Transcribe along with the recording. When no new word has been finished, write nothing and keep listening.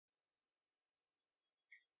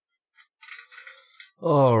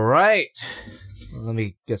Alright. Let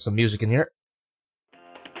me get some music in here.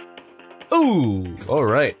 Ooh,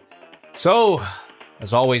 alright. So,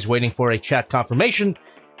 as always, waiting for a chat confirmation.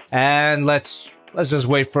 And let's just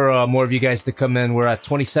wait for more of you guys to come in. We're at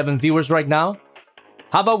 27 viewers right now.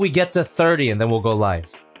 How about we get to 30 and then we'll go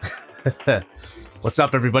live? What's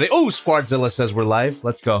up, everybody? Oh, Squadzilla says we're live.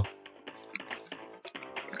 Let's go.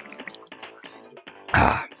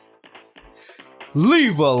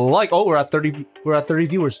 Leave a like. Oh, we're at 30. We're at 30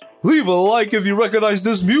 viewers. Leave a like if you recognize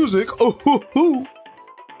this music. Oh, hoo, hoo.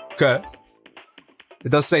 Okay. It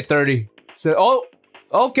does say 30. So, oh,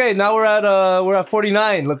 okay. Now we're at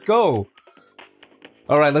 49. Let's go.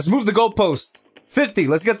 All right, let's move the goalpost. 50.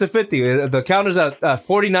 Let's get to 50. The counter's at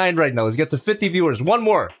 49 right now. Let's get to 50 viewers. One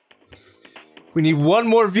more. We need one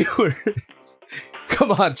more viewer.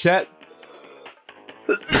 Come on, chat.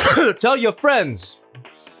 Tell your friends.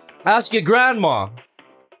 Ask your grandma.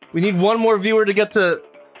 We need one more viewer to get to...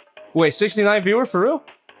 Wait, 69 viewer? For real?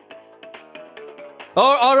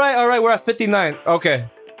 Oh, alright, we're at 59. Okay.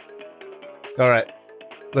 Alright.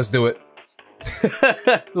 Let's do it.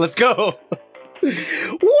 Let's go.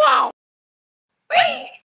 Wow!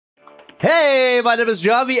 Hey, my name is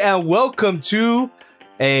Javi, and welcome to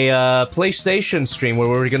a PlayStation stream where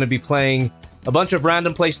we're gonna be playing a bunch of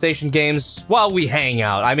random PlayStation games while we hang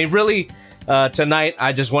out. I mean, really... tonight,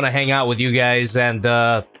 I just want to hang out with you guys and,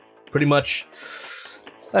 pretty much,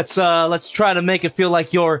 let's try to make it feel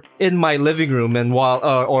like you're in my living room and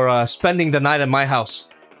or spending the night at my house.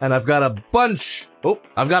 And I've got a bunch of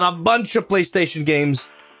PlayStation games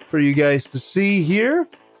for you guys to see here.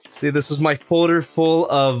 See, this is my folder full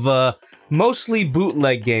of, mostly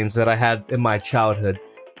bootleg games that I had in my childhood.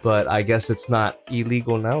 But I guess it's not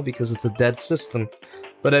illegal now because it's a dead system.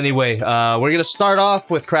 But anyway, we're gonna start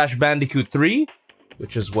off with Crash Bandicoot 3,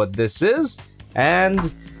 which is what this is.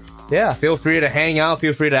 And, yeah, feel free to hang out,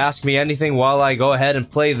 feel free to ask me anything while I go ahead and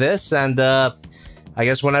play this. And, I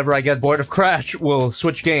guess whenever I get bored of Crash, we'll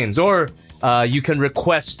switch games. Or, you can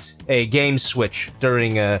request a game switch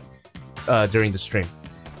during the stream.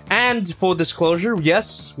 And, full disclosure,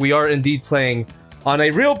 yes, we are indeed playing on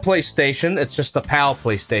a real PlayStation. It's just a PAL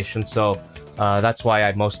PlayStation, so... that's why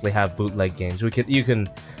I mostly have bootleg games. We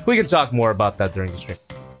can talk more about that during the stream.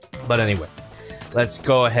 But anyway, let's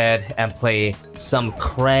go ahead and play some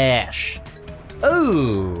Crash.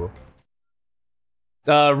 Ooh.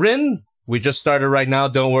 Rin, we just started right now.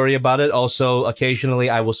 Don't worry about it. Also, occasionally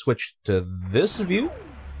I will switch to this view.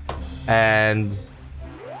 And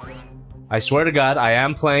I swear to God, I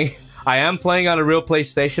am playing on a real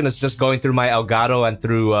PlayStation. It's just going through my Elgato and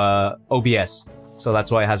through OBS. So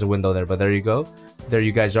that's why it has a window there, but there you go. There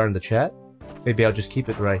you guys are in the chat. Maybe I'll just keep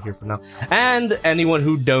it right here for now. And anyone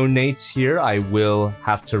who donates here, I will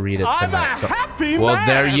have to read it tonight. So, well,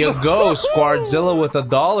 there you go. Squadzilla with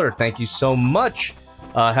 $1. Thank you so much.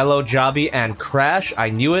 Hello, Jobby and Crash.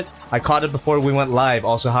 I knew it. I caught it before we went live.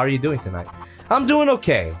 Also, how are you doing tonight? I'm doing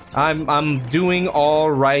okay. I'm doing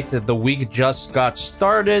all right. The week just got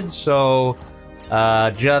started, so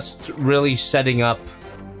just really setting up.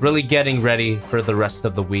 Really getting ready for the rest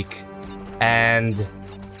of the week. And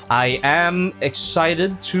I am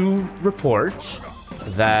excited to report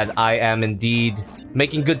that I am indeed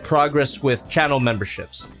making good progress with channel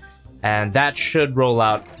memberships. And that should roll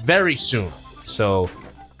out very soon. So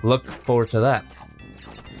look forward to that.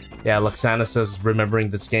 Yeah, Luxana says, remembering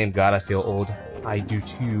this game, God, I feel old. I do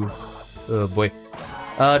too. Oh boy.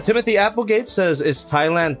 Timothy Applegate says, is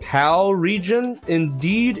Thailand PAL region?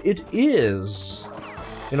 Indeed it is.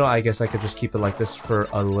 You know, I guess I could just keep it like this for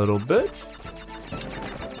a little bit.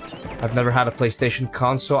 I've never had a PlayStation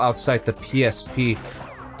console outside the PSP.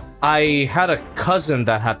 I had a cousin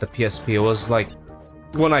that had the PSP. It was like,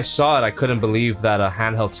 when I saw it, I couldn't believe that a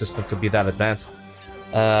handheld system could be that advanced.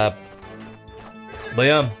 But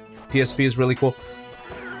yeah, PSP is really cool.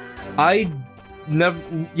 I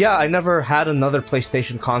never had another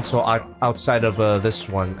PlayStation console outside of this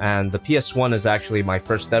one. And the PS1 is actually my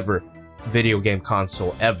first ever video game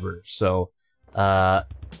console ever. So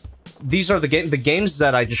these are the games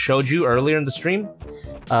that I just showed you earlier in the stream.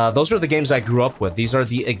 Those are the games I grew up with. These are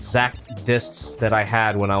the exact discs that I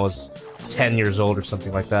had when I was 10 years old or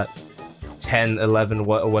something like that. 10, 11,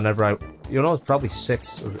 whenever I... You know, it's probably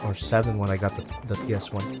 6 or 7 when I got the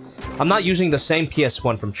PS1. I'm not using the same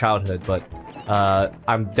PS1 from childhood, but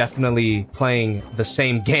I'm definitely playing the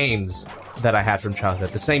same games that I had from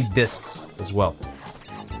childhood. The same discs as well.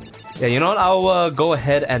 Yeah, you know what? I'll go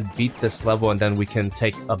ahead and beat this level, and then we can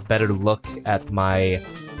take a better look at my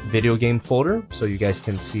video game folder so you guys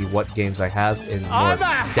can see what games I have in more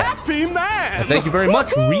depth. Happy man! And thank you very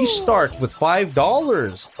much. Restart with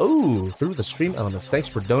 $5. Oh, through the stream elements. Thanks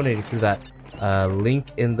for donating through that link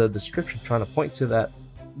in the description. Trying to point to that.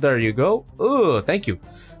 There you go. Oh, thank you.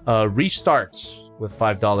 Restart with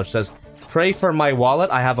 $5 says, pray for my wallet.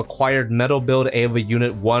 I have acquired Metal Build Ava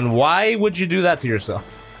Unit 1. Why would you do that to yourself?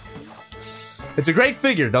 It's a great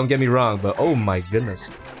figure, don't get me wrong, but oh my goodness.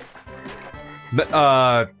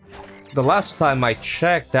 The last time I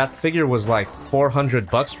checked, that figure was like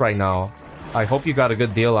 $400 right now. I hope you got a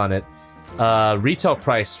good deal on it. Retail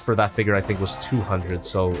price for that figure I think was $200,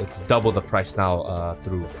 so it's double the price now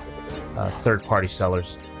through third-party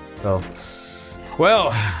sellers. So,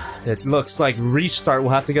 well, it looks like Restart will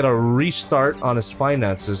have to get a restart on his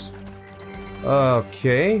finances.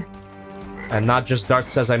 Okay. And Not Just Dart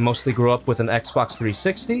says, I mostly grew up with an Xbox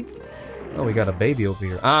 360. Oh, we got a baby over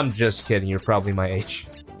here. I'm just kidding. You're probably my age.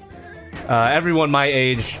 Everyone my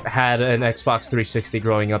age had an Xbox 360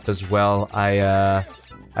 growing up as well. I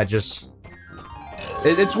just...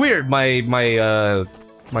 It's weird. My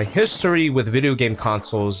history with video game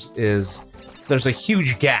consoles is... There's a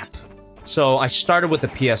huge gap. So I started with the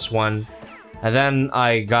PS1. And then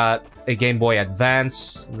I got a Game Boy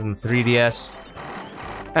Advance. And then the 3DS.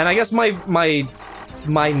 And I guess my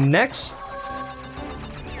next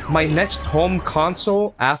home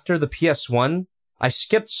console after the PS1, I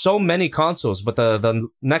skipped so many consoles, but the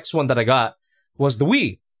next one that I got was the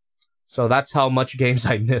Wii. So that's how much games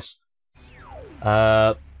I missed.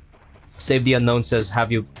 Save the Unknown says, have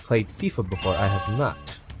you played FIFA before? I have not.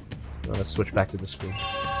 Well, let's switch back to the screen.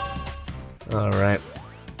 Alright.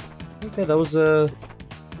 Okay, that was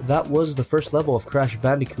the first level of Crash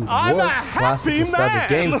Bandicoot World Classic Nostalgic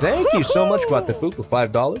Game. Thank you so much, Guatafuku,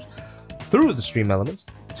 $5 through the stream elements.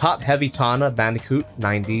 Top Heavy Tana Bandicoot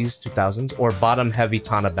 90s, 2000s, or Bottom Heavy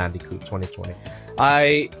Tana Bandicoot 2020.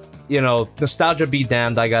 You know, nostalgia be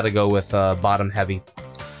damned, I gotta go with Bottom Heavy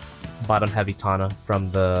Tana from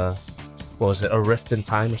the, what was it, A Rift in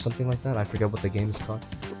Time or something like that? I forget what the game is called.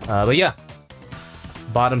 But yeah,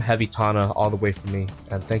 Bottom Heavy Tana all the way for me,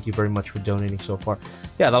 and thank you very much for donating so far.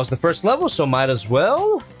 Yeah, that was the first level, so might as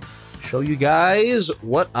well show you guys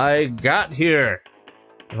what I got here.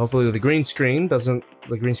 And hopefully the green screen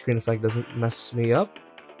effect doesn't mess me up.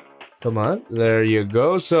 Come on, there you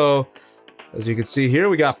go. So, as you can see here,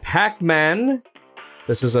 we got Pac-Man.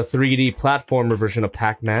 This is a 3D platformer version of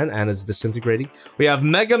Pac-Man, and it's disintegrating. We have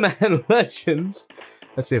Mega Man Legends.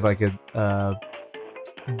 Let's see if I could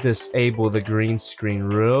disable the green screen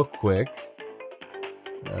real quick.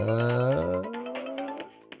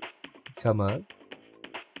 Come on.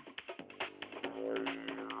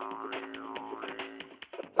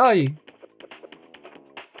 Aye.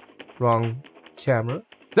 Wrong camera.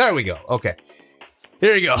 There we go. Okay.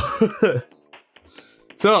 Here you go.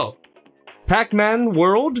 So, Pac-Man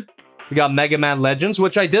World. We got Mega Man Legends,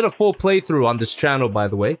 which I did a full playthrough on this channel, by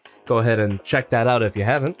the way. Go ahead and check that out if you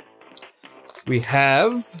haven't. We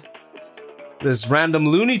have this random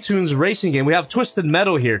Looney Tunes racing game. We have Twisted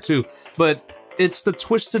Metal here, too. But it's the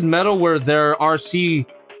Twisted Metal where they're RC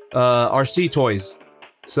toys.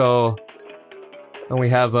 So, and we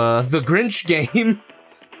have the Grinch game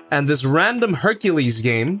and this random Hercules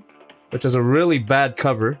game, which is a really bad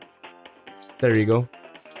cover. There you go.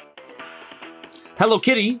 Hello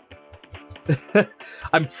Kitty.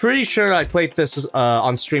 I'm pretty sure I played this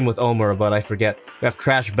on stream with Omar, but I forget. We have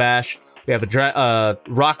Crash Bash. We have a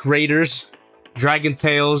Rock Raiders, Dragon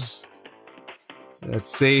Tales.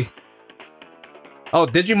 Let's see. Oh,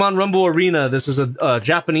 Digimon Rumble Arena. This is a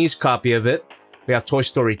Japanese copy of it. We have Toy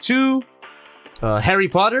Story 2, Harry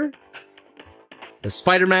Potter,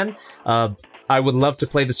 Spider-Man. I would love to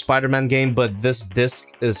play the Spider-Man game, but this disc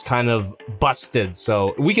is kind of busted,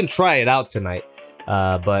 so we can try it out tonight,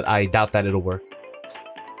 but I doubt that it'll work.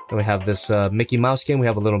 Then we have this Mickey Mouse game. We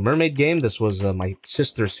have a Little Mermaid game. This was my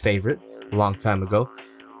sister's favorite a long time ago.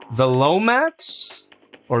 The Lomax,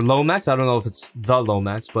 or Lomax, I don't know if it's the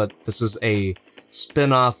Lomax, but this is a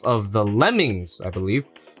spin-off of the Lemmings, I believe.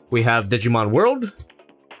 We have Digimon World,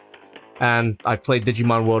 and I've played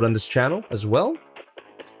Digimon World on this channel as well.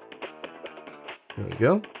 There we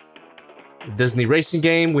go. Disney racing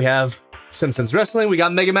game. We have Simpsons Wrestling. We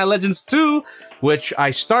got Mega Man Legends 2, which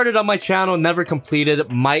I started on my channel, never completed.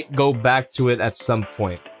 Might go back to it at some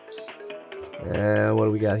point. What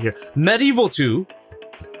do we got here? Medieval 2.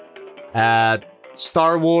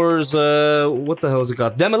 Star Wars, what the hell is it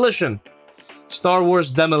called? Demolition. Star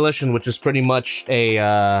Wars Demolition, which is pretty much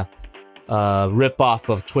a rip-off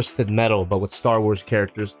of Twisted Metal, but with Star Wars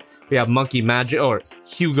characters. We have Monkey Magic, or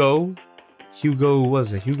Hugo. Hugo, what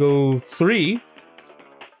is it? Hugo 3.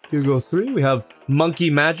 Hugo 3. We have Monkey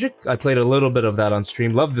Magic. I played a little bit of that on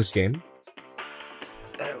stream. Love this game.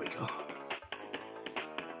 There we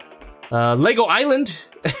go. Lego Island.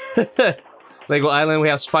 Lego Island. We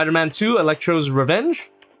have Spider-Man 2, Electro's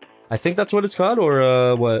Revenge. I think that's what it's called,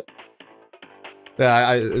 or what?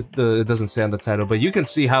 Yeah, it doesn't say on the title, but you can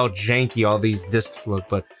see how janky all these discs look.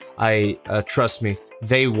 But trust me,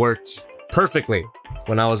 they worked perfectly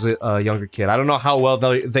when I was a younger kid. I don't know how well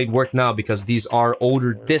they'd work now because these are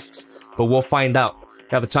older discs, but we'll find out. We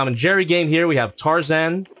have a Tom and Jerry game here. We have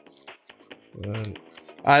Tarzan.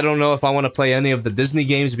 I don't know if I want to play any of the Disney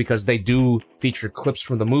games because they do feature clips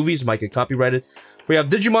from the movies. Might get copyrighted. We have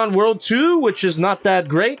Digimon World 2, which is not that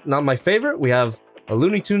great. Not my favorite. We have a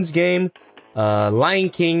Looney Tunes game. Lion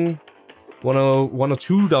King.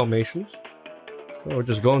 102 Dalmatians. Oh, we're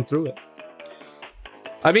just going through it.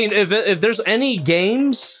 I mean, if there's any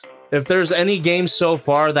games so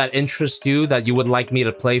far that interest you, that you would like me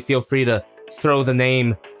to play, feel free to throw the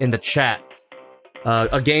name in the chat.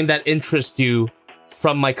 A game that interests you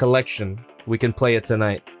from my collection. We can play it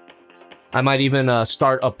tonight. I might even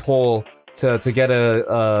start a poll to get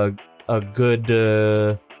a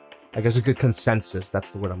good, I guess a good consensus.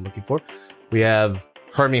 That's the word I'm looking for. We have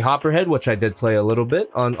Hermie Hopperhead, which I did play a little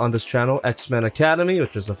bit on this channel. X-Men Academy,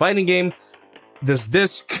 which is a fighting game. This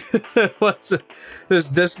disc, what's it? This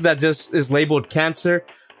disc that just is labeled Cancer.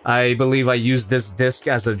 I believe I used this disc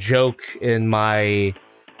as a joke in my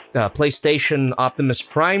PlayStation Optimus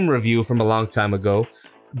Prime review from a long time ago.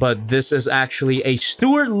 But this is actually a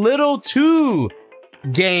Stuart Little 2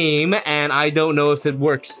 game, and I don't know if it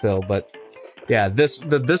works still, but yeah,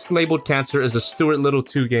 the disc labeled Cancer is a Stuart Little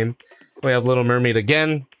 2 game. We have Little Mermaid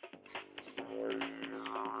again.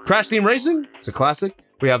 Crash Team Racing, it's a classic.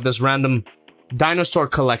 We have this random Dinosaur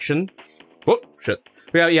Collection. Oh, shit.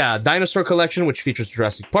 We have, yeah, Dinosaur Collection, which features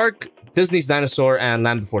Jurassic Park, Disney's Dinosaur, and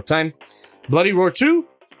Land Before Time. Bloody Roar 2.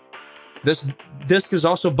 This disc is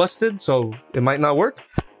also busted, so it might not work.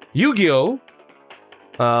 Yu-Gi-Oh!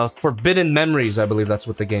 Forbidden Memories, I believe that's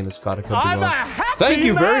what the game is called. I could be wrong. Thank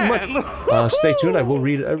you very much. Stay tuned, I will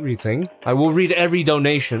read everything. I will read every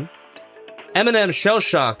donation. Eminem Shell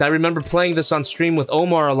Shocked. I remember playing this on stream with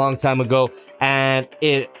Omar a long time ago, and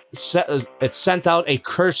it sent out a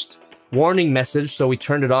cursed warning message, so we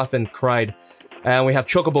turned it off and cried. And we have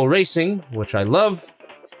Chocobo Racing, which I love.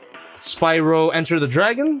 Spyro Enter the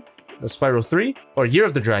Dragon. Spyro 3. Or Year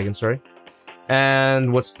of the Dragon, sorry.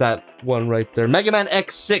 And what's that one right there? Mega Man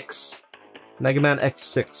X6. Mega Man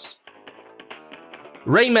X6.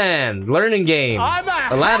 Rayman, learning game. I'm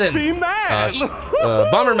a Aladdin. happy man.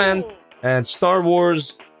 Bomberman. And Star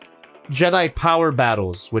Wars Jedi Power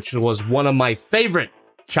Battles, which was one of my favorite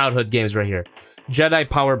childhood games right here. Jedi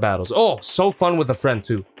Power Battles. Oh, so fun with a friend,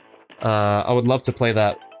 too. I would love to play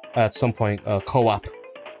that at some point, co-op.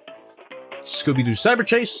 Scooby-Doo Cyber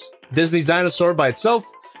Chase. Disney's Dinosaur by itself.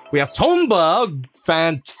 We have Tomba.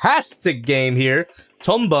 Fantastic game here.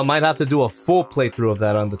 Tomba, might have to do a full playthrough of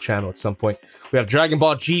that on the channel at some point. We have Dragon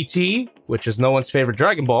Ball GT, which is no one's favorite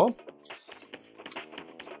Dragon Ball.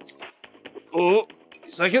 Oh,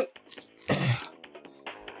 second.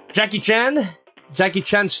 Jackie Chan. Jackie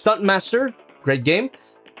Chan Stuntmaster. Great game.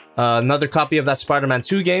 Another copy of that Spider-Man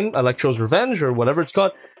 2 game, Electro's Revenge, or whatever it's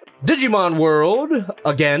called. Digimon World,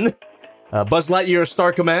 again. Buzz Lightyear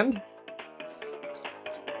Star Command.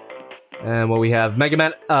 And what we have, Mega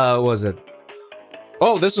Man, what was it?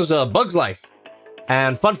 Oh, this is Bug's Life.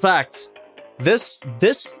 And fun fact, this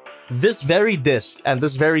very disc and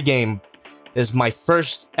this very game is my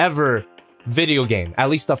first ever video game. At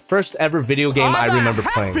least the first ever video game I remember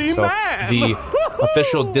playing. So the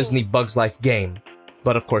official Disney Bug's Life game.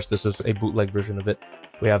 But of course, this is a bootleg version of it.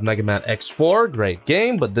 We have Mega Man X4, great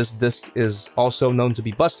game, but this disc is also known to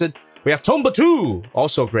be busted. We have Tomba 2,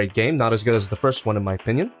 also a great game, not as good as the first one in my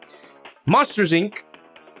opinion. Monsters Inc.,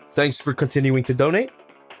 thanks for continuing to donate.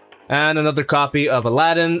 And another copy of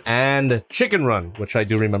Aladdin and Chicken Run, which I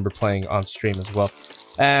do remember playing on stream as well.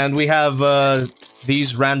 And we have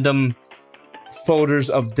these random folders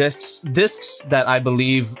of discs that I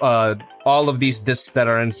believe all of these discs that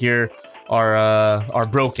are in here are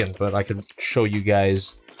broken, but I can show you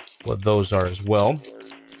guys what those are as well.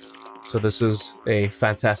 So this is a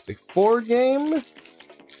Fantastic Four game,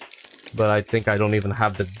 but I think I don't even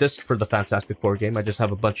have the disc for the Fantastic Four game. I just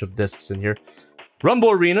have a bunch of discs in here.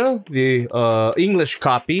 Rumble Arena, the English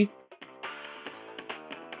copy.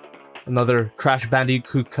 Another Crash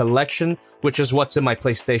Bandicoot collection, which is what's in my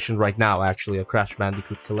PlayStation right now, actually, a Crash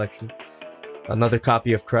Bandicoot collection. Another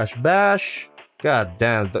copy of Crash Bash. God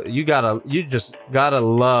damn, you just gotta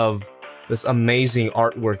love this amazing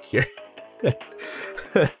artwork here.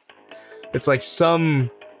 It's like some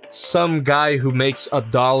some guy who makes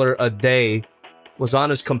 $1 a day was on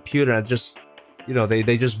his computer and just, you know,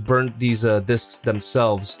 they just burnt these discs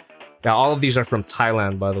themselves. Yeah, all of these are from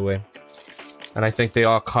Thailand, by the way. And I think they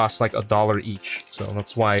all cost like $1 each. So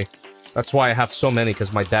that's why I have so many,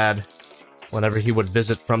 because my dad, whenever he would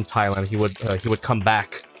visit from Thailand, he would come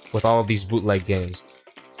back with all of these bootleg games.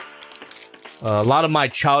 A lot of my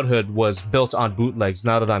childhood was built on bootlegs,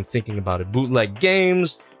 now that I'm thinking about it. Bootleg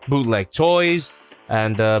games, bootleg toys,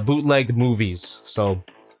 and bootleg movies. So,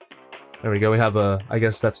 there we go. We have a, I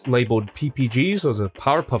guess that's labeled PPG, so it's a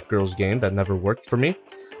Powerpuff Girls game that never worked for me.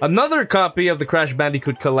 Another copy of the Crash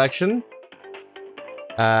Bandicoot collection.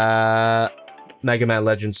 Mega Man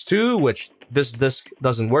Legends 2, which this disc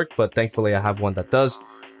doesn't work, but thankfully I have one that does.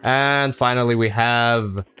 And finally we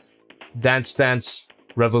have Dance Dance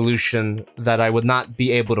Revolution that I would not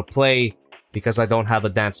be able to play because I don't have a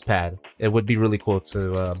dance pad. It would be really cool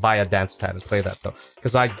to buy a dance pad and play that though,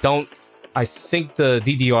 because I think the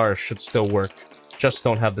DDR should still work, just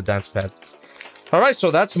don't have the dance pad. Alright,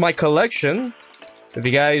 so that's my collection. If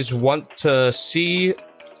you guys want to see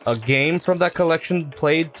a game from that collection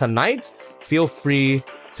played tonight, feel free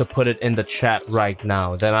to put it in the chat right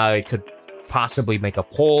now. Then I could possibly make a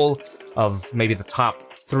poll of maybe the top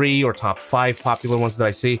 3 or top 5 popular ones that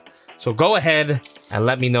I see. So go ahead and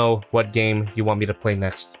let me know what game you want me to play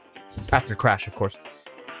next. After Crash, of course.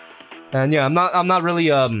 And yeah, I'm not really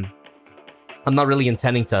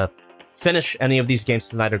intending to finish any of these games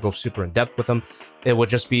tonight or go super in depth with them. It would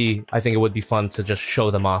just be, I think it would be fun to just show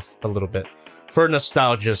them off a little bit for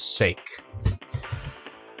nostalgia's sake.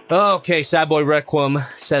 Okay, Sad Boy Requiem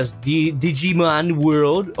says Digimon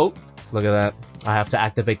World. Oh, look at that. I have to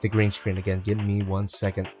activate the green screen again. Give me 1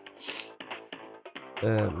 second.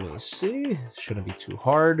 Let me see. Shouldn't be too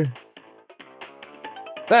hard.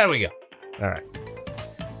 There we go. Alright.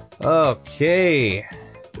 Okay.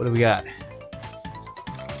 What do we got?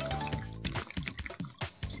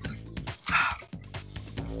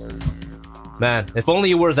 Man, if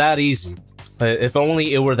only it were that easy. If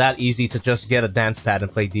only it were that easy to just get a dance pad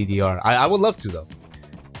and play DDR. I would love to, though.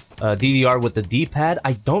 DDR with the D-pad,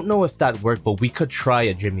 I don't know if that worked, but we could try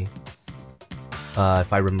it, Jimmy.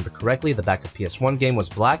 If I remember correctly, the back of PS1 game was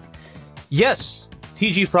black. Yes,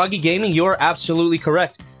 TG Froggy Gaming, you're absolutely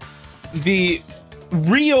correct. The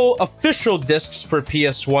real official discs for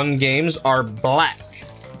PS1 games are black.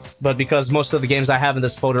 But because most of the games I have in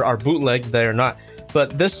this folder are bootleg, they're not.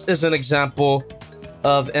 But this is an example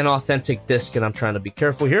of an authentic disc, and I'm trying to be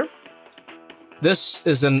careful here. This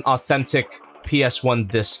is an authentic PS1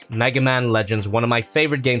 disc, Mega Man Legends, one of my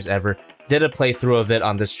favorite games ever. Did a playthrough of it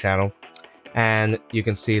on this channel, and you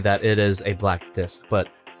can see that it is a black disc. But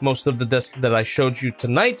most of the discs that I showed you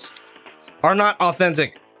tonight are not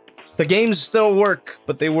authentic. The games still work,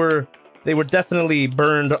 but they were definitely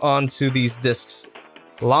burned onto these discs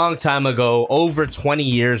a long time ago, over 20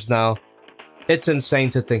 years now. It's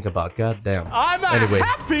insane to think about. God damn. I'm a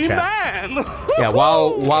happy man. Yeah,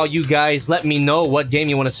 while you guys let me know what game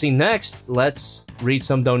you want to see next, let's read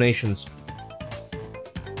some donations.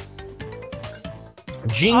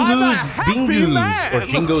 Jingoos Bingoos, or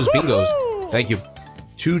Jingos Bingos. Thank you.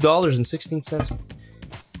 $2.16.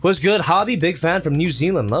 What's good, Hobby? Big fan from New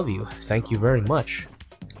Zealand. Love you. Thank you very much.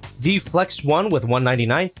 DFlex1 with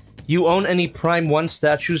 $1.99. You own any Prime 1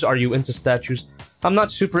 statues? Are you into statues? I'm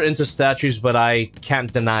not super into statues, but I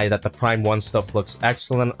can't deny that the Prime 1 stuff looks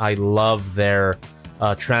excellent. I love their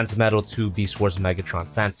Transmetal 2 Beast Wars Megatron.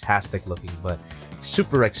 Fantastic looking, but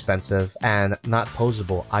super expensive and not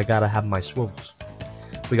posable. I gotta have my swivels.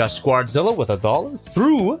 We got Squadzilla with $1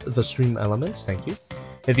 through the stream elements. Thank you.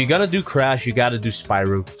 If you're gonna do Crash, you gotta do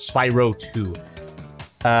Spyro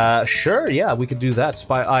 2. Sure, yeah, we could do that.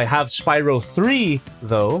 I have Spyro 3,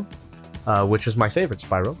 though, which is my favorite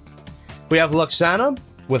Spyro. We have Luxana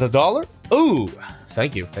with $1. Ooh,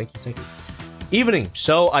 thank you. Evening.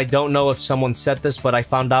 So, I don't know if someone said this, but I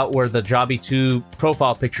found out where the Jobby 2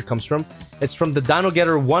 profile picture comes from. It's from the Dino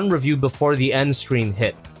Getter 1 review before the end screen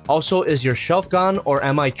hit. Also, is your shelf gone, or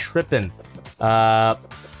am I tripping? My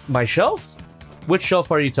shelf? Which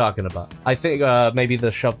shelf are you talking about? I think, maybe the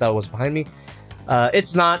shelf that was behind me.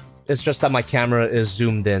 It's not. It's just that my camera is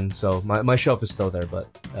zoomed in, so my shelf is still there, but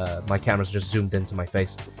my camera's just zoomed into my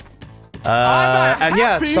face. And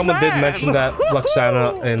yeah, someone did mention that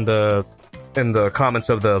Luxana in the comments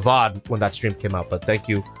of the VOD when that stream came out, but thank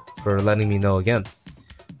you for letting me know again.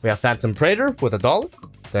 We have Phantom Praetor with $1.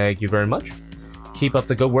 Thank you very much. Keep up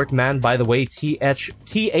the good work, man. By the way,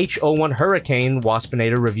 TH01 Hurricane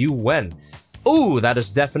Waspinator review when? Ooh, that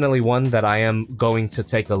is definitely one that I am going to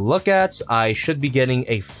take a look at. I should be getting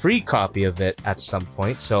a free copy of it at some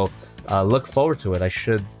point, so Look forward to it.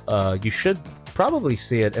 You should probably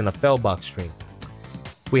see it in a Failbox stream.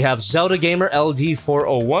 We have Zelda Gamer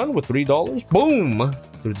LD401 with $3. Boom!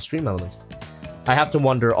 Through the stream elements. I have to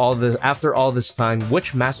wonder, after all this time,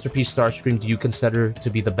 which Masterpiece Starstream do you consider to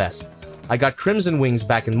be the best? I got Crimson Wings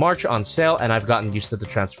back in March on sale, and I've gotten used to the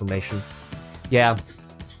transformation. Yeah,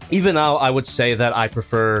 even now, I would say that I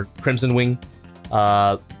prefer Crimson Wing.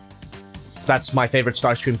 That's my favorite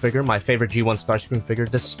Starstream figure, my favorite G1 Starstream figure,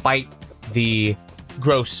 despite the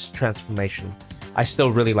gross transformation. I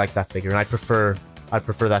still really like that figure, and I prefer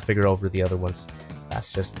that figure over the other ones.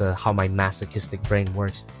 That's just how my masochistic brain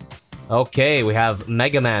works. Okay, we have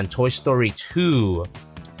Mega Man Toy Story 2.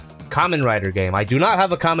 Kamen Rider game. I do not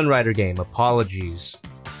have a Kamen Rider game. Apologies.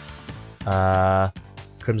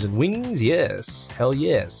 Crimson Wings? Yes. Hell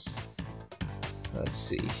yes. Let's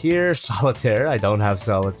see here. Solitaire. I don't have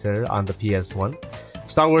Solitaire on the PS1.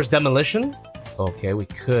 Star Wars Demolition? Okay, we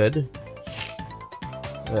could.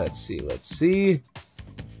 Let's see.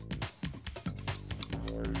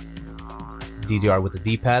 DDR with the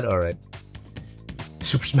D-pad? Alright.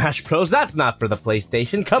 Super Smash Bros. That's not for the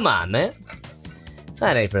PlayStation. Come on, man.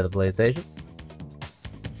 That ain't for the PlayStation.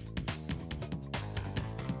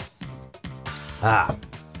 Ah.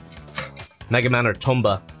 Mega Man or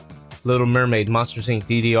Tomba. Little Mermaid, Monsters Inc.,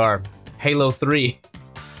 DDR. Halo 3.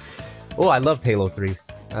 Oh, I loved Halo 3.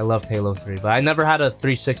 But I never had a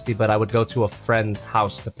 360, but I would go to a friend's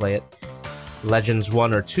house to play it. Legends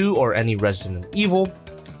 1 or 2, or any Resident Evil.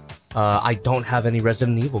 I don't have any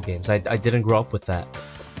Resident Evil games. I didn't grow up with that.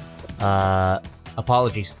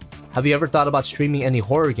 Apologies. Have you ever thought about streaming any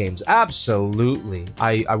horror games? Absolutely.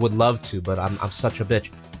 I would love to, but I'm such a bitch.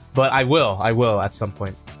 But I will at some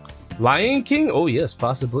point. Lion King? Oh yes,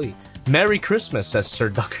 possibly. Merry Christmas, says Sir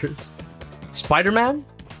Duckers. Spider-Man?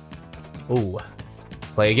 Oh,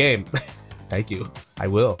 play a game. Thank you. I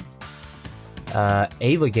will.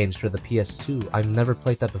 Ava games for the PS2. I've never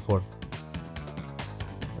played that before.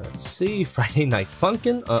 Let's see. Friday Night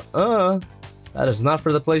Funkin'? That is not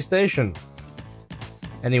for the PlayStation.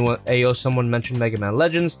 Someone mentioned Mega Man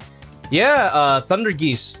Legends. Yeah, Thunder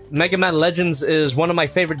Geese. Mega Man Legends is one of my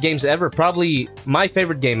favorite games ever. Probably my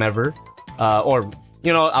favorite game ever. Or,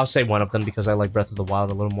 you know, I'll say one of them because I like Breath of the Wild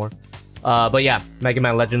a little more. But yeah, Mega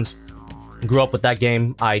Man Legends. Grew up with that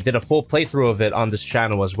game. I did a full playthrough of it on this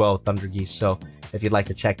channel as well, Thunder Geese. So if you'd like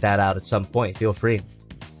to check that out at some point, feel free.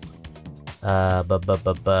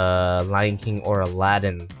 Lion King or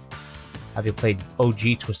Aladdin. Have you played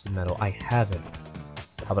OG Twisted Metal? I haven't.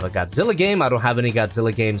 How about a Godzilla game? I don't have any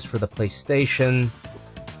Godzilla games for the PlayStation.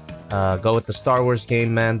 Go with the Star Wars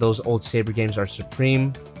game, man. Those old Saber games are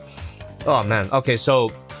supreme. Oh, man. Okay,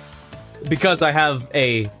 so because I have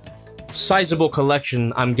a sizable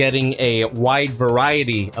collection, I'm getting a wide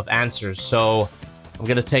variety of answers. So I'm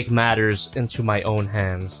gonna take matters into my own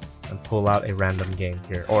hands and pull out a random game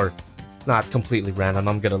here. Or not completely random.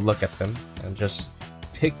 I'm gonna look at them and just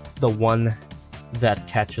pick the one that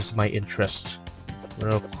catches my interest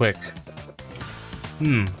real quick.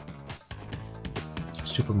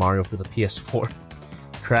 Super Mario for the PS4.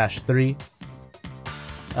 Crash 3.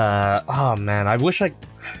 Oh man, I wish I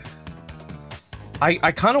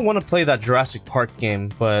kind of want to play that Jurassic Park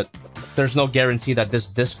game, but there's no guarantee that this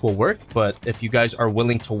disc will work. But if you guys are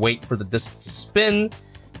willing to wait for the disc to spin,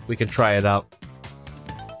 we can try it out.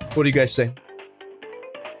 What do you guys say?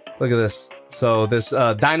 Look at this. So this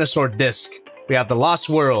dinosaur disc. We have The Lost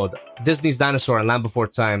World, Disney's Dinosaur, and Land Before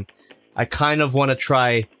Time. I kind of want to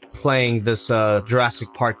try playing this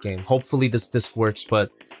Jurassic Park game. Hopefully this disc works,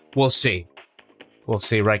 but we'll see. We'll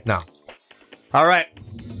see right now. Alright,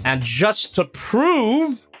 and just to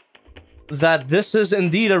prove that this is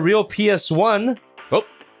indeed a real PS1... Oh,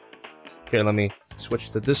 here, let me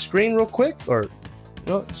switch to this screen real quick, or...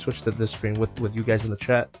 No, switch to this screen with you guys in the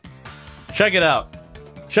chat. Check it out.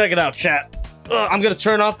 Check it out, chat. I'm gonna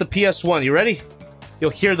turn off the PS1. You ready?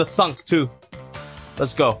 You'll hear the thunk, too.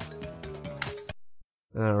 Let's go.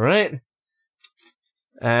 Alright.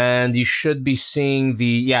 And you should be seeing the...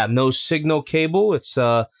 Yeah, no signal cable. It's,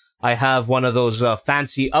 I have one of those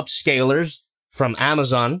fancy upscalers from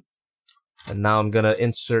Amazon. And now I'm gonna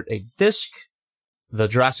insert a disc. The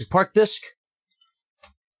Jurassic Park disc.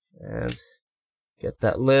 And get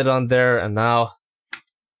that lid on there, and now...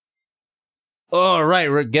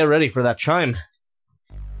 Alright, get ready for that chime.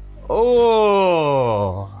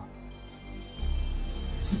 Oh!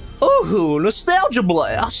 Oh, nostalgia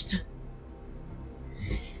blast!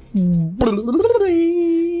 And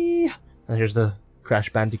here's the Crash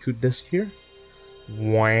Bandicoot disc here.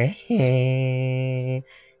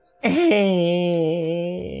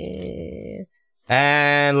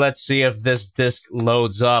 And let's see if this disc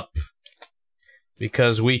loads up.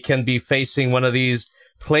 because we can be facing one of these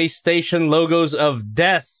PlayStation logos of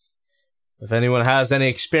death. If anyone has any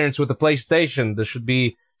experience with the PlayStation, this should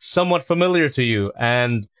be somewhat familiar to you.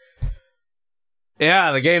 And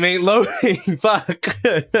yeah, the game ain't loading. Fuck.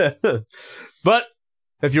 But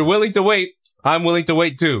if you're willing to wait, I'm willing to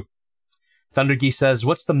wait too. Thunder Geese says,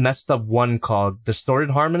 what's the messed up one called?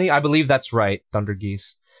 Distorted Harmony? I believe that's right, Thunder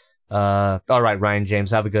Geese. Alright, Ryan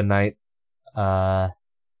James, have a good night.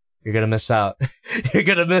 You're gonna miss out. You're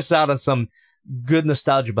gonna miss out on some good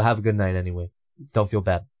nostalgia, but have a good night anyway. Don't feel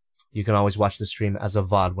bad. You can always watch the stream as a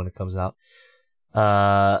VOD when it comes out.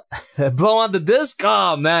 Blow on the disc?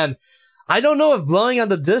 Oh, man. I don't know if blowing on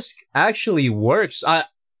the disc actually works.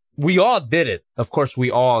 We all did it. Of course,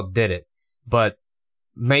 we all did it. But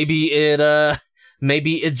maybe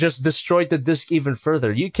it just destroyed the disc even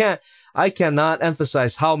further. I cannot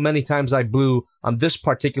emphasize how many times I blew on this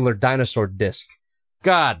particular dinosaur disc.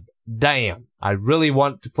 God damn. I really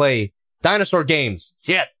want to play dinosaur games.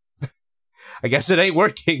 Shit. I guess it ain't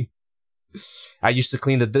working. I used to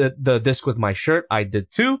clean the disc with my shirt. I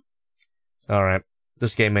did too. Alright.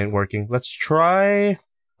 This game ain't working. Let's try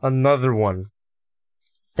another one.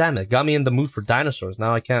 Damn it. Got me in the mood for dinosaurs.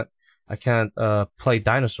 Now I can't play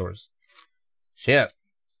dinosaurs. Shit.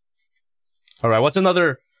 Alright, what's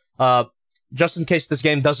another, just in case this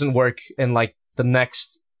game doesn't work in like the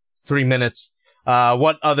next 3 minutes,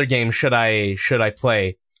 what other game should I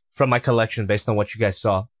play from my collection based on what you guys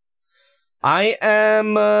saw? I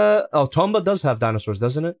am, oh, Tomba does have dinosaurs,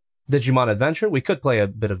 doesn't it? Digimon Adventure? We could play a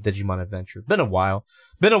bit of Digimon Adventure. Been a while.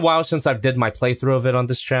 Been a while since I've did my playthrough of it on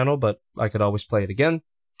this channel, but I could always play it again.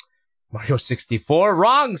 Mario 64?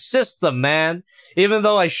 Wrong system, man! Even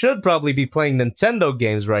though I should probably be playing Nintendo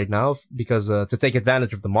games right now, because, to take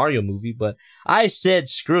advantage of the Mario movie, but I said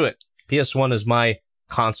screw it. PS1 is my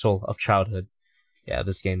console of childhood. Yeah,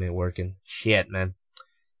 this game ain't working. Shit, man.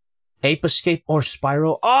 Ape Escape or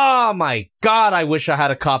Spyro? Oh my god, I wish I had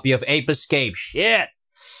a copy of Ape Escape. Shit!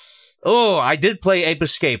 Oh, I did play Ape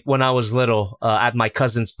Escape when I was little, at my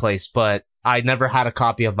cousin's place, but I never had a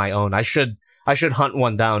copy of my own. I should hunt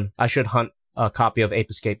one down. I should hunt a copy of Ape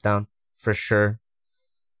Escape down, for sure.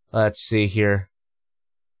 Let's see here.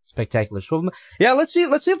 Spectacular Swivel. Yeah, let's see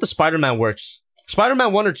if the Spider-Man works.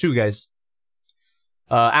 Spider-Man 1 or 2, guys.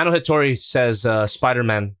 Ano Hitori says,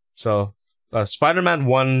 Spider-Man. So, Spider-Man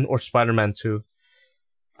 1 or Spider-Man 2.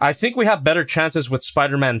 I think we have better chances with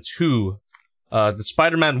Spider-Man 2. The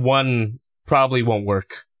Spider-Man 1 probably won't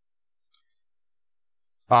work.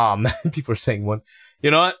 Aw, man, people are saying 1. You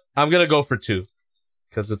know what? I'm gonna go for 2.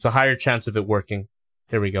 Because it's a higher chance of it working.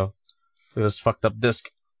 Here we go. Look at this fucked up disc.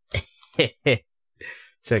 Check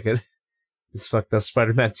it. This fucked up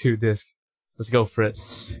Spider-Man 2 disc. Let's go for it.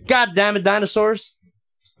 God damn it, dinosaurs!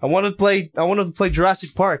 I wanted to play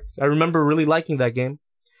Jurassic Park. I remember really liking that game.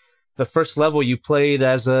 The first level you played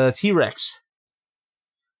as a T-Rex.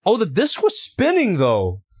 Oh, the disc was spinning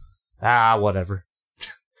though. Ah, whatever.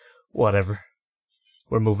 Whatever.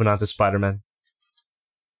 We're moving on to Spider-Man.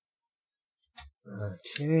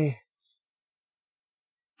 Okay.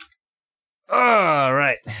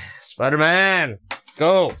 Alright. Spider-Man! Let's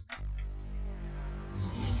go!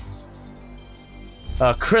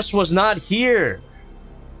 Chris was not here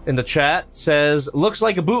in the chat. Says, looks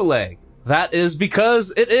like a bootleg. That is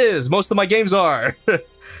because it is. Most of my games are.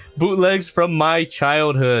 Bootlegs from my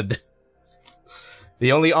childhood.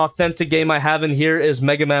 The only authentic game I have in here is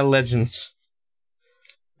Mega Man Legends.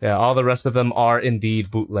 Yeah, all the rest of them are indeed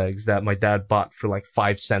bootlegs that my dad bought for like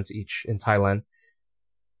 5 cents each in Thailand.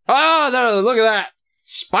 Oh, there, look at that!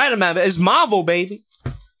 Spider-Man is Marvel, baby!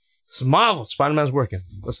 It's Marvel. Spider-Man's working.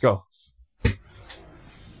 Let's go.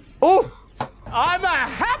 Oh! I'm a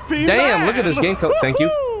happy Damn, man. Look at this game code. Thank you.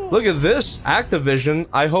 Look at this. Activision.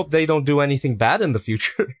 I hope they don't do anything bad in the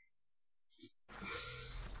future.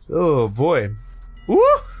 Oh, boy. Woo!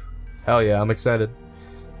 Hell yeah, I'm excited.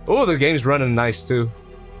 Oh, the game's running nice, too.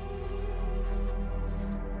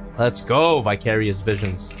 Let's go, Vicarious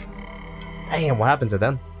Visions. Damn, what happened to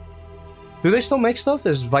them? Do they still make stuff?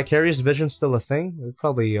 Is Vicarious Visions still a thing? They're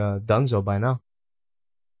probably donezo by now.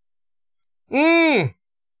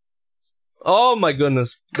 Oh my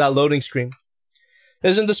goodness, that loading screen.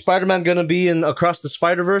 Isn't the Spider-Man gonna be in Across the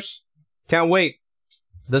Spider-Verse? Can't wait.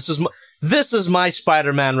 This is my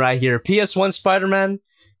Spider-Man right here. PS1 Spider-Man?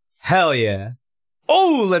 Hell yeah.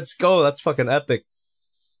 Oh, let's go. That's fucking epic.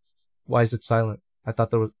 Why is it silent? I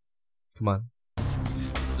thought there was... Come on.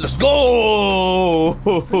 Let's go!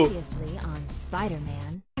 Previously on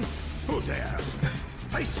Spider-Man. Who dares?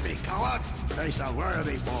 Face me, coward! Face a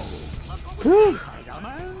worthy foe.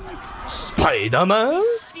 Spider-Man? Spider-Man?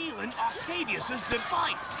 Stealing Octavius's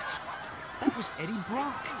device! That was Eddie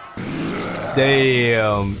Brock.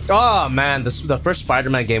 Damn. Oh man, the first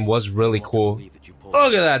Spider-Man game was really cool.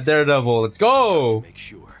 Look at that, Daredevil. Let's go. Make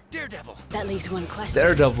sure. Daredevil. That leaves one question.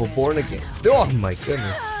 Daredevil born again. Oh my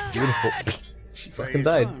goodness. Beautiful. She fucking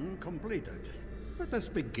died. Phase 1 completed. Let us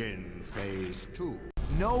begin phase 2.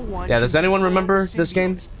 No one. Yeah, does anyone remember this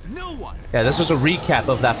game? No one. Yeah, this was a recap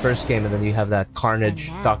of that first game, and then you have that Carnage,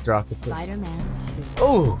 And now, Dr. Octopus. Spider-Man 2.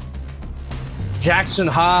 Oh! Jackson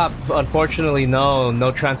Hop! Unfortunately,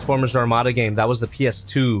 no Transformers or Armada game. That was the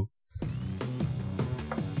PS2.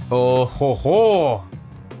 Oh ho ho!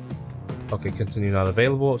 Okay, continue not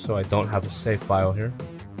available, so I don't have a save file here.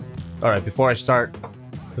 Alright, before I start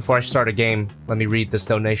a game, let me read this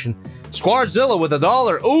donation. Squadzilla with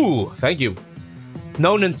 $1! Ooh, thank you.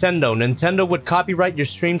 No Nintendo. Nintendo would copyright your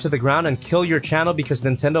stream to the ground and kill your channel because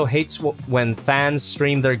Nintendo hates when fans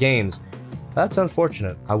stream their games. That's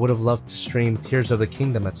unfortunate. I would have loved to stream Tears of the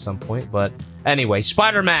Kingdom at some point, but anyway,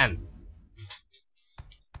 Spider-Man!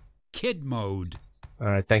 Kid mode.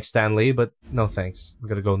 Alright, thanks Stan Lee, but no thanks. I'm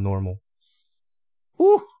gonna go normal.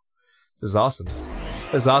 Woo! This is awesome.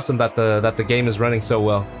 It's awesome that the game is running so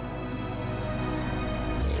well.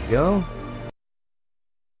 There we go.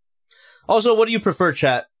 Also, what do you prefer,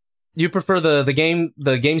 chat? Do you prefer the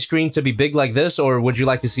game screen to be big like this, or would you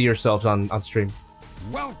like to see yourselves on stream?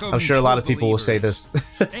 Welcome. I'm sure a lot of people will say this.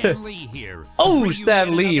 Stan Lee here. Oh, Bring you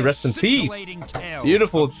Stan Lee, another rest in peace. scintillating tale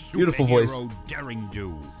Beautiful, of beautiful voice. superhero daring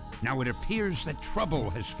do. Now it appears that trouble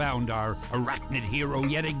has found our arachnid hero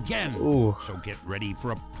yet again. Ooh. So get ready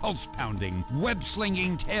for a pulse-pounding,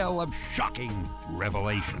 web-slinging tale of shocking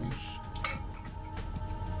revelations.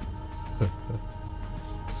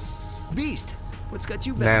 Beast, what's got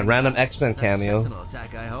you back? Man, random X-Men cameo. Sentinel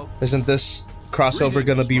attack, I hope. Isn't this crossover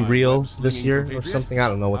gonna be real this year or something? I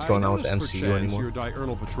don't know what's going on with the MCU anymore. Your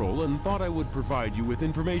diurnal patrol and thought I would provide you with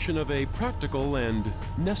information of a practical and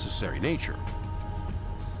necessary nature.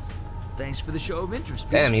 Thanks for the show of interest.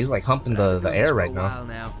 Beast. Damn, he's like humping I've been the doing air this for right a now. while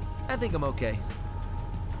now. I think I'm okay.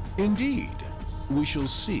 Indeed. We shall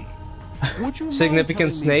see. Would you mind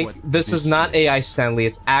Significant telling me Snake. what This is not AI Stanley,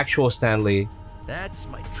 it's actual Stanley. That's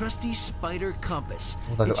my trusty spider compass. The It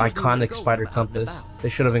shows me where to iconic go spider when I'm out and compass. about. They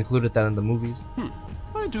should have included that in the movies.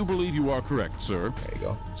 I do believe you are correct, sir. There you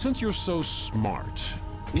go. Since you're so smart,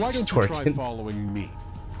 why don't you try Twerking. following me?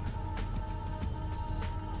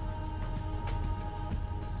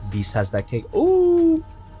 Beast has that cake. Ooh!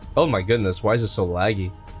 Oh my goodness, why is it so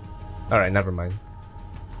laggy? Alright, never mind.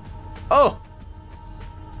 Oh!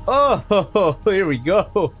 Oh, here we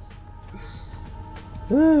go!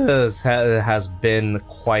 This has been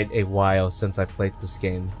quite a while since I played this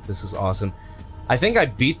game. This is awesome. I think I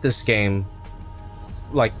beat this game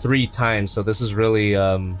like 3 times, so this is really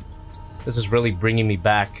bringing me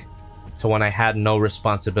back to when I had no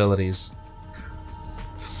responsibilities.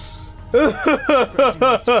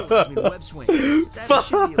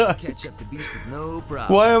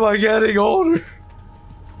 Why am I getting older?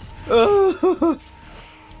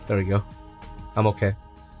 There we go. I'm okay.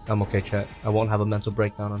 I'm okay, chat. I won't have a mental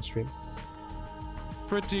breakdown on stream.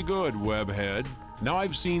 Pretty good, webhead. Now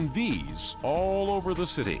I've seen these all over the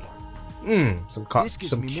city. Some This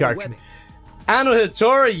gives me more charge. webbing. Ano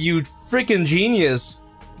Hitori, you freaking genius.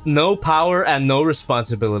 No power and no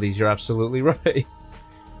responsibilities. You're absolutely right.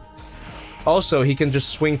 Also, he can just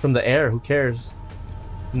swing from the air. Who cares?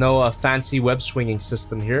 No fancy web swinging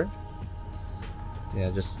system here. Yeah,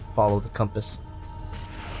 just follow the compass.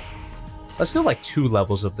 Let's do like 2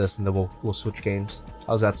 levels of this, and then we'll switch games.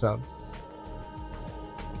 How's that sound?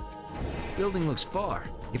 Building looks far.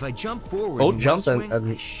 If I jump forward, Oh, and jump swing,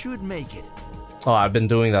 and- I should make it. Oh, I've been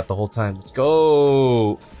doing that the whole time. Let's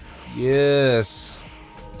go. Yes.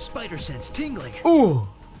 Spider sense tingling. Ooh.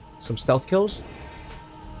 Some stealth kills.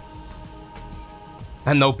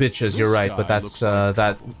 And no bitches. You're This right, guy but that's looks like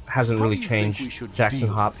that hasn't How really do you think we changed. should Jackson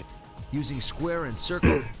deal Hop. with it? Using square and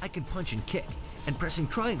circle, I can punch and kick. And pressing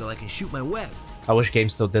triangle, I can shoot my web. I wish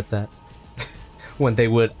games still did that. When they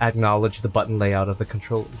would acknowledge the button layout of the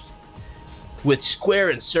controllers. With square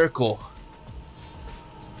and circle.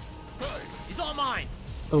 He's all mine.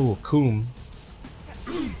 Oh, Coom.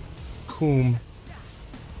 Coom.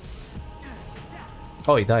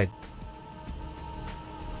 Oh, he died.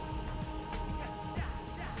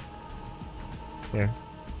 Here.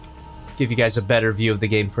 Give you guys a better view of the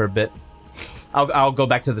game for a bit. I'll go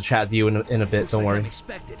back to the chat view in a bit, Looks don't like worry.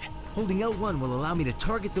 Unexpected. Holding L1 will allow me to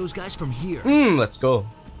target those guys from here. Let's go.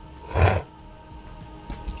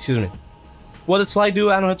 Excuse me. What did Sly do,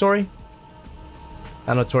 Ano Hitori?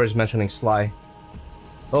 Ano Hitori's mentioning Sly.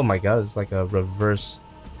 Oh my god, it's like a reverse.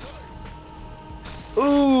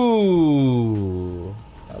 Ooh.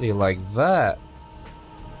 How do you like that?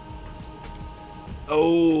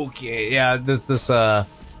 Okay, yeah, that's a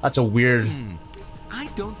weird. I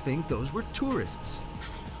don't think those were tourists.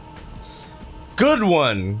 Good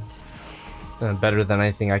one! Better than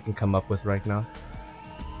anything I can come up with right now.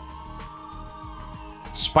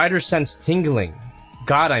 Spider sense tingling.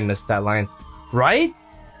 God, I missed that line. Right?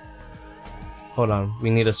 Hold on, we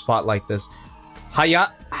need a spot like this.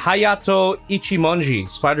 Hayato Ichimonji.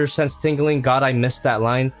 Spider sense tingling. God, I missed that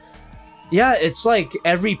line. Yeah, it's like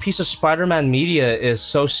every piece of Spider-Man media is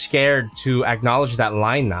so scared to acknowledge that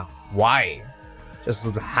line now. Why? Just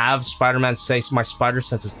have Spider-Man say my spider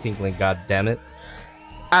sense is tingling, god damn it.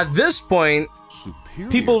 At this point,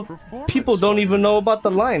 people don't even know about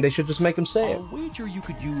the line. They should just make him say it. I'll wager you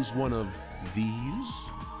could use one of these.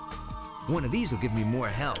 One of these will give me more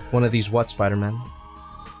health. One of these what, Spider-Man?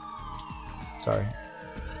 Sorry.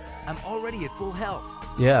 I'm already at full health.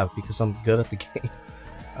 Yeah, because I'm good at the game.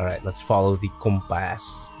 Alright, let's follow the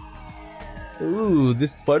compass. Ooh,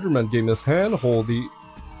 this Spider-Man game is hand-holdy.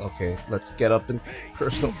 Okay, let's get up in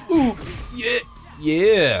personal. Ooh, yeah,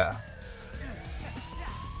 yeah.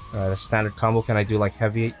 Alright, a standard combo. Can I do like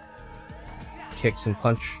heavy kicks and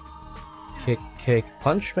punch? Kick, kick,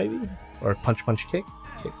 punch maybe? Or punch, punch, kick?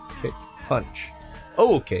 Kick, kick, punch.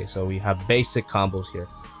 Oh, okay, so we have basic combos here.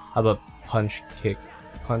 How about punch, kick,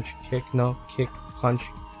 no, kick, punch,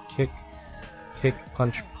 kick, kick,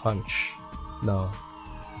 punch, punch. No.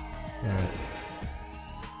 Alright.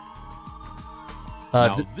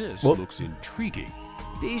 Now this looks intriguing.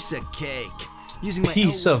 Piece of cake. Using my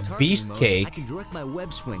piece L1 of targeting beast mode, cake. I can direct my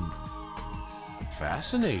web swing.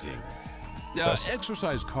 Fascinating.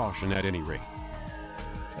 Exercise caution at any rate.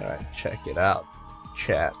 Alright, check it out.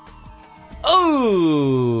 Chat.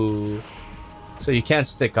 Oh! So you can't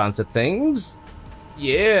stick onto things?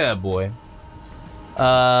 Yeah, boy.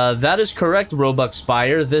 That is correct, Robux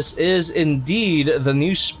Spire. This is indeed the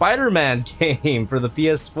new Spider-Man game for the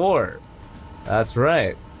PS4. That's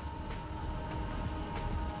right.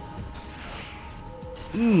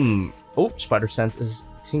 Oh, Spider Sense is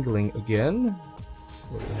tingling again.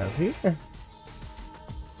 What do we have here?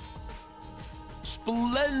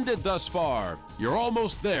 Splendid thus far. You're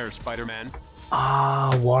almost there, Spider-Man.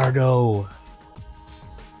 Ah, Wardo.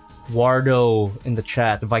 Wardo in the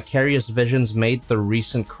chat. Vicarious Visions made the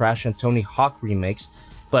recent Crash and Tony Hawk remakes,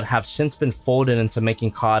 but have since been folded into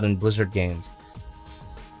making COD and Blizzard games.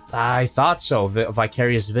 I thought so.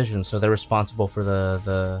 Vicarious Visions, so they're responsible for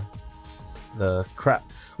the crap.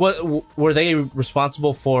 What were they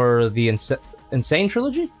responsible for the Insane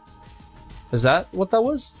trilogy? Is that what that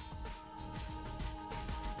was?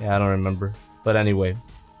 Yeah, I don't remember. But anyway,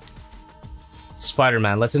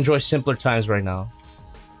 Spider-Man. Let's enjoy simpler times right now.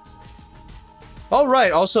 Oh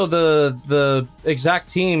right. Also, the exact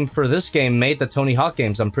team for this game made the Tony Hawk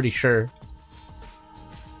games. I'm pretty sure.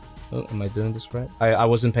 Oh, am I doing this right? I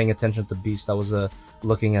wasn't paying attention to Beast. I was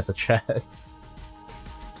looking at the chat.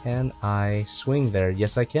 Can I swing there?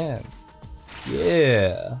 Yes, I can.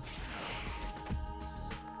 Yeah.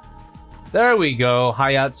 There we go.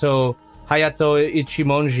 Hayato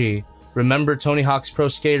Ichimonji. Remember Tony Hawk's Pro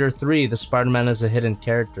Skater 3? The Spider-Man is a hidden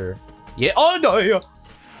character. Yeah. Oh no! Yeah.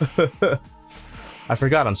 I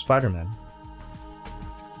forgot I'm Spider-Man.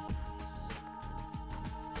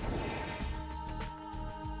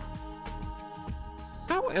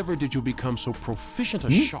 However did you become so proficient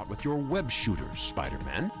a shot with your web shooters,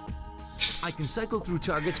 Spider-Man? I can cycle through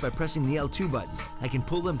targets by pressing the L2 button. I can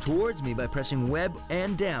pull them towards me by pressing web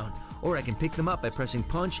and down. Or I can pick them up by pressing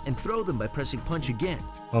punch and throw them by pressing punch again.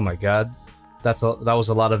 Oh my god. That was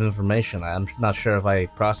a lot of information. I'm not sure if I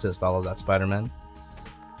processed all of that, Spider-Man.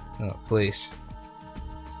 Oh, please.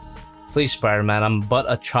 Please, Spider-Man, I'm but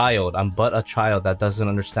a child. I'm but a child that doesn't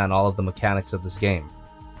understand all of the mechanics of this game.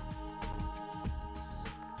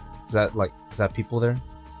 Is that people there?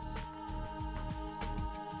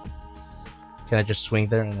 Can I just swing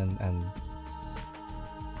there and...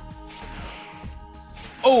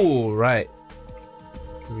 Oh, right.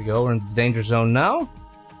 Here we go, we're in the danger zone now.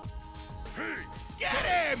 Get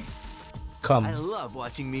him! Come. I love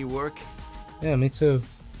watching me work. Yeah, me too.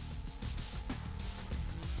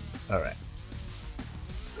 Alright.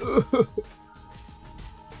 Let's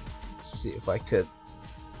see if I could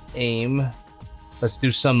aim. Let's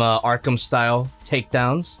do some Arkham style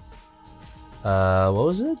takedowns. What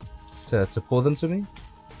was it? To pull them to me?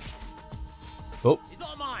 Oh. He's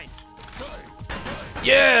all mine.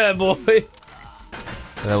 Yeah, boy!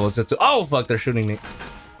 That was it too. Oh, fuck, they're shooting me.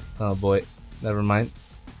 Oh, boy. Never mind.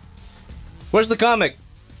 Where's the comic?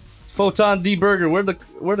 Photon D Burger, where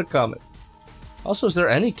the comic? Also, is there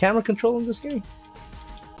any camera control in this game?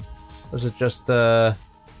 Or is it just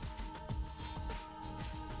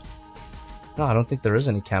No, I don't think there is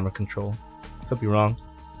any camera control. Could be wrong.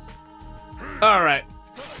 Alright.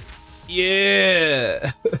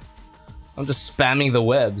 Yeah! I'm just spamming the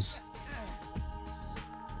webs.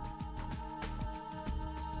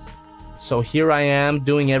 So here I am,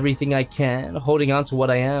 doing everything I can, holding on to what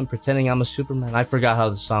I am, pretending I'm a Superman. I forgot how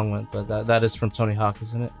the song went, but that is from Tony Hawk,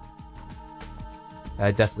 isn't it?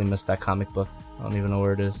 I definitely missed that comic book. I don't even know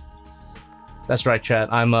where it is. That's right,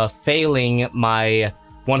 chat. I'm failing my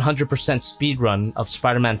 100% speedrun of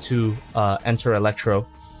Spider-Man 2 Enter Electro.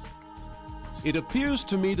 It appears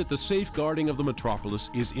to me that the safeguarding of the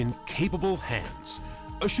metropolis is in capable hands.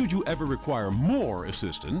 Should you ever require more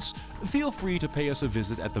assistance, feel free to pay us a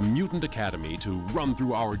visit at the Mutant Academy to run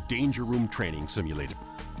through our Danger Room training simulator.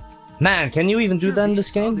 Man, can you even do that in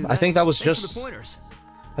this game? I think that was Thanks for just... the pointers.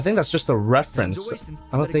 I think that's just a reference.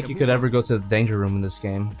 I don't think you could ever go to the Danger Room in this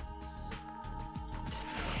game.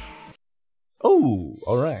 Oh,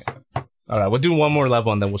 alright. Alright, we'll do one more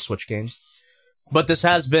level and then we'll switch games. But this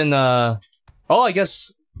has been, Oh, I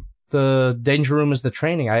guess the Danger Room is the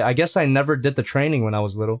training. I guess I never did the training when I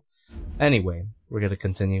was little. Anyway, we're gonna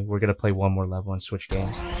continue. We're gonna play one more level and switch games.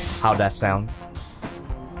 How'd that sound?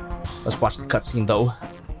 Let's watch the cutscene, though. Huh?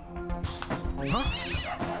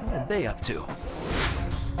 What are they up to?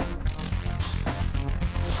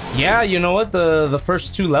 Yeah, you know what? The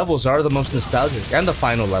first two levels are the most nostalgic. And the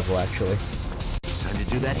final level, actually. Time to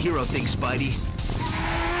do that hero thing, Spidey.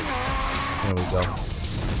 There we go.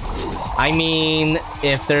 I mean,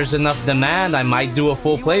 if there's enough demand, I might do a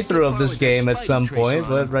full playthrough of this game at some point,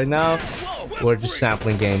 but right now, we're just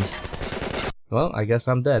sampling games. Well, I guess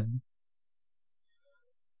I'm dead.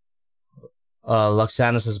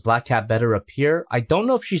 Luxana says Black Cat better appear. I don't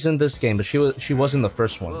know if she's in this game, but she was in the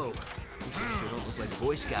first one. Whoa. These sure don't look like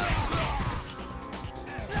Boy Scouts.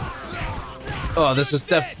 Oh, this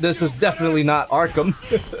is definitely not Arkham.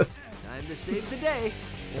 Time to save the day.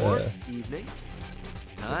 Or evening.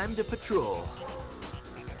 Time to patrol.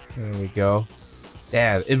 There we go.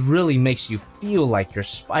 Damn, it really makes you feel like you're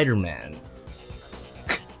Spider-Man.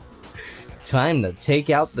 Time to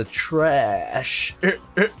take out the trash.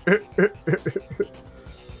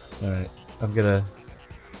 Alright, I'm gonna...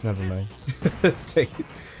 Never mind.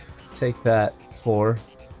 Take that, 4.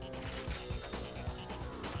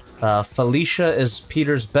 Felicia is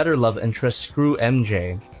Peter's better love interest. Screw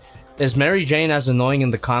MJ. Is Mary Jane as annoying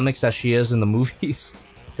in the comics as she is in the movies?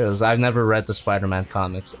 Because I've never read the Spider-Man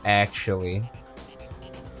comics, actually.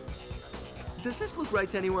 Does this look right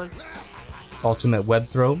to anyone? Ultimate web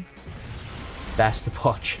throw?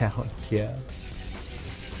 Basketball challenge, yeah.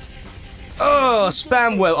 Oh,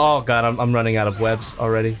 spam web! Oh god, I'm running out of webs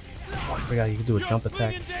already. Oh, I forgot you could do a jump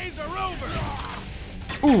attack.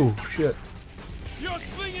 Ooh, shit. Your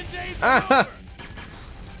slinging days Ah.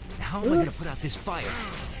 How am I gonna put out this fire?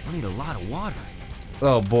 I need a lot of water.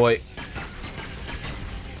 Oh boy.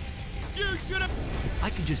 If I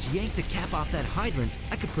could just yank the cap off that hydrant,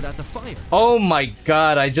 I could put out the fire. Oh my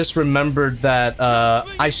god, I just remembered that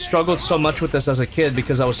I struggled so much with this as a kid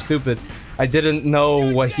because I was stupid. I didn't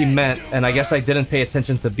know what he meant, and I guess I didn't pay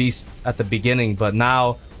attention to Beast at the beginning, but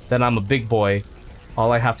now that I'm a big boy,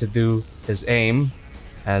 all I have to do is aim,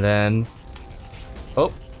 and then...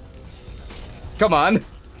 Oh. Come on.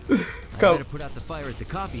 I Come. better put out the fire at the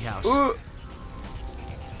coffee house. No!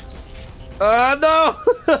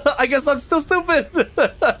 I guess I'm still stupid!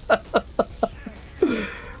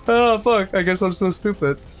 Oh, fuck. I guess I'm still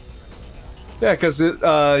stupid. Yeah, because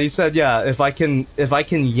he said, yeah, if I can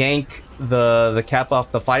yank the cap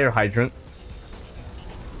off the fire hydrant.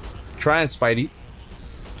 Try and Spidey.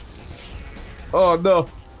 Oh, no.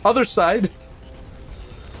 Other side.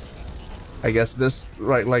 I guess this,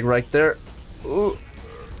 right, like right there. Oh,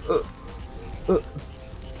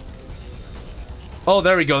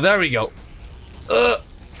 there we go, there we go.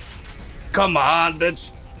 Come on, bitch.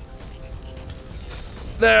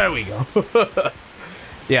 There we go.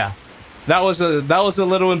 Yeah, that was a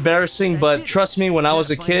little embarrassing, but trust me, when I was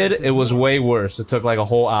a kid, it was way worse. It took like a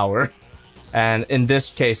whole hour, and in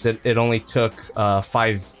this case, it only took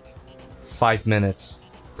 5 minutes.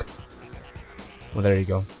 Well, there you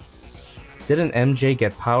go. Didn't MJ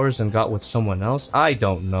get powers and got with someone else? I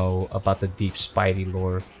don't know about the deep Spidey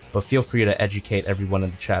lore, but feel free to educate everyone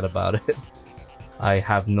in the chat about it. I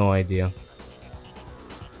have no idea.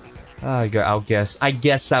 I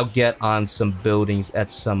guess I'll get on some buildings at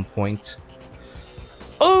some point.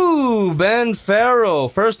 Oh, Ben Farrell.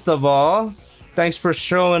 First of all, thanks for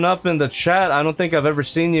showing up in the chat. I don't think I've ever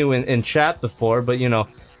seen you in chat before, but you know,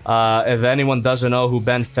 if anyone doesn't know who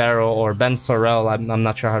Ben Farrell or Ben Farrell, I'm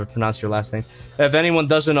not sure how to pronounce your last name. If anyone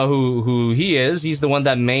doesn't know who he is, he's the one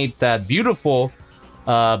that made that beautiful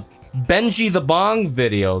Benji the Bong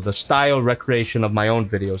video, the style recreation of my own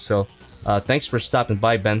video. So, thanks for stopping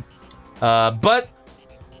by, Ben. But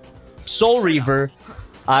Soul Reaver,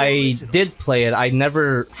 I did play it. I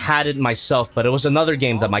never had it myself, but it was another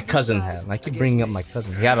game that my cousin had. And I keep bringing up my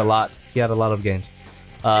cousin. He had a lot. He had a lot of games.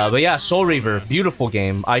 But yeah, Soul Reaver, beautiful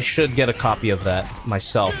game. I should get a copy of that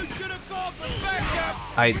myself.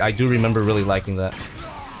 I do remember really liking that.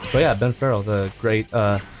 But yeah, Ben Farrell, the great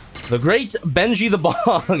Benji the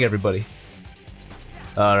Bong, everybody.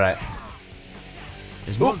 All right.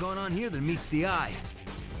 There's more going on here than meets the eye.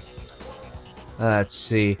 Let's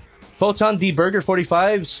see. Photon D Burger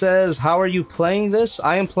 45 says, "How are you playing this?"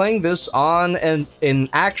 I am playing this on an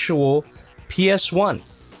actual PS1.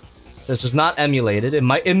 This is not emulated. It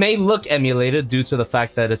may look emulated due to the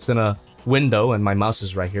fact that it's in a window and my mouse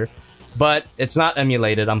is right here, but it's not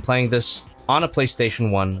emulated. I'm playing this on a PlayStation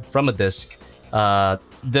 1 from a disc.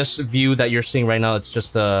 This view that you're seeing right now, it's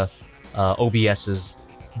just the OBS's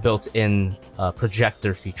built-in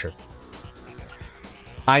projector feature.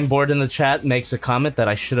 I'm bored in the chat makes a comment that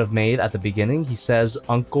I should have made at the beginning. He says,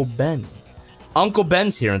 Uncle Ben. Uncle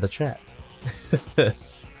Ben's here in the chat.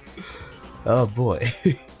 Oh boy.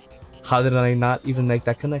 How did I not even make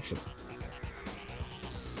that connection?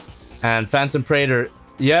 And Phantom Praetor,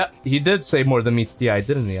 yeah, he did say more than meets the eye,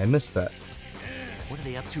 didn't he? I missed that. What are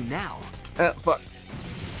they up to now? Fuck.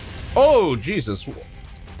 Oh, Jesus. Boy,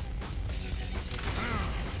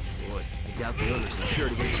 I doubt the others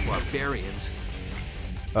insured against the barbarians.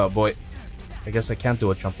 Oh boy. I guess I can't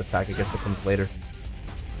do a jump attack. I guess it comes later.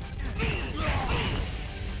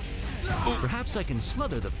 Perhaps I can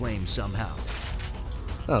smother the flames somehow.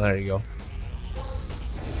 Oh, there you go.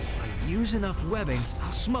 If I use enough webbing,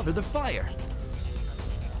 I'll smother the fire.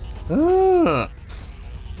 Ah.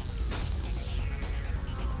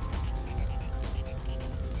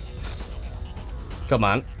 Come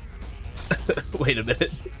on. Wait a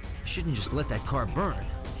minute. I shouldn't just let that car burn.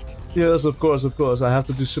 Yes, of course, of course. I have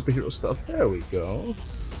to do superhero stuff. There we go.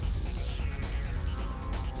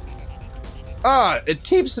 Ah, it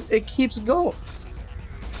keeps going.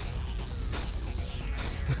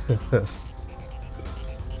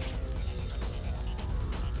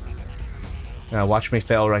 Now watch me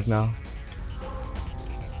fail right now.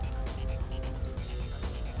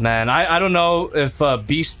 Man, I don't know if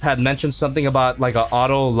Beast had mentioned something about like an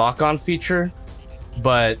auto lock-on feature,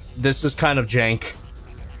 but this is kind of jank.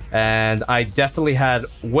 And I definitely had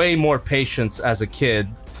way more patience as a kid,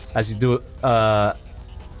 as you do,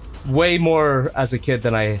 way more as a kid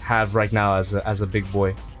than I have right now as a big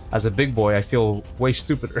boy. As a big boy, I feel way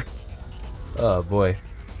stupider. Oh boy.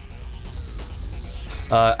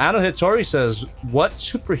 Anno Hitori says, "What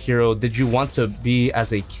superhero did you want to be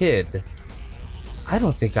as a kid?" I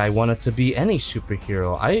don't think I wanted to be any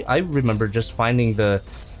superhero. I remember just finding the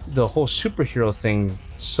whole superhero thing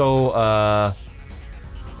so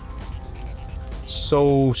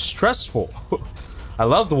so stressful. I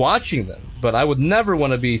loved watching them, but I would never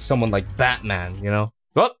want to be someone like Batman, you know?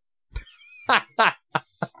 Oh.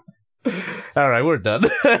 Alright, we're done.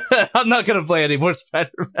 I'm not gonna play any more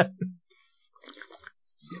Spider-Man.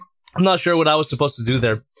 I'm not sure what I was supposed to do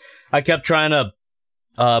there. I kept trying to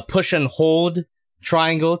push and hold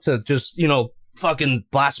triangle to just, you know, fucking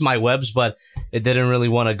blast my webs, but it didn't really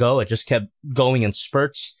want to go. It just kept going in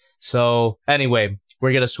spurts. So, anyway,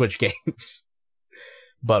 we're gonna switch games.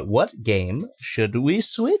 But what game should we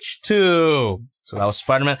switch to? So that was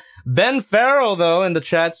Spider-Man. Ben Farrell, though, in the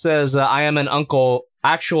chat says, I am an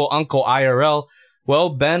actual uncle IRL. Well,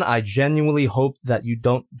 Ben, I genuinely hope that you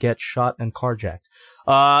don't get shot and carjacked.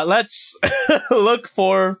 Let's look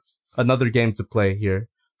for another game to play here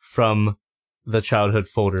from the childhood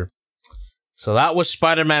folder. So that was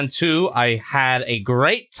Spider-Man 2. I had a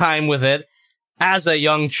great time with it as a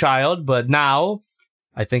young child, but now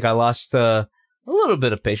I think I lost a little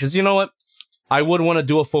bit of patience. You know what? I would want to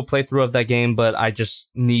do a full playthrough of that game, but I just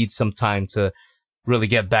need some time to really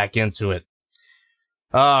get back into it.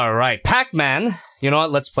 All right, Pac-Man. You know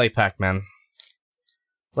what? Let's play Pac-Man.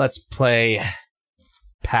 Let's play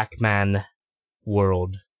Pac-Man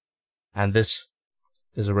World. And this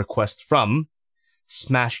is a request from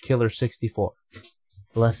Smash Killer 64.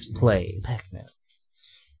 Let's play Pac-Man.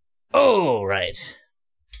 All right.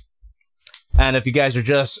 And if you guys are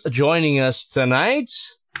just joining us tonight,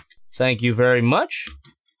 thank you very much.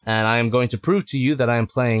 And I am going to prove to you that I am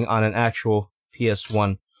playing on an actual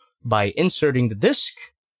PS1 by inserting the disc,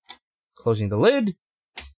 closing the lid,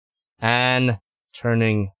 and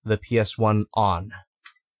turning the PS1 on.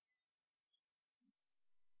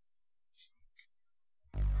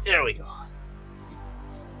 There we go.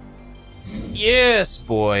 Yes,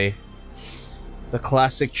 boy. The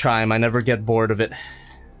classic chime. I never get bored of it.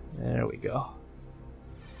 There we go.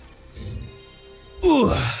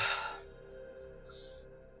 Ooh.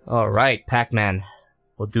 Alright, Pac-Man.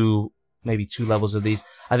 We'll do maybe 2 levels of these.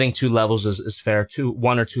 I think 2 levels is fair.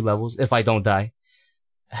 1 or 2 levels, if I don't die.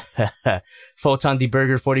 Photon the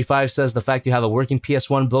Burger 45 says the fact you have a working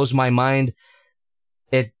PS1 blows my mind.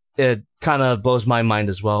 It kind of blows my mind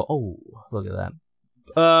as well. Oh, look at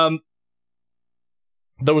that.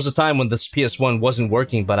 There was a time when this PS1 wasn't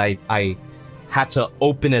working, but I had to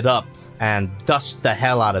open it up and dust the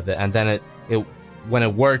hell out of it, and then when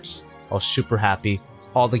it worked, I was super happy.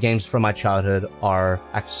 All the games from my childhood are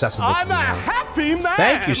accessible to me now. I'm a happy man!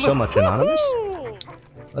 Thank you so much, Anonymous.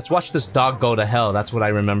 Let's watch this dog go to hell. That's what I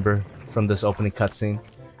remember from this opening cutscene.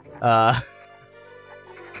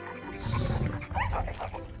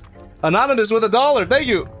 Anonymous with $1, thank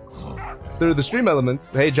you! Through the stream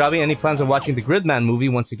elements. Hey, Jobby, any plans on watching the Gridman movie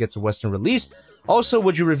once it gets a Western release? Also,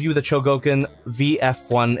 would you review the Chogokin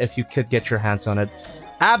VF1 if you could get your hands on it?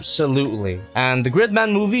 Absolutely. And the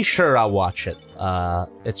Gridman movie, sure, I'll watch it.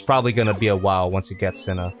 It's probably gonna be a while once it gets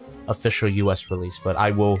in a official US release, but I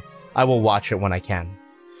will watch it when I can.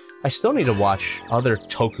 I still need to watch other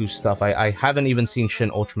Toku stuff. I haven't even seen Shin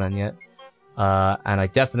Ultraman yet. And I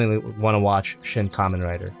definitely want to watch Shin Kamen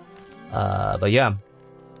Rider. But yeah.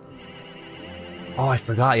 Oh, I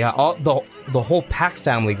forgot. Yeah, the whole Pack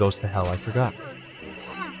family goes to hell. I forgot.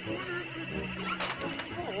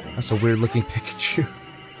 That's a weird looking Pikachu.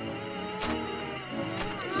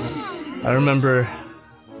 I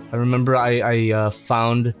remember I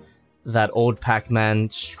found that old Pac-Man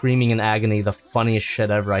screaming in agony, the funniest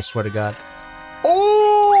shit ever, I swear to God.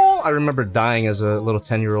 Oh! I remember dying as a little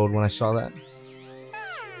 10-year-old when I saw that.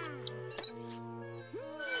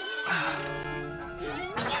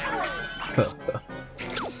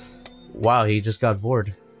 Wow, he just got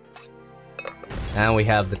vored. And we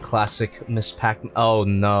have the classic Miss Pac. Oh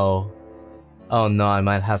no. Oh no, I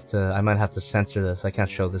might have to censor this. I can't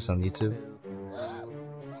show this on YouTube.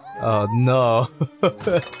 Oh no.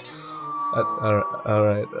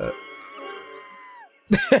 Alright.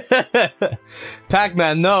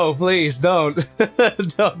 Pac-Man, no, please don't.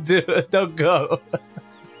 Don't do it. Don't go.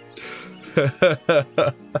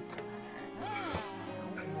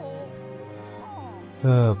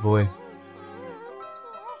 Oh boy.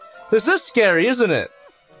 This is scary, isn't it?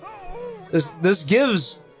 This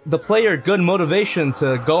gives the player good motivation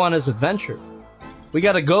to go on his adventure. We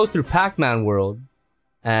gotta go through Pac-Man world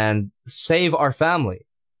and save our family.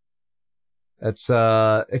 It's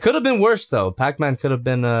it could have been worse though. Pac-Man could have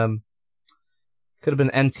been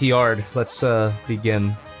NTR'd. Let's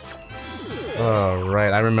begin.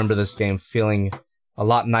 Alright, I remember this game feeling a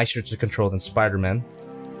lot nicer to control than Spider-Man.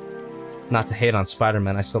 Not to hate on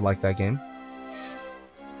Spider-Man, I still like that game.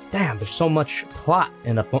 Damn, there's so much plot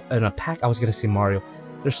in a Pac. I was gonna say Mario.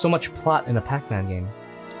 There's so much plot in a Pac-Man game.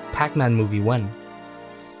 Pac-Man movie when?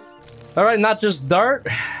 Alright, not just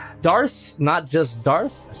Darth, not just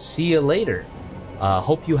Darth. See you later.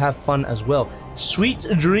 Hope you have fun as well. Sweet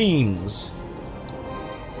dreams.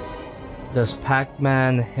 Does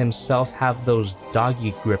Pac-Man himself have those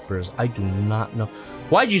doggy grippers? I do not know.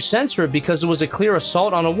 Why'd you censor it? Because it was a clear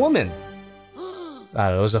assault on a woman. It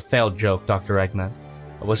was a failed joke, Dr. Eggman.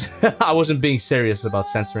 I wasn't being serious about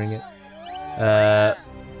censoring it.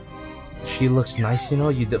 She looks nice, you know.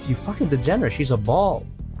 You fucking degenerate. She's a ball.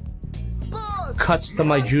 Cuts to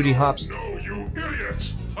my Judy Hopps.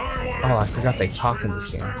 Oh, I forgot they talk in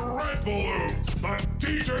this game.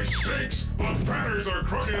 DJ stinks, the banners are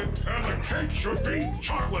crooked, and the cake should be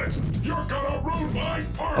chocolate. You're gonna ruin my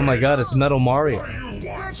party. Oh my God, it's Metal Mario.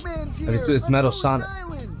 It's Metal Sonic.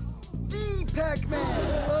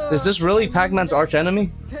 Is this really Pac-Man's arch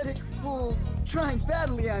enemy? Trying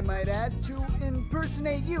badly, I might add, to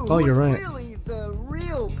impersonate you. Oh, you're right. Really the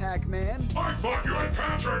real Pac-Man. I thought you had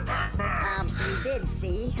captured Pac-Man. We did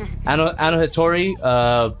see. Ano Hitori,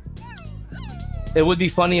 it would be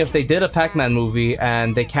funny if they did a Pac-Man movie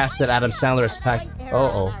and they casted Adam Sandler as Pac.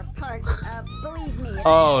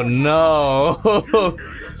 Oh no!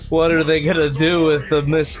 What are they gonna do with the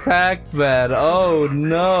Miss Pac-Man? Oh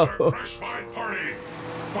no!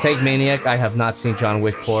 Take Maniac. I have not seen John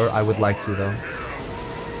Wick 4. I would like to though.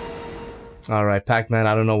 All right, Pac-Man.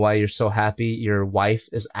 I don't know why you're so happy. Your wife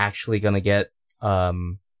is actually gonna get.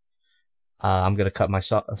 I'm gonna cut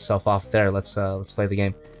myself off there. Let's play the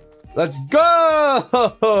game. Let's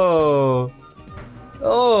go!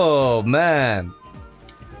 Oh man.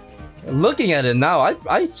 Looking at it now,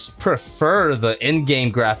 I prefer the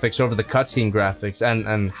in-game graphics over the cutscene graphics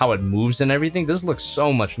and how it moves and everything. This looks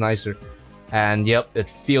so much nicer. And yep, it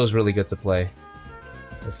feels really good to play.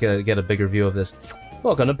 Let's get a bigger view of this.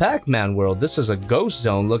 Welcome to Pac-Man World. This is a ghost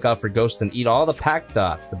zone. Look out for ghosts and eat all the pack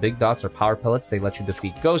dots. The big dots are power pellets. They let you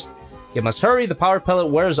defeat ghosts. You must hurry. The power pellet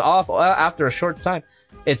wears off after a short time.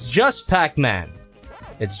 It's just Pac-Man.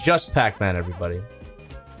 It's just Pac-Man, everybody.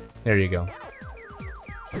 There you go.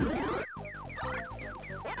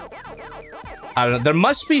 I don't know. There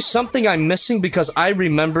must be something I'm missing because I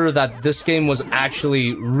remember that this game was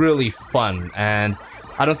actually really fun, and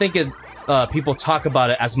I don't think people talk about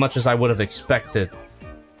it as much as I would have expected.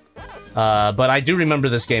 But I do remember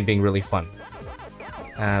this game being really fun.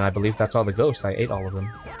 And I believe that's all the ghosts. I ate all of them.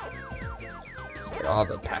 Let's get all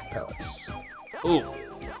the pack pellets. Ooh,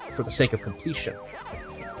 for the sake of completion.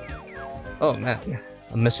 Oh man,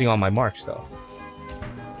 I'm missing all my marks though.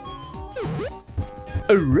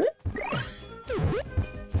 Alright.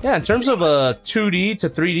 Yeah, in terms of a 2D to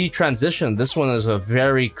 3D transition, this one is a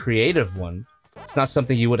very creative one. It's not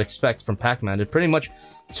something you would expect from Pac-Man. It pretty much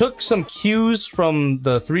took some cues from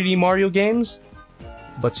the 3D Mario games,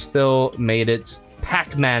 but still made it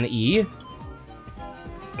Pac-Man-y.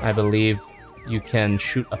 I believe you can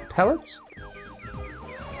shoot a pellet.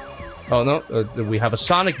 Oh no, we have a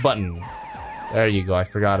Sonic button. There you go, I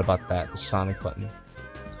forgot about that, the Sonic button.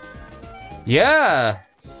 Yeah!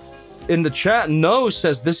 In the chat, No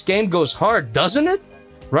says this game goes hard, doesn't it?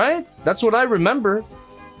 Right? That's what I remember.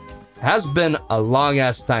 Has been a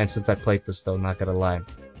long-ass time since I played this, though, not gonna lie.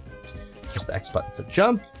 Press the X button to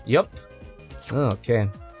jump. Yup. Okay.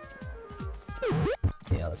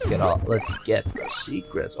 Yeah, let's get the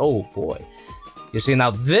secrets. Oh, boy. You see, now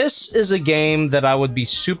this is a game that I would be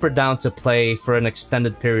super down to play for an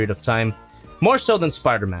extended period of time. More so than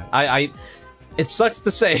Spider-Man. It sucks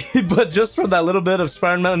to say, but just for that little bit of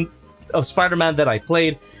Spider-Man that I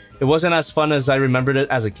played, it wasn't as fun as I remembered it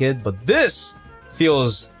as a kid, but this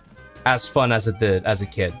feels as fun as it did as a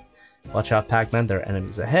kid. Watch out, Pac-Man, there are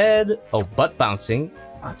enemies ahead. Oh, butt bouncing.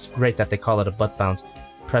 Oh, it's great that they call it a butt bounce.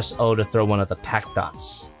 Press O to throw one of the pack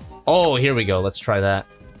dots. Oh, here we go. Let's try that.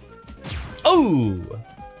 Oh!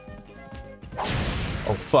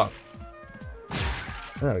 Oh, fuck.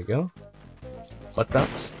 There we go. Butt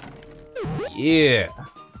bounce. Yeah.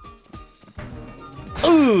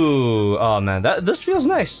 Ooh! Oh, man. This feels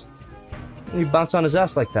nice. You bounce on his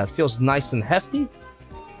ass like that. Feels nice and hefty.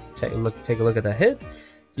 Take a look at the hit.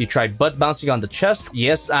 You tried butt bouncing on the chest?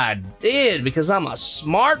 Yes, I did, because I'm a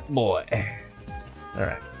smart boy.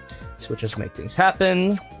 Alright. Switches make things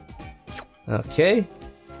happen. Okay.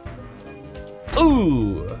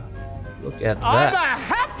 Ooh! Look at that. I'm a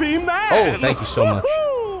happy man! Oh, thank you so much.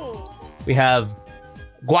 We have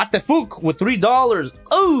Guatefuk with $3.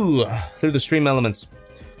 Ooh! Through the stream elements.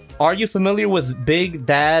 Are you familiar with Big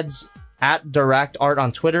Dad's @Direct Art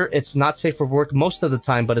on Twitter? It's not safe for work most of the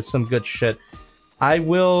time, but it's some good shit. I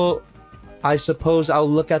suppose I'll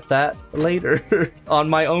look at that later on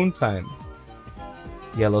my own time.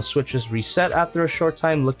 Yellow switches reset after a short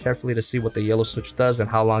time. Look carefully to see what the yellow switch does and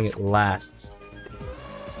how long it lasts.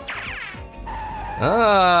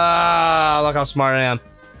 Ah, look how smart I am.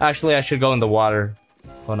 Actually, I should go in the water.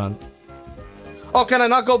 Hold on. Oh, can I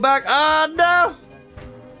not go back? Ah, no!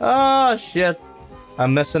 Oh, shit.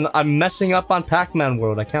 I'm messing up on Pac-Man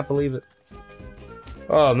World. I can't believe it.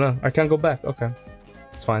 Oh, no. I can't go back. Okay.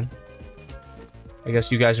 It's fine. I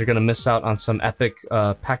guess you guys are gonna miss out on some epic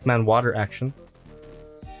Pac-Man water action.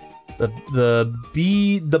 The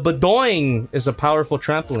Badoing is a powerful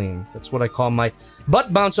trampoline. That's what I call my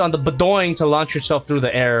butt bounce on the Badoing to launch yourself through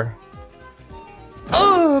the air.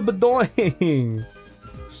 Oh, Badoing!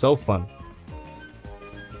 So fun.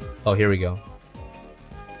 Oh, here we go.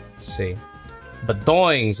 Let's see.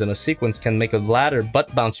 Badoings in a sequence can make a ladder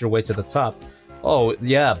butt bounce your way to the top. Oh,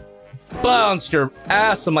 yeah. Bounce your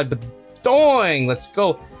ass on my Badoing! Let's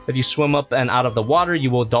go. If you swim up and out of the water, you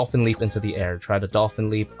will dolphin leap into the air. Try to dolphin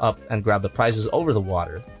leap up and grab the prizes over the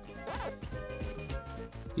water.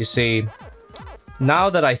 You see, now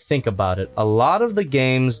that I think about it, a lot of the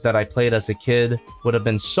games that I played as a kid would have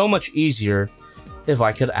been so much easier if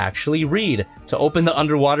I could actually read. To open the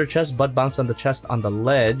underwater chest, butt bounce on the chest on the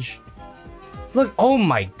ledge. Look, oh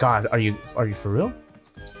my god, are you for real?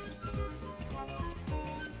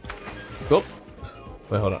 Oh,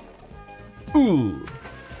 wait, hold on. Ooh,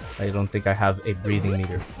 I don't think I have a breathing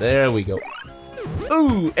meter. There we go.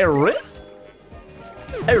 Ooh, erre.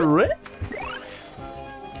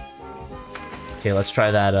 Okay, let's try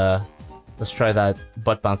that. Let's try that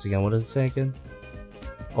butt bounce again. What does it say again?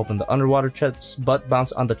 Open the underwater chest, butt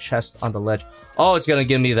bounce on the chest on the ledge. Oh, it's gonna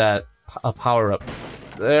give me that power up.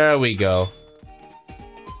 There we go.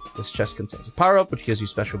 This chest contains a power-up, which gives you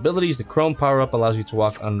special abilities. The chrome power-up allows you to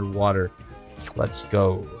walk underwater. Let's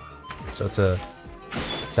go. So to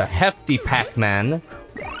It's a hefty Pac-Man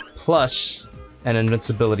plus an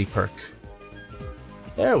invincibility perk.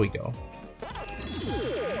 There we go.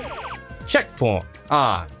 Checkpoint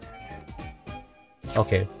on.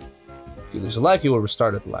 Okay. If you lose a life, you will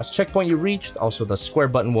restart at the last checkpoint you reached. Also, the square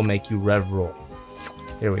button will make you rev roll.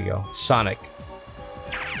 Here we go. Sonic.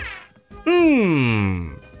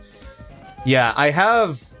 Yeah, I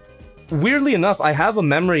have... Weirdly enough, I have a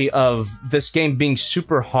memory of this game being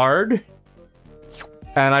super hard.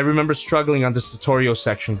 And I remember struggling on this tutorial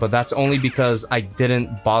section, but that's only because I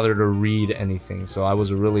didn't bother to read anything. So I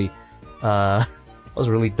was a really... I was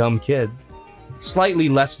a really dumb kid. Slightly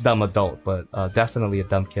less dumb adult, but definitely a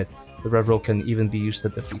dumb kid. The rev roll can even be used to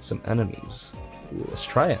defeat some enemies. Ooh, let's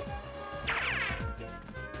try it.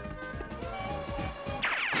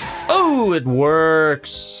 Oh, it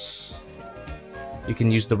works! You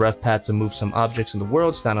can use the rev pad to move some objects in the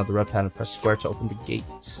world. Stand on the rev pad and press square to open the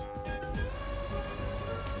gate.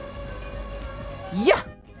 Yeah!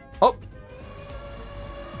 Oh!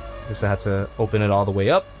 Guess I had to open it all the way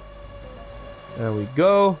up. There we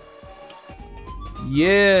go.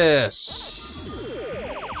 Yes!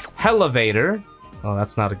 Elevator. Oh,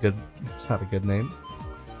 that's not a good name.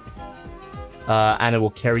 And it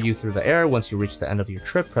will carry you through the air. Once you reach the end of your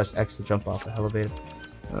trip, press X to jump off the elevator.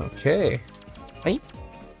 Okay. Hey.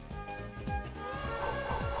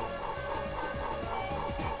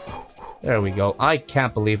 There we go. I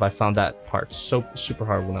can't believe I found that part so super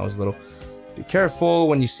hard when I was little. Be careful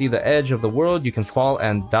when you see the edge of the world. You can fall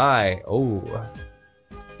and die. Oh.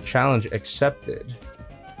 Challenge accepted.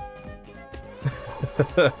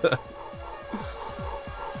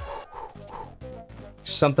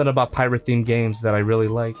 Something about pirate-themed games that I really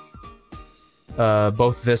like.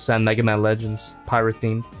 Both this and Mega Man Legends,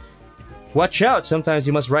 pirate-themed. Watch out! Sometimes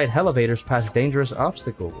you must ride elevators past dangerous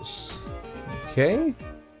obstacles. Okay.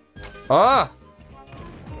 Ah!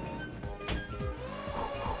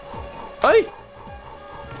 Hey!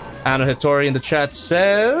 Anna Hitori in the chat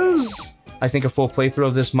says... I think a full playthrough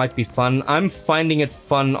of this might be fun. I'm finding it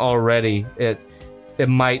fun already. It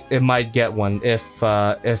might get one if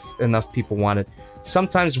enough people want it.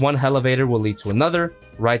 Sometimes one elevator will lead to another.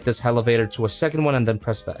 Ride this elevator to a second one and then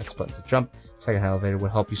press the X button to jump. Second elevator will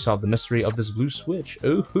help you solve the mystery of this blue switch.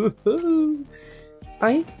 Ooh, hoo, hoo.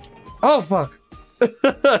 Oh fuck!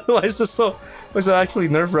 Why is this so? Why is it actually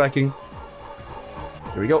nerve-wracking?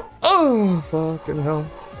 Here we go. Oh fucking hell!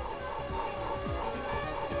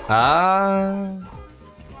 Ah.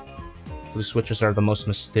 Blue switches are the most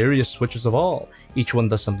mysterious switches of all. Each one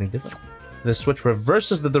does something different. This switch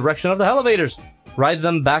reverses the direction of the elevators. Ride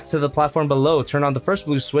them back to the platform below. Turn on the first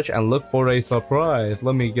blue switch and look for a surprise.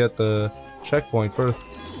 Let me get the checkpoint first.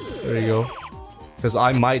 There you go. Because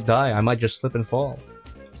I might die. I might just slip and fall.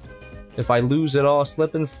 If I lose it all,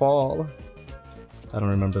 slip and fall. I don't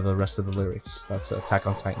remember the rest of the lyrics. That's Attack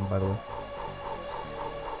on Titan, by the way.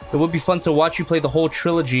 It would be fun to watch you play the whole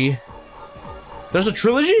trilogy. There's a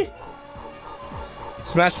trilogy?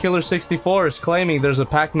 Smash Killer 64 is claiming there's a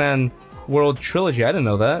Pac-Man World trilogy. I didn't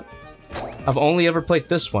know that. I've only ever played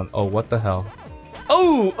this one. Oh, what the hell?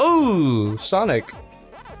 Oh, oh, Sonic.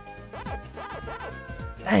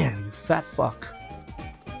 Damn, you fat fuck.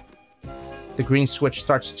 The green switch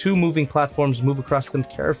starts 2 moving platforms. Move across them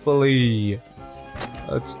carefully.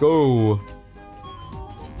 Let's go.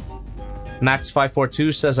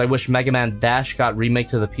 Max542 says, I wish Mega Man Dash got remake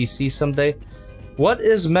to the PC someday. What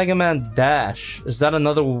is Mega Man Dash? Is that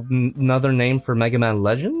another name for Mega Man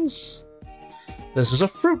Legends? This is a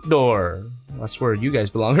fruit door. That's where you guys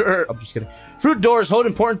belong. I'm just kidding. Fruit doors hold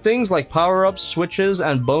important things like power-ups, switches,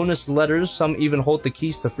 and bonus letters. Some even hold the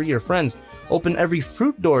keys to free your friends. Open every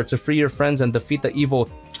fruit door to free your friends and defeat the evil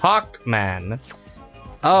Talk Man.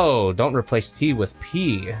 Oh, don't replace T with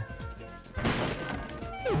P.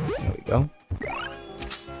 There we go.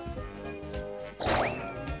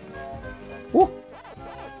 Woo!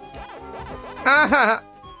 Aha!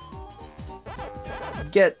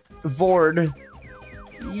 Get Vord.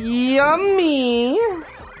 Yummy!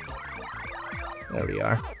 There we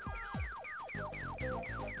are.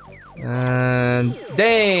 And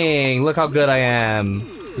dang, look how good I am.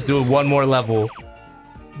 Let's do one more level.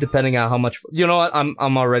 Depending on how much, you know what?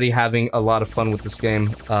 I'm already having a lot of fun with this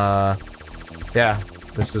game. Yeah,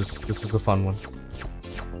 this is a fun one.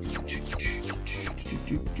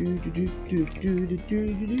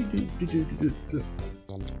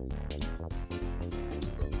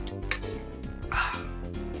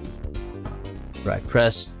 Right,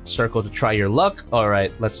 press circle to try your luck. All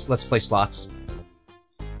right, let's play slots.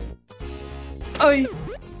 Ay.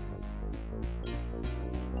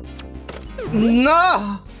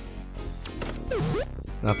 No.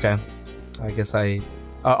 Okay, I guess I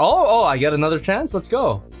Oh, I get another chance? Let's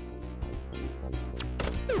go.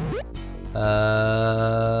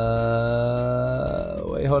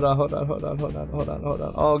 Wait, hold on.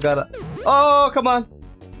 Oh, gotta. Oh, come on.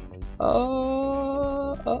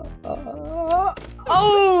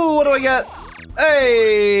 Oh, what do I get?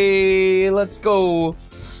 Hey, let's go.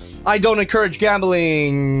 I don't encourage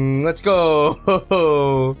gambling. Let's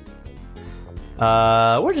go.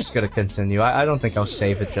 We're just gonna continue. I don't think I'll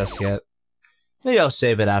save it just yet. Maybe I'll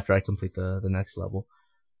save it after I complete the next level.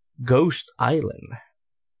 Ghost Island.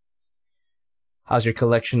 How's your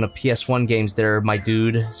collection of PS1 games there, my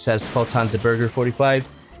dude? Says Photon the Burger 45.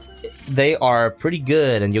 They are pretty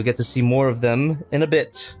good, and you'll get to see more of them in a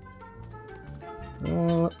bit.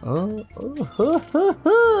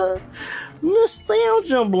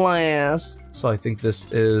 Nostalgia blast. So I think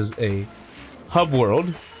this is a hub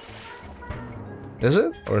world. Is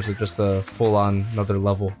it? Or is it just a full-on another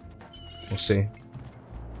level? We'll see.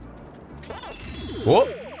 Whoa!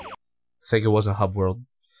 I think it was a hub world.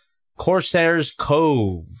 Corsair's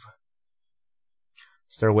Cove.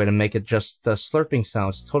 Is there a way to make it just slurping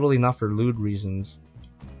sounds? Totally not for lewd reasons.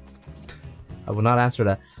 I will not answer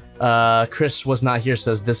that. Chris was not here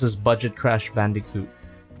says this is budget Crash Bandicoot.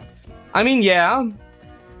 I mean, yeah.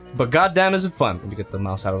 But goddamn is it fun. Let me get the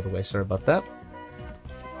mouse out of the way. Sorry about that.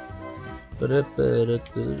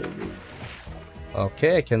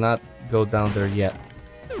 Okay, I cannot go down there yet.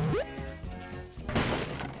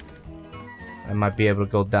 I might be able to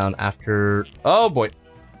go down after... Oh boy.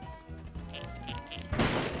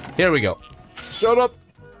 Here we go. Shut up.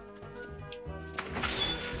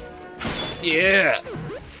 Yeah.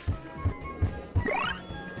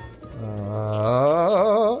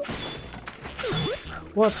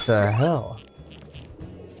 What the hell?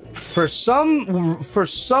 For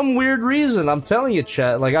some weird reason, I'm telling you,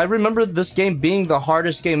 chat, like, I remember this game being the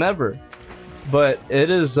hardest game ever. But it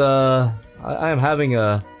is, I am having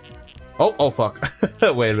a... Oh, fuck.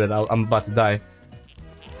 Wait a minute, I'm about to die.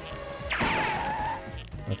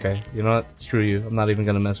 Okay, you know what? Screw you. I'm not even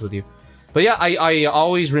gonna mess with you. But yeah, I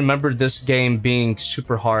always remembered this game being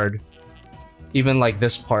super hard. Even like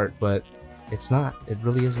this part, but it's not. It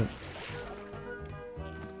really isn't.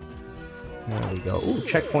 There we go. Ooh,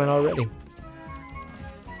 checkpoint already.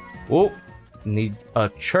 Oh, need a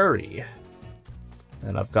cherry.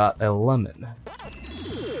 And I've got a lemon.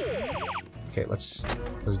 Okay, let's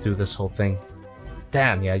do this whole thing.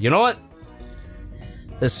 Damn, yeah. You know what?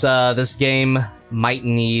 This game might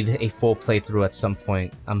need a full playthrough at some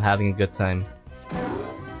point. I'm having a good time.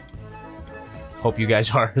 Hope you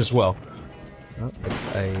guys are as well.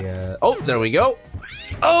 Oh, there we go.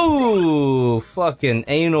 Oh, fucking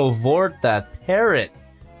anal vort that parrot.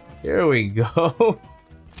 Here we go.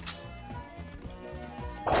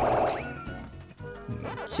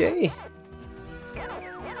 Okay.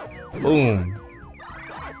 Boom.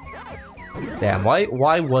 Damn,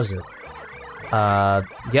 why was it?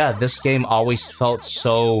 Yeah, this game always felt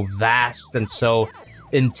so vast and so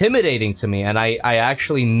intimidating to me, and I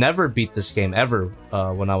actually never beat this game ever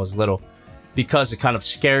when I was little, because it kind of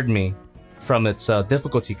scared me from its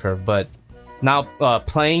difficulty curve. But now,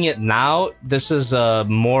 playing it now, this is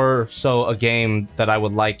more so a game that I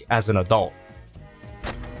would like as an adult.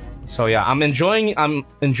 So yeah, I'm enjoying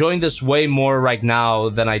this way more right now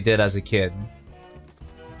than I did as a kid.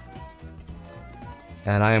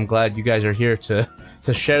 And I am glad you guys are here to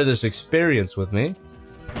share this experience with me.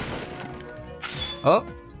 Oh.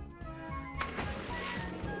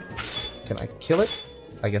 Can I kill it?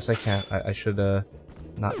 I guess I can't. I should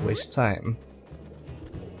not waste time.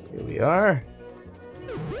 Here we are.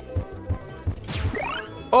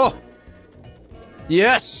 Oh!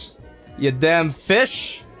 Yes! You damn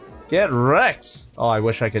fish! Get wrecked! Oh, I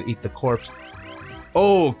wish I could eat the corpse.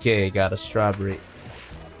 Okay, got a strawberry.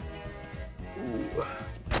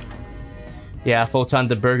 Yeah, Photon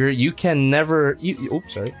the Burger, you can never...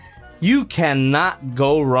 oops, sorry. You cannot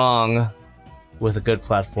go wrong with a good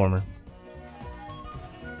platformer.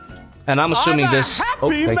 And I'm assuming this...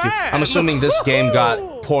 Oh, thank you. I'm assuming this game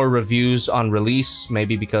got poor reviews on release,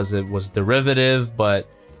 maybe because it was derivative, but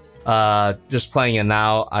just playing it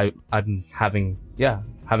now, I'm having... yeah,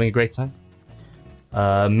 having a great time.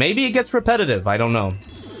 Maybe it gets repetitive, I don't know.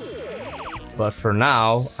 But for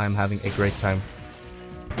now, I'm having a great time.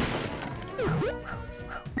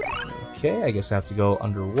 Okay, I guess I have to go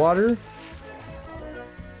underwater.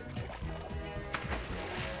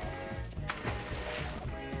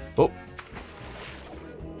 Oh.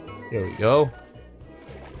 Here we go.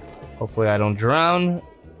 Hopefully I don't drown.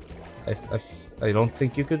 I don't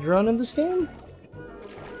think you could drown in this game.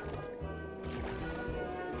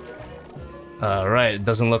 Alright, it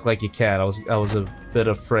doesn't look like you can. I was bit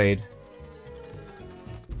afraid.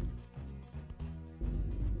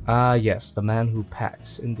 Ah, yes, the man who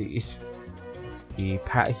packs, indeed. He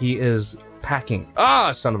is packing.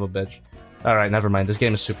 Ah, son of a bitch. Alright, never mind. This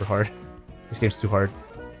game is super hard. This game's too hard.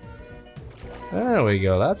 There we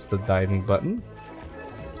go. That's the diving button.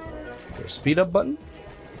 Is there a speed up button?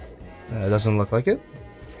 It doesn't look like it.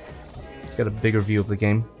 Let's get a bigger view of the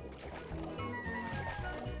game.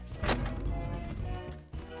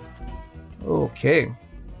 Okay.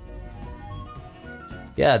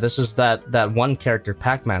 Yeah, this is that one character,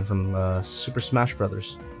 Pac-Man from Super Smash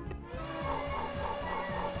Brothers.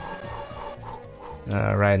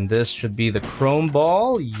 Alright, and this should be the Chrome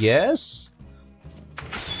Ball. Yes.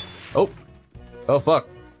 Oh. Oh, fuck.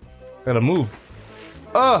 Gotta move.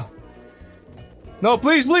 Oh! No,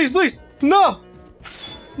 please, please, please! No!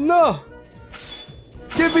 No!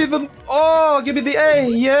 Give me the... Oh, give me the A!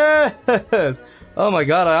 Yes! Oh my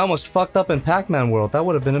god, I almost fucked up in Pac-Man World. That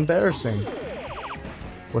would have been embarrassing.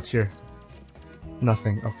 What's here?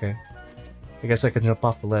 Nothing. Okay. I guess I can jump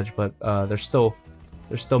off the ledge, but there's still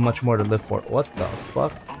much more to live for. What the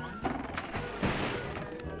fuck?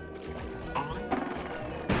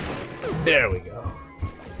 There we go.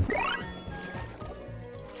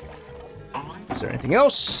 Is there anything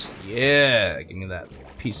else? Yeah, give me that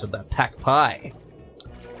piece of that pack pie.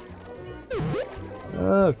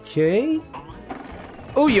 Okay.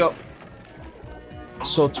 Oh, yo.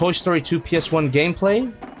 So, Toy Story 2 PS1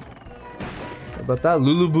 gameplay? How about that?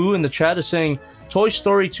 Luluboo in the chat is saying Toy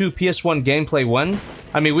Story 2 PS1 gameplay 1.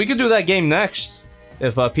 I mean, we could do that game next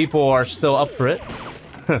if people are still up for it.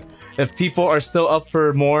 If people are still up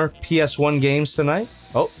for more PS1 games tonight.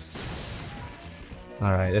 Oh.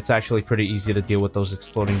 Alright, it's actually pretty easy to deal with those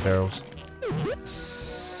exploding barrels.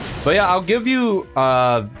 But yeah, I'll give you,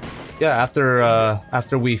 yeah,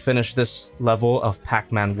 after we finish this level of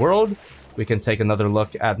Pac-Man World, we can take another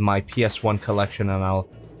look at my PS1 collection and I'll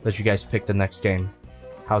let you guys pick the next game.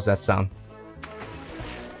 How's that sound?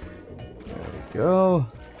 There we go.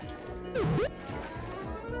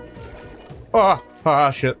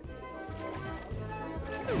 Ah, shit.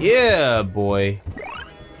 Yeah, boy.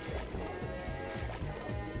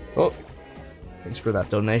 Oh, thanks for that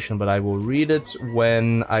donation, but I will read it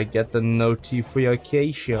when I get the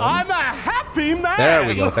notification. I'm a happy man! There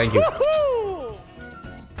we go, thank you.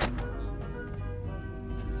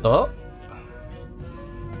 Oh?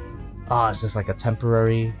 Ah, is this like a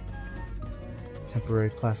temporary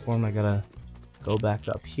platform? I gotta go back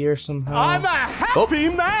up here somehow. I'm a happy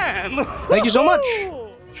man! Thank you so much!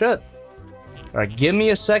 Shit. Alright, give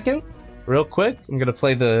me a second, real quick. I'm gonna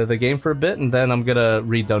play the game for a bit, and then I'm gonna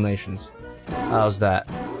read donations. How's that?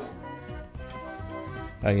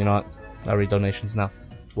 Alright, you know what? I'll read donations now,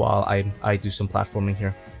 while I do some platforming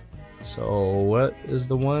here. So, what is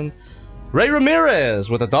the one? Ray Ramirez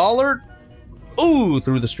with $1. Ooh,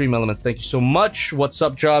 through the stream elements. Thank you so much. What's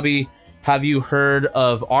up, Jobby? Have you heard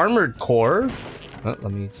of Armored Core? Oh,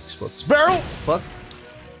 let me explode this barrel. Fuck.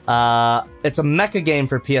 It's a mecha game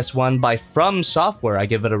for PS1 by From Software. I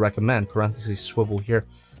give it a recommend. Parentheses swivel here.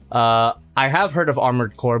 I have heard of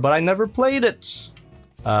Armored Core, but I never played it.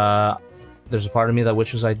 There's a part of me that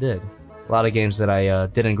wishes I did. A lot of games that I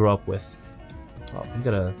didn't grow up with. Oh, I'm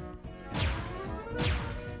gonna...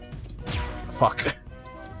 Fuck.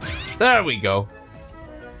 There we go.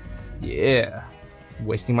 Yeah. I'm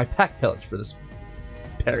wasting my pack pellets for this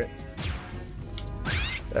parrot.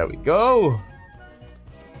 There we go.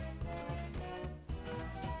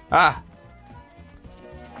 Ah.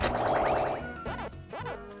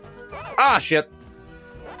 Ah, shit.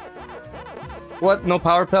 What? No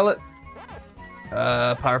power pellet?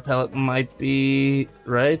 Power pellet might be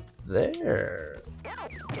right there.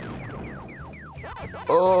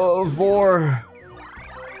 Oh, Vor.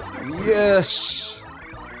 Yes.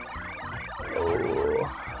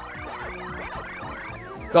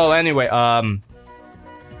 Oh, anyway,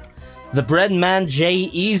 the Breadman J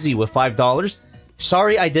Easy with $5.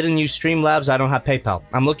 Sorry I didn't use Streamlabs, I don't have PayPal.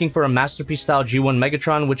 I'm looking for a Masterpiece-style G1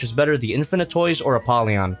 Megatron, which is better, the Infinite Toys or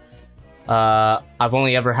Apollyon? I've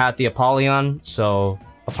only ever had the Apollyon, so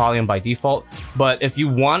Apollyon by default. But if you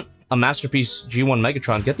want a Masterpiece G1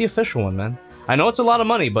 Megatron, get the official one, man. I know it's a lot of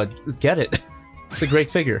money, but get it. It's a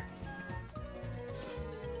great figure.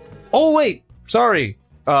 Oh, wait! Sorry.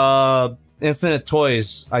 Infinite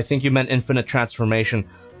Toys. I think you meant Infinite Transformation.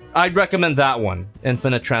 I'd recommend that one,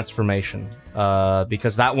 Infinite Transformation.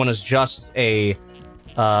 Because that one is just a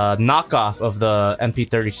knockoff of the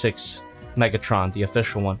MP36 Megatron, the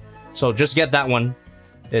official one. So just get that one.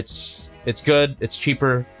 It's good, it's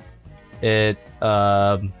cheaper.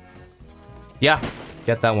 Yeah,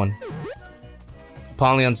 get that one.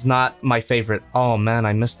 Epauleon's not my favorite. Oh man,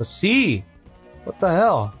 I missed the C. What the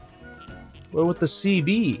hell? Where would the C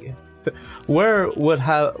be? Where would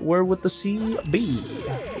the C be?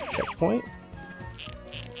 Checkpoint.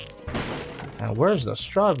 And where's the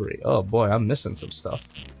strawberry? Oh boy, I'm missing some stuff.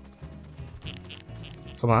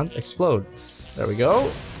 Come on, explode. There we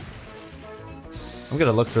go. I'm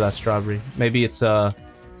gonna look for that strawberry. Maybe it's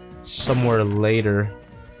somewhere later.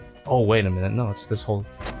 Oh wait a minute, no, it's this whole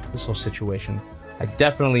situation. I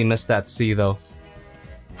definitely missed that C though.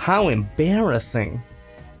 How embarrassing.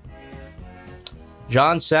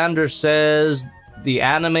 John Sanders says the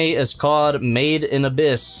anime is called Made in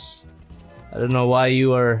Abyss. I don't know why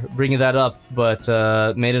you are bringing that up, but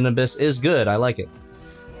Made in Abyss is good. I like it.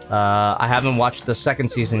 I haven't watched the second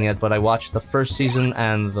season yet, but I watched the first season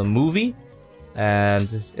and the movie,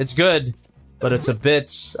 and it's good, but it's a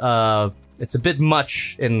bit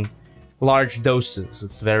much in large doses.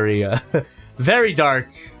 It's very very dark,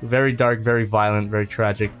 very violent, very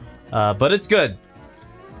tragic, but it's good.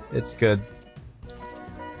 It's good.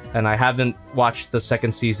 And I haven't watched the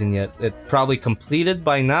second season yet. It probably completed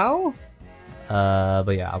by now.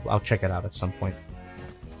 But yeah, I'll check it out at some point.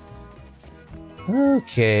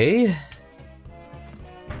 Okay.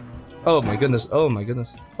 Oh my goodness. Oh my goodness.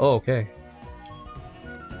 Oh, okay.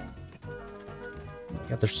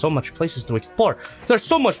 God, there's so much places to explore. There's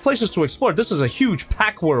so much places to explore. This is a huge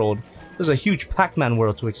Pac world. This is a huge Pac-Man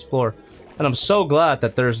world to explore. And I'm so glad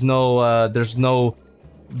that there's no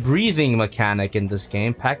breathing mechanic in this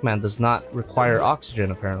game. Pac-Man does not require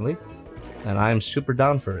oxygen, apparently. And I am super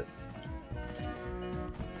down for it.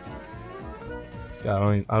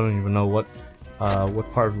 God, I don't even know what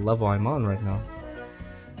part of the level I'm on right now.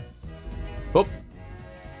 Oh!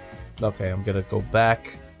 Okay, I'm gonna go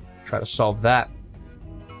back, try to solve that.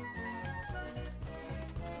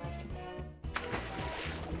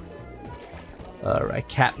 Alright,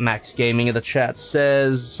 Cat Max Gaming in the chat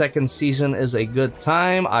says second season is a good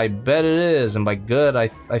time. I bet it is, and by good, I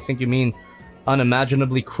think you mean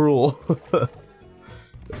unimaginably cruel.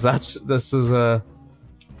 That's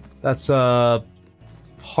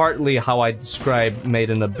partly how I describe Made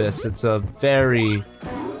in Abyss. It's a very,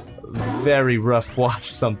 very rough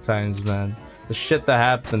watch sometimes, man. The shit that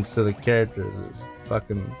happens to the characters is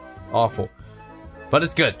fucking awful. But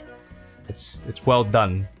it's good. It's well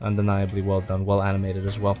done. Undeniably well done. Well animated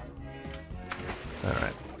as well.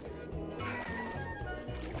 Alright.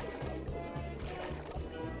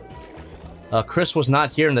 Chris was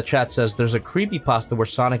not here in the chat, says there's a creepypasta where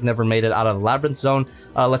Sonic never made it out of the Labyrinth Zone.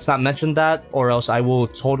 Let's not mention that, or else I will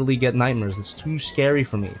totally get nightmares. It's too scary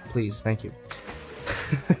for me. Please, thank you.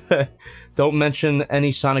 Don't mention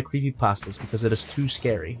any Sonic creepypastas, because it is too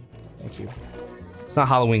scary. Thank you. It's not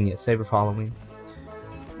Halloween yet. Save it for Halloween.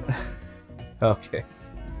 Okay.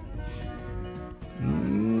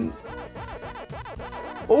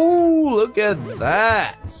 Oh, look at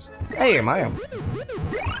that! Damn, I am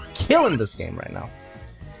killing this game right now.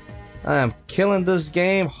 I am killing this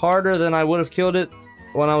game harder than I would have killed it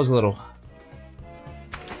when I was little.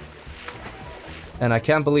 And I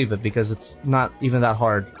can't believe it because it's not even that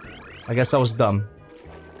hard. I guess I was dumb.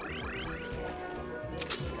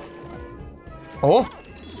 Oh!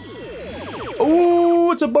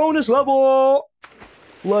 Oh, it's a bonus level!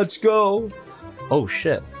 Let's go! Oh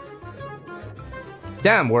shit.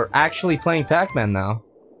 Damn, we're actually playing Pac-Man now.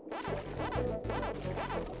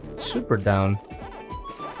 Super down.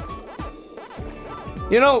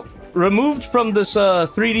 You know, removed from this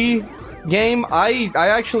 3D game, I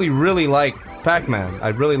actually really like Pac-Man. I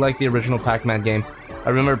really like the original Pac-Man game. I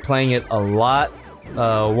remember playing it a lot.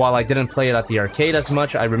 While I didn't play it at the arcade as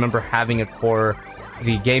much, I remember having it for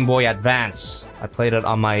the Game Boy Advance. I played it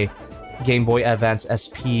on my Game Boy Advance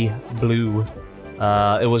SP Blue.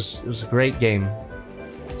 It was a great game.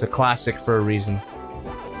 It's a classic for a reason.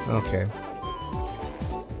 Okay.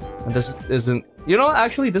 And this isn't... You know,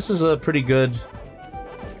 actually, this is a pretty good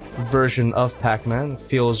version of Pac-Man. It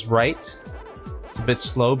feels right. It's a bit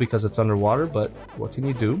slow because it's underwater, but what can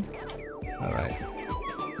you do? Alright.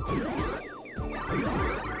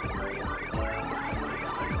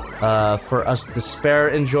 For us Despair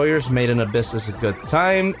enjoyers, Made in Abyss is a good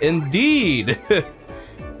time. Indeed!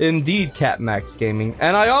 Indeed, Cat Max Gaming.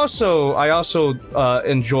 And I also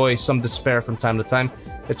enjoy some Despair from time to time.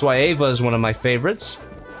 It's why Ava is one of my favorites.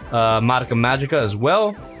 Madoka Magica as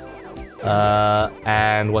well.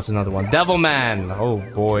 And what's another one? Devilman! Oh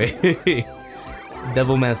boy.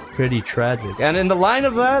 Devilman's pretty tragic. And in the line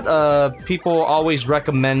of that, people always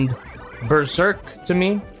recommend Berserk to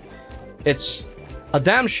me. It's a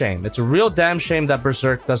damn shame. It's a real damn shame that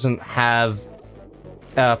Berserk doesn't have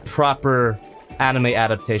a proper anime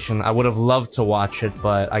adaptation. I would have loved to watch it,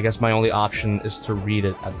 but I guess my only option is to read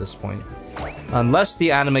it at this point. Unless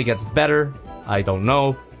the anime gets better, I don't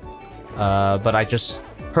know. But I just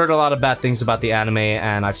heard a lot of bad things about the anime,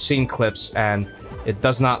 and I've seen clips, and it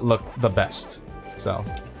does not look the best. So...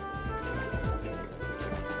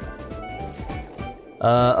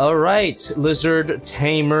 alright, Lizard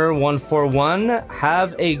Tamer 141,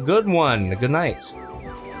 have a good one. Good night.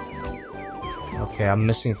 Okay, I'm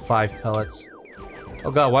missing 5 pellets. Oh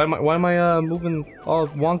god, why am I moving all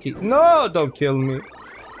wonky? No, don't kill me.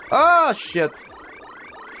 Ah, shit.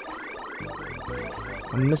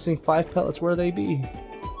 I'm missing 5 pellets. Where they be?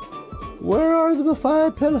 Where are the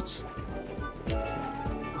 5 pellets?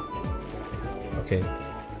 Okay.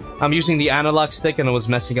 I'm using the analog stick and it was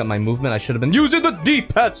messing up my movement. I should have been using the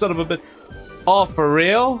D-pad, son of a bitch. Oh, for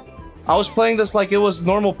real? I was playing this like it was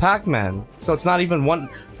normal Pac-Man. So it's not even one...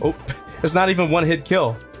 Oh, it's not even one hit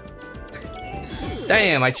kill.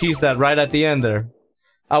 Damn, I cheesed that right at the end there.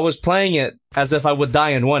 I was playing it as if I would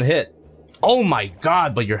die in one hit. Oh my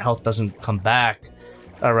god, but your health doesn't come back.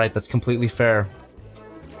 Alright, that's completely fair.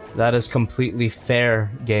 That is completely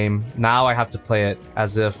fair, game. Now I have to play it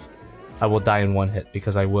as if I will die in one hit,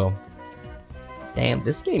 because I will. Damn,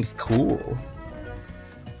 this game's cool.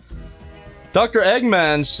 Dr.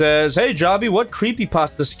 Eggman says, hey Jobby, what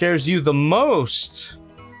creepypasta scares you the most?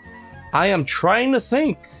 I am trying to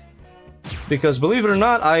think. Because believe it or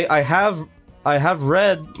not, I have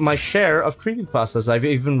read my share of creepypastas. I've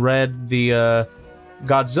even read the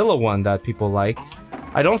Godzilla one that people like.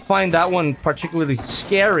 I don't find that one particularly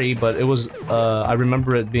scary, but it was, I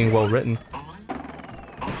remember it being well written.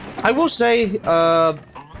 I will say, yeah,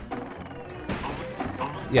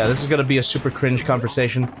 this is gonna be a super cringe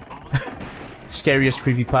conversation. Scariest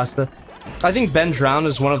creepypasta. I think Ben Drown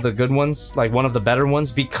is one of the good ones, like one of the better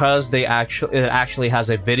ones, because it actually has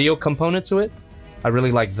a video component to it. I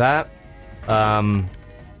really like that. Oh,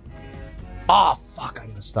 fuck, I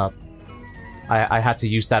messed up. I had to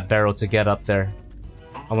use that barrel to get up there.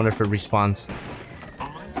 I wonder if it respawns.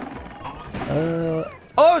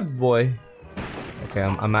 Oh boy. Okay,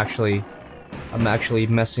 I'm actually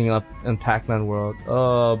messing up in Pac-Man World.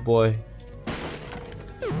 Oh boy.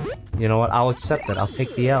 You know what? I'll accept it. I'll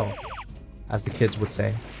take the L, as the kids would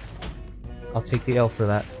say. I'll take the L for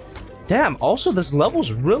that. Damn. Also, this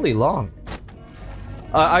level's really long.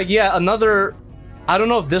 Yeah, another. I don't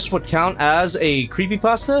know if this would count as a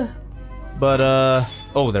creepypasta, but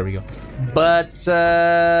oh, there we go. But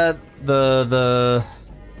I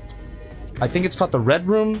think it's called the Red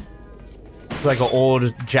Room. It's like an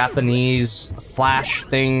old Japanese flash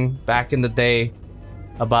thing back in the day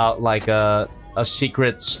about like a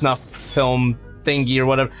secret snuff film thingy or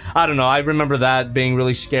whatever. I don't know. I remember that being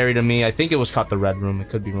really scary to me. I think it was called the Red Room. It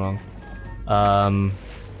could be wrong.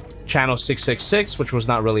 Channel 666, which was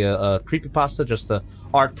not really a creepypasta, just the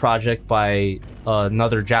art project by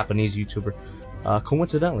another Japanese YouTuber.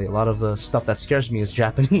 Coincidentally, a lot of the stuff that scares me is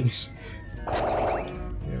Japanese. There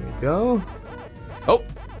we go. Oh!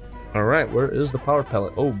 Alright, where is the power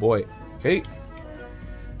pellet? Oh boy. Okay.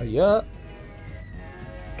 Yeah.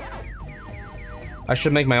 I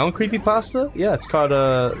should make my own creepypasta? Yeah, it's called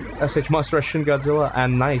SH Monster X Shin Godzilla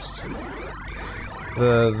and Nice.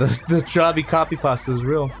 The Jobby copypasta is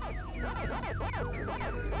real.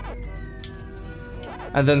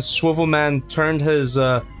 And then Swivelman turned his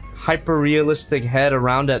hyper-realistic head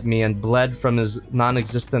around at me and bled from his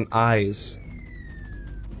non-existent eyes.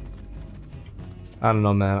 I don't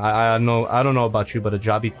know, man. I don't know about you, but a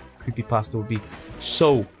Jobby creepypasta would be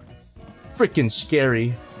so freaking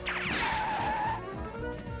scary.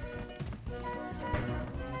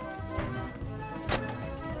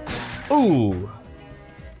 Ooh.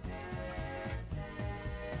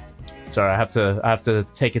 Sorry, I have to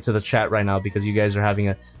take it to the chat right now because you guys are having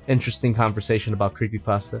an interesting conversation about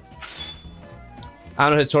creepypasta.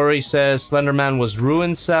 Ano Hitori says Slenderman was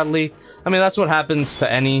ruined, sadly. I mean, that's what happens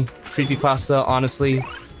to any creepypasta, honestly.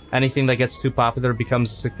 Anything that gets too popular becomes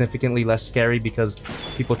significantly less scary because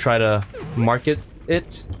people try to market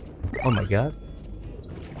it. Oh my god.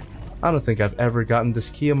 I don't think I've ever gotten this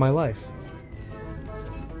key in my life.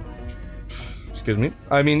 Excuse me.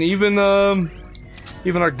 I mean, even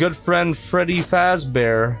our good friend Freddy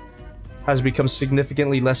Fazbear has become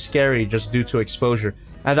significantly less scary just due to exposure.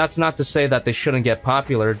 And that's not to say that they shouldn't get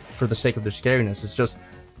popular for the sake of their scariness. It's just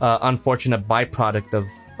unfortunate byproduct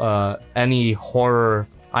of any horror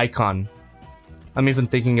icon. I'm even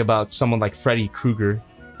thinking about someone like Freddy Krueger.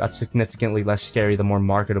 That's significantly less scary the more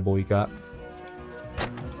marketable he got.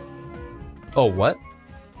 Oh, what?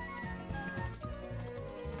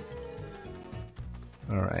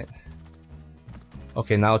 Alright.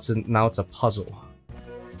 Okay, now it's a puzzle.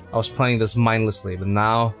 I was playing this mindlessly, but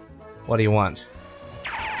now, what do you want?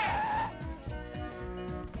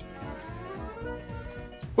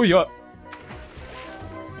 Oh yeah.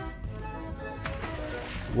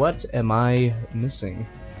 What am I missing?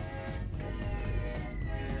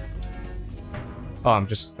 Oh, I'm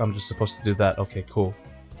just supposed to do that. Okay, cool.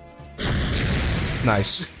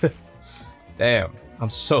 Nice. Damn, I'm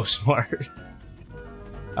so smart.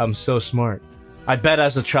 I'm so smart. I bet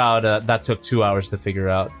as a child that took 2 hours to figure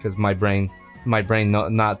out because my brain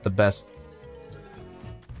not the best.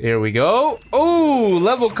 Here we go. Oh,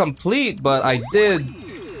 level complete, but I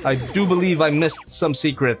do believe I missed some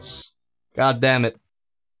secrets. God damn it.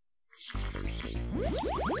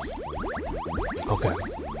 Okay.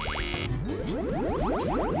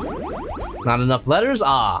 Not enough letters?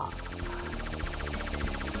 Ah.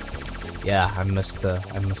 Yeah, I missed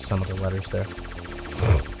some of the letters there.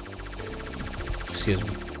 Excuse me.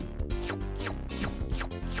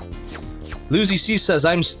 Lucy C says,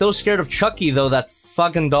 I'm still scared of Chucky, though that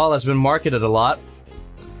fucking doll has been marketed a lot.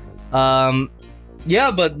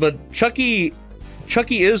 Yeah, but Chucky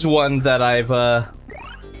is one that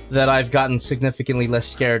I've gotten significantly less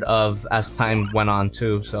scared of as time went on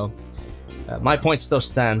too, so my point still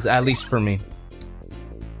stands, at least for me.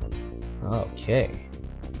 Okay.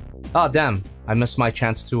 Oh damn, I missed my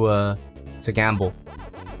chance to gamble.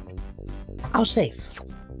 I'll save.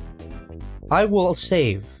 I will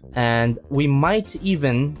save, and we might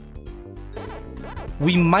even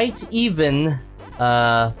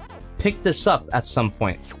pick this up at some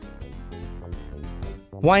point.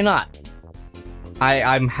 Why not?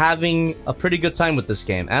 I'm having a pretty good time with this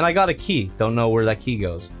game, and I got a key. Don't know where that key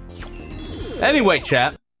goes. Anyway,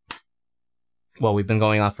 chat. Well, we've been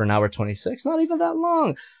going on for an hour 26. Not even that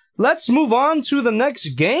long. Let's move on to the next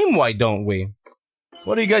game, why don't we?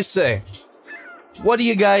 What do you guys say? What do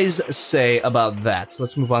you guys say about that?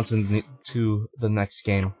 Let's move on to the next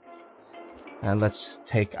game. And let's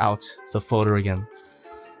take out the folder again.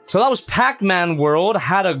 So that was Pac-Man World.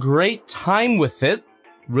 Had a great time with it.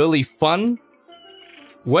 Really fun.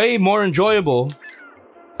 Way more enjoyable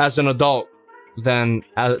as an adult than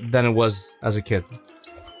it was as a kid.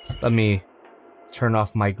 Let me turn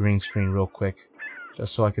off my green screen real quick,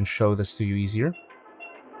 just so I can show this to you easier.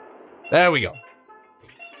 There we go.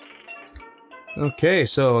 Okay,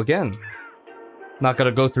 so again, not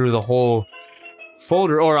gonna go through the whole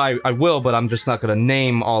folder, or I will, but I'm just not gonna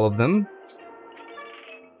name all of them.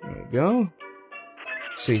 There we go.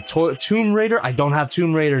 Let's see, Tomb Raider. I don't have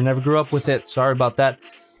Tomb Raider. Never grew up with it. Sorry about that.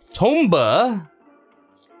 Tomba.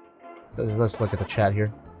 Let's look at the chat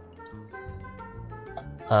here.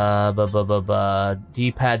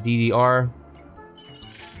 D-pad DDR.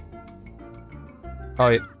 Oh,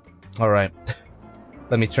 yeah. All right.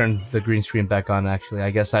 Let me turn the green screen back on, actually. I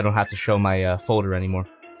guess I don't have to show my folder anymore.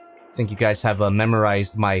 I think you guys have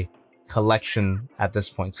memorized my collection at this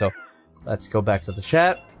point, so let's go back to the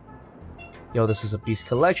chat. Yo, this is a beast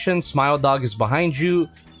collection. Smile Dog is behind you.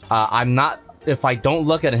 I'm not... If I don't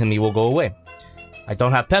look at him, he will go away. I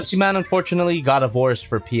don't have Pepsi Man, unfortunately. God of War is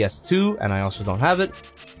for PS2, and I also don't have it.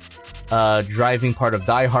 Driving part of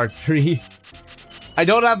Die Hard 3. I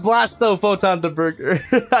don't have Blasto, Photon the Burger.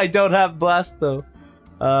 I don't have Blasto.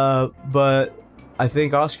 But I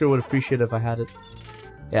think Oscar would appreciate if I had it.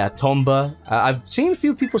 Yeah, Tomba. I've seen a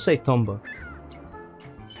few people say Tomba.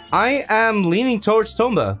 I am leaning towards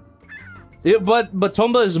Tomba. Yeah, but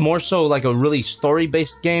Tomba is more so like a really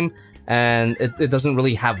story-based game, and it doesn't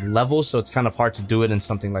really have levels, so it's kind of hard to do it in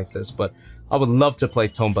something like this, but I would love to play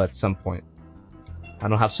Tomba at some point. I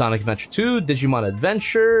don't have Sonic Adventure 2, Digimon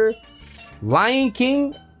Adventure, Lion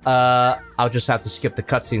King. I'll just have to skip the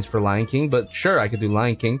cutscenes for Lion King, but sure, I could do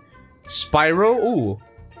Lion King. Spyro, ooh.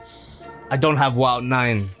 I don't have Wild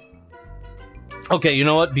 9. Okay, you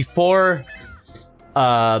know what? Before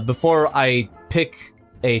I pick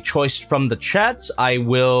a choice from the chat, I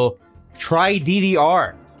will try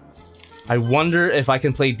DDR. I wonder if I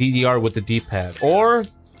can play DDR with the D-pad, or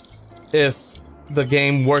if the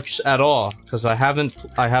game works at all, because I haven't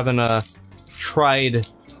tried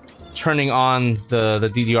turning on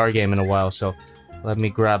the DDR game in a while. So let me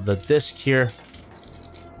grab the disc here,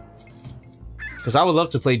 because I would love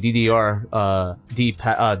to play DDR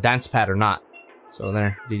dance pad or not. So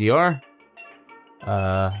there, DDR.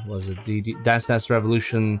 Was it Dance Dance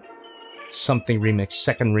Revolution something remix,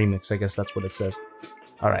 second remix, I guess that's what it says.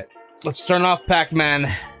 Alright, let's turn off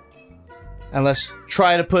Pac-Man and let's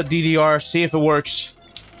try to put DDR, see if it works.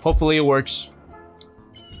 Hopefully it works.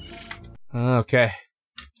 Okay.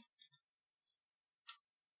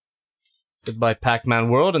 Goodbye Pac-Man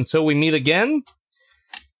World, until we meet again.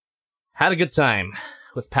 Had a good time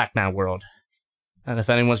with Pac-Man World. And if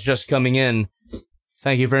anyone's just coming in,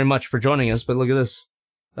 thank you very much for joining us. But look at this.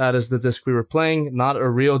 That is the disc we were playing. Not a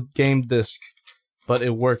real game disc, but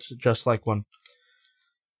it works just like one.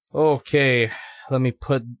 Okay, let me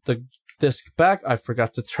put the disc back. I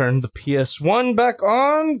forgot to turn the PS1 back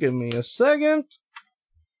on. Give me a second.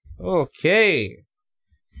 Okay.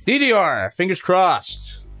 DDR, fingers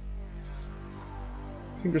crossed.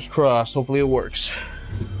 Fingers crossed, hopefully it works.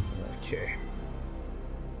 Okay.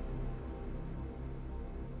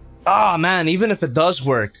 Ah, man, even if it does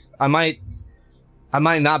work, I might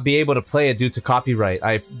not be able to play it due to copyright.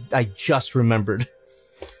 I just remembered.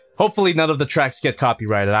 Hopefully none of the tracks get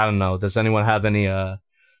copyrighted. I don't know. Does anyone have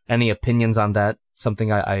any opinions on that?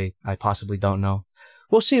 Something I possibly don't know.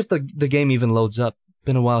 We'll see if the game even loads up.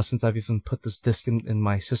 Been a while since I've even put this disc in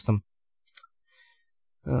my system.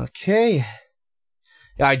 Okay.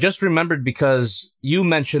 Yeah, I just remembered because you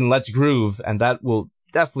mentioned Let's Groove, and that will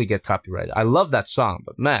definitely get copyrighted. I love that song,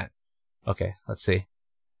 but man. Okay, let's see.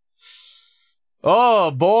 Oh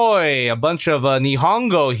boy, a bunch of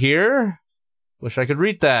Nihongo here. Wish I could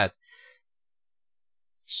read that.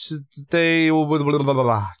 KCET,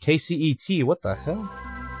 what the hell?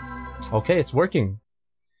 Okay, it's working.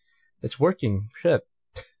 It's working. Shit.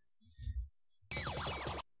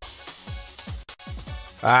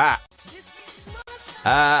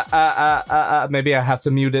 Maybe I have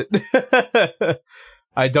to mute it.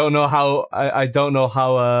 I don't know how, I don't know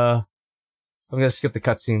how, I'm gonna skip the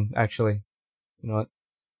cutscene, actually. You know what?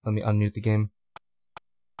 Let me unmute the game.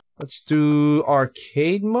 Let's do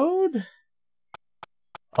arcade mode?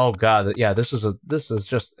 Oh god, yeah, this is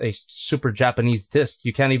just a super Japanese disc.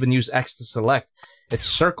 You can't even use X to select. It's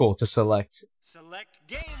circle to select. Select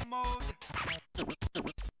game mode.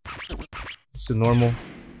 It's the normal.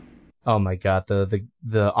 Oh my god,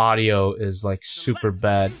 the audio is like super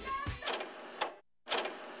bad.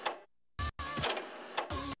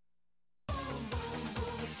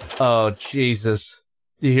 Oh Jesus.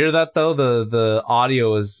 You hear that though? The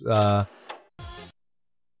audio is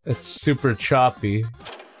it's super choppy.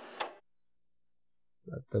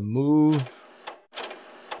 Let the move.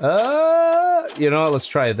 You know what? Let's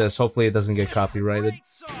try this. Hopefully it doesn't get copyrighted.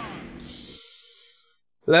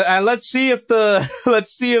 And let's see if the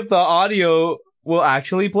audio will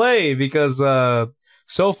actually play, because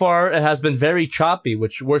so far it has been very choppy,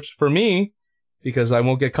 which works for me because I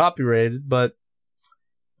won't get copyrighted. But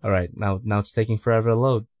all right, now it's taking forever to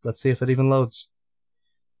load. Let's see if it even loads.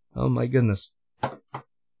 Oh my goodness.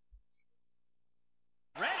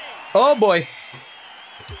 Oh boy.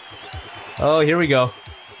 Oh, here we go.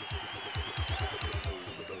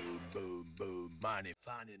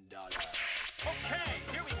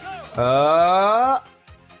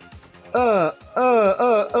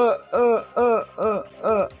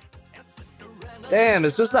 Damn,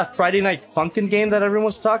 is this that Friday Night Funkin' game that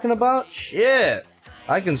everyone's talking about? Shit.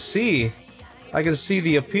 I can see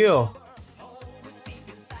the appeal.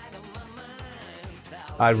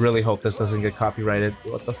 I really hope this doesn't get copyrighted.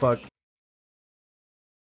 What the fuck?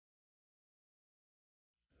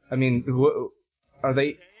 I mean, are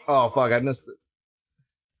they? Oh fuck, I missed it.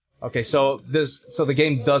 Okay, so the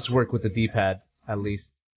game does work with the D-pad, at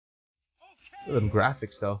least. Look at them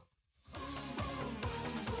graphics though.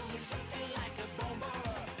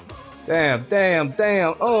 Damn.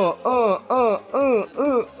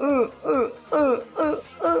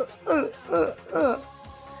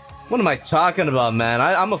 What am I talking about, man?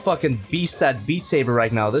 I'm a fucking beast at Beat Saber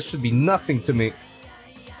right now. This should be nothing to me.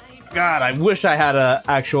 God, I wish I had an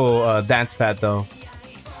actual dance pad though.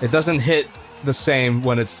 It doesn't hit the same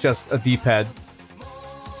when it's just a D-pad.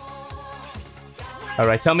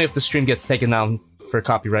 Alright, tell me if the stream gets taken down for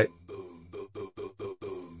copyright.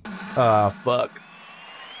 Ah, fuck.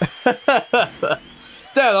 Damn,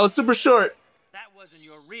 that was super short. That wasn't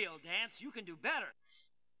your real dance. You can do better.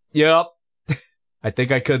 Yep. I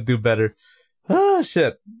think I could do better. Ah,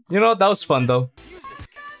 shit. You know, that was fun, though.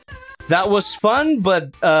 That was fun,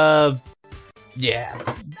 but, yeah.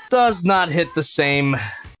 Does not hit the same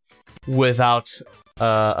without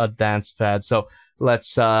a dance pad. So,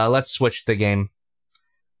 let's switch the game.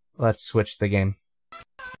 Let's switch the game.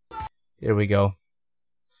 Here we go.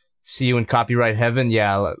 See you in copyright heaven?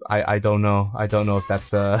 Yeah, I don't know. I don't know if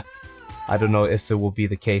that's, I don't know if it will be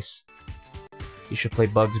the case. You should play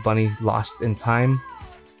Bugs Bunny Lost in Time.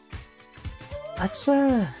 Let's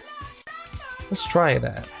try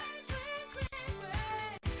that.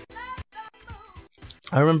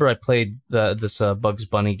 I remember I played this Bugs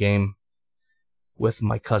Bunny game with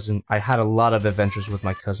my cousin. I had a lot of adventures with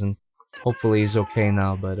my cousin. Hopefully he's okay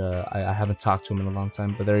now, but I haven't talked to him in a long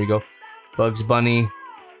time. But there you go. Bugs Bunny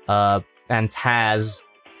and Taz,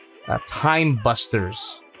 Time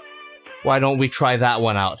Busters. Why don't we try that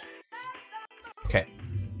one out? Okay.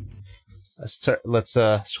 Let's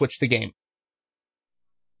switch the game.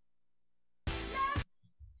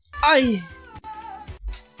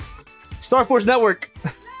 Star Force Network.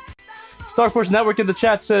 Star Force Network in the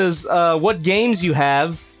chat says, what games you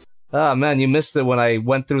have? Oh man, you missed it when I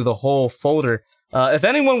went through the whole folder. If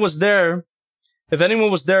anyone was there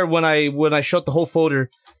when I showed the whole folder,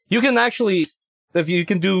 you can actually, if you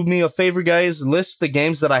can do me a favor, guys, list the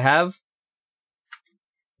games that I have.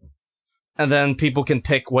 And then people can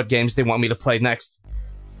pick what games they want me to play next.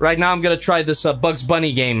 Right now, I'm gonna try this Bugs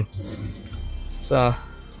Bunny game. So,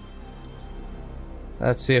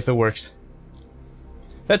 let's see if it works.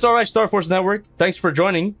 That's alright, Star Force Network. Thanks for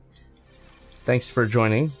joining. Thanks for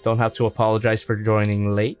joining. Don't have to apologize for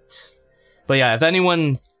joining late. But yeah, if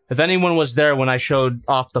anyone was there when I showed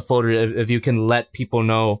off the folder, if you can let people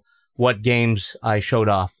know what games I showed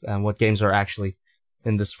off and what games are actually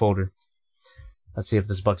in this folder. Let's see if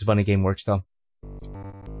this Bugs Bunny game works though.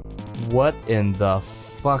 What in the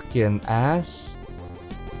fucking ass?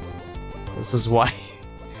 This is why.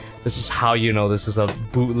 This is how you know this is a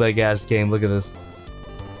bootleg ass game. Look at this.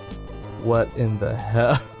 What in the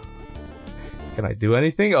hell? Can I do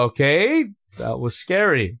anything? Okay. That was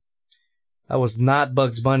scary. That was not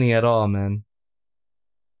Bugs Bunny at all, man.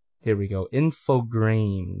 Here we go.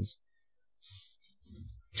 Infogrames.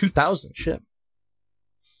 2000. Shit.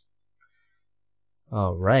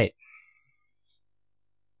 Alright.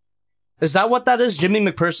 Is that what that is? Jimmy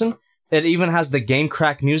McPherson? It even has the game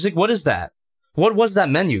crack music? What is that? What was that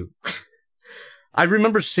menu? I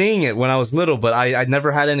remember seeing it when I was little, but I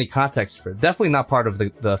never had any context for it. Definitely not part of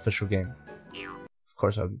the official game. Of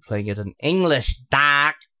course, I'll be playing it in English,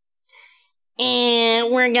 Doc.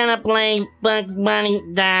 And we're gonna play Bugs Bunny,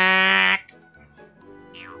 Doc.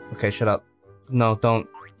 Okay, shut up. No, don't.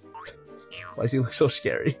 Why does he look so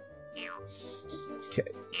scary? Okay.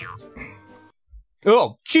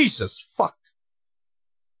 Oh, Jesus, fuck.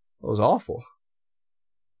 That was awful.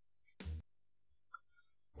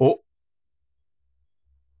 Oh.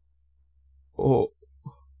 Oh.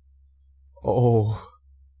 Oh.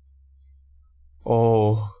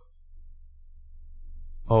 Oh.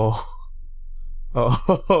 Oh.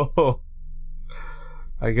 Oh.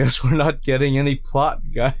 I guess we're not getting any plot,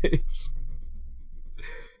 guys.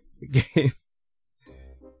 The game.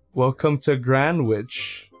 Welcome to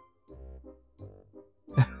Grandwich.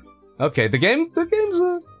 Okay, the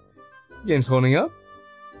game's holding up.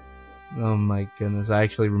 Oh my goodness, I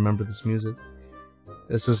actually remember this music.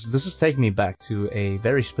 This is taking me back to a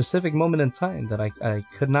very specific moment in time that I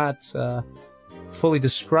could not fully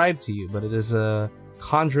describe to you, but it is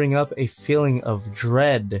conjuring up a feeling of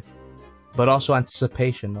dread, but also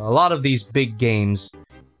anticipation. A lot of these big games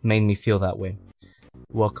made me feel that way.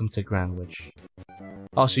 Welcome to Grandwich.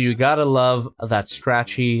 Also, you gotta love that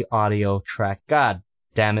scratchy audio track. God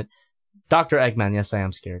damn it. Dr. Eggman, yes, I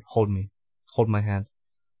am scared. Hold me. Hold my hand.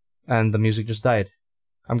 And the music just died.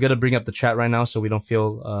 I'm gonna bring up the chat right now so we don't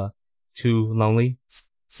feel too lonely.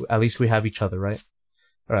 At least we have each other, right?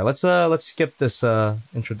 Alright, let's skip this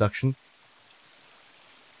introduction.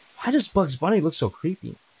 Why does Bugs Bunny look so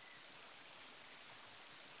creepy?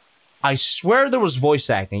 I swear there was voice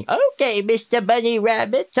acting. Okay, Mr. Bunny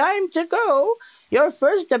Rabbit, time to go. Your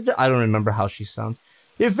first I don't remember how she sounds.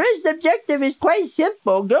 Your first objective is quite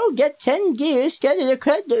simple. Go get 10 gears, get it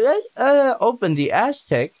open the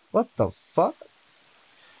Aztec. What the fuck?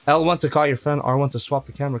 L1 to call your friend, R1 to swap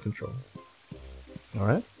the camera control.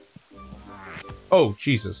 Alright. Oh,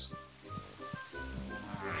 Jesus.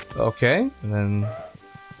 Okay, and then...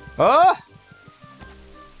 Ah!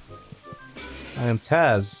 I am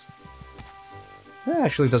Taz. It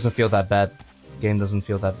actually doesn't feel that bad. The game doesn't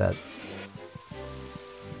feel that bad.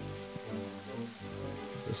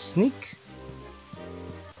 It's a sneak.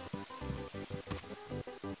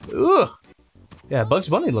 Ugh! Yeah, Bugs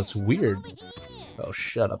Bunny looks weird. Oh,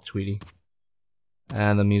 shut up, Tweety.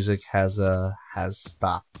 And the music has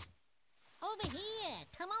stopped. Over here!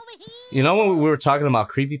 Come over here! You know when we were talking about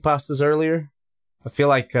creepypastas earlier? I feel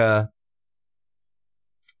like,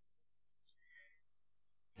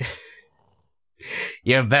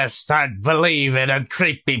 you best start believing in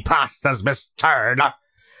creepypastas, Miss Turner.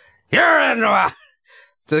 You're in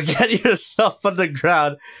to get yourself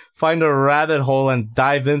underground, find a rabbit hole and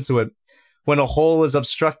dive into it. When a hole is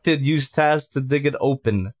obstructed, use Taz to dig it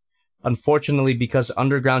open. Unfortunately, because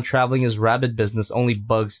underground traveling is rabbit business, only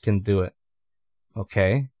bugs can do it.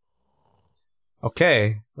 Okay.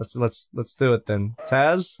 Okay, let's do it then.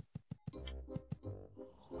 Taz,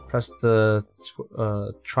 press the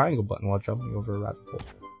triangle button while jumping over a rabbit hole.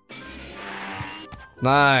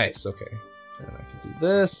 Nice, okay. And I can do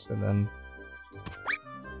this, and then...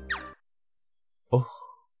 Oh.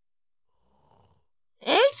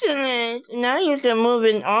 Excellent! Now you can move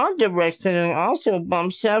in all directions and also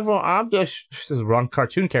bump several objects. This is the wrong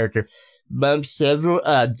cartoon character. Bump several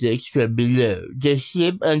objects from below. Just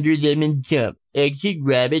slip under them and jump. Exit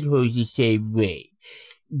rabbit holes the same way.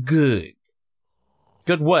 Good.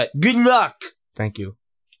 Good what? Good luck! Thank you.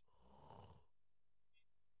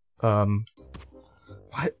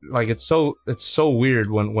 What? Like it's so weird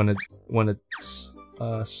when it's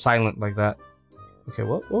silent like that. Okay,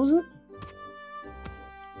 what was it?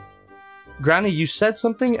 Granny, you said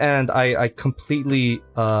something and I completely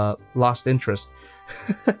lost interest.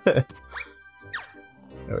 There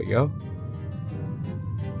we go.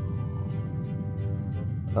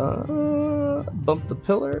 Bump the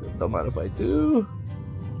pillar. Don't mind if I do.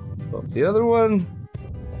 Bump the other one.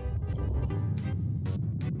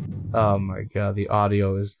 Oh my god, the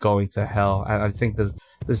audio is going to hell. I think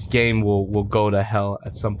this game will go to hell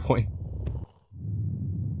at some point.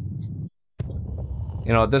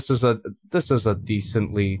 You know, this is a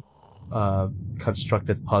decently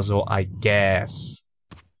constructed puzzle, I guess.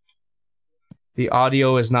 The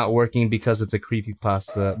audio is not working because it's a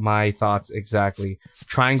creepypasta. My thoughts exactly.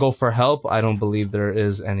 Try and go for help. I don't believe there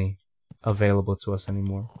is any available to us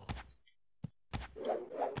anymore.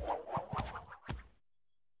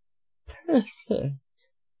 Perfect.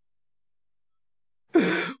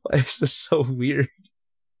 Why is this so weird?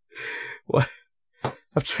 What?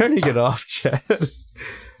 I'm turning it off, Chad.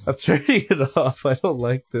 I'm turning it off. I don't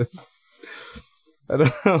like this. I don't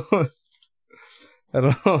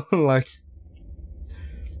like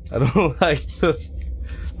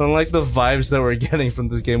the vibes that we're getting from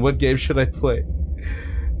this game. What game should I play?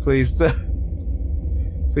 Please tell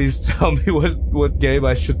me what game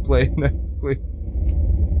I should play next, please.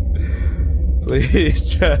 Please,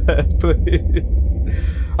 Chad, please.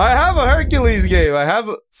 I have a Hercules game. I have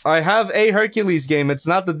a Hercules game. It's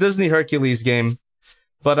not the Disney Hercules game,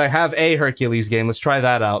 but I have a Hercules game. Let's try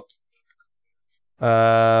that out.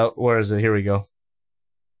 Where is it? Here we go.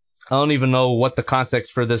 I don't even know what the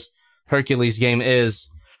context for this Hercules game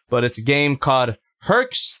is, but it's a game called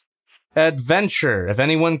Herc's Adventure. If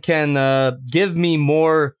anyone can give me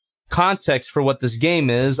more context for what this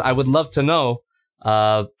game is, I would love to know.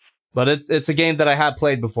 But it's a game that I had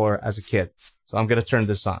played before as a kid. So I'm gonna turn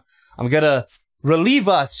this on. I'm gonna relieve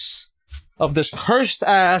us of this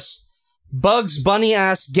cursed-ass, Bugs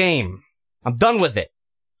Bunny-ass game. I'm done with it.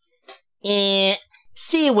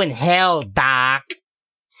 See you in hell, Doc.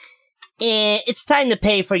 It's time to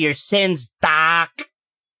pay for your sins, Doc.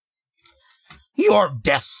 You're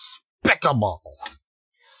despicable.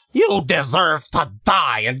 You deserve to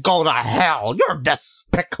die and go to hell. You're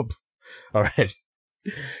despicable. Alright.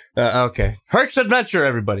 Okay. Herc's Adventure,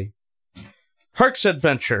 everybody. Herc's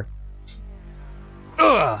Adventure.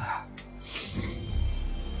 Ugh.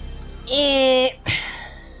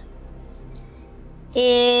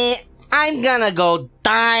 I'm gonna go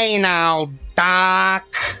die now, Doc.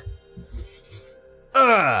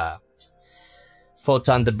 Ugh.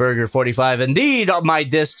 Photon the Burger 45. Indeed, my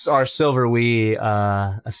discs are silver. We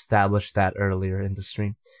established that earlier in the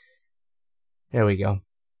stream. There we go.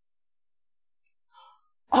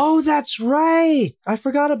 Oh, that's right! I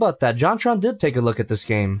forgot about that. JonTron did take a look at this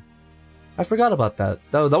game. I forgot about that.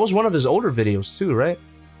 That was one of his older videos too, right?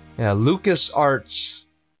 Yeah, Lucas Arts.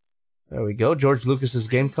 There we go. George Lucas's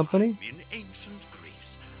game company.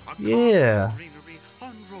 Yeah.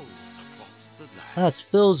 That's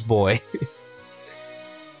Phil's boy.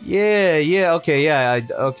 Yeah, okay, yeah,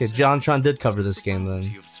 okay, JonTron did cover this game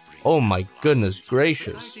then. Oh my goodness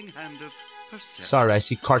gracious. Sorry, I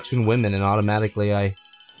see cartoon women and automatically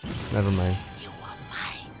never mind.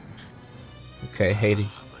 Okay, Hades.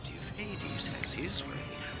 But if Hades has his way,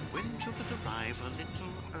 winter will arrive a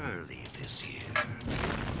little early this year.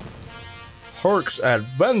 Herc's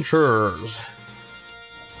Adventures.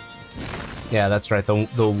 Yeah, that's right. The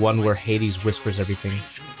one where Hades whispers everything.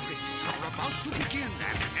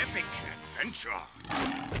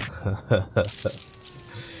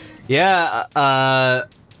 Yeah,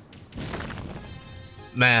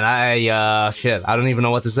 man, shit, I don't even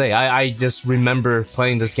know what to say. I just remember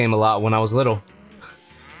playing this game a lot when I was little.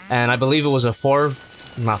 And I believe it was a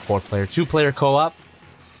two-player co-op.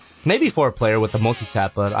 Maybe 4-player with the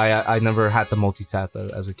multi-tap, but I never had the multi-tap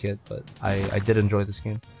as a kid, but I did enjoy this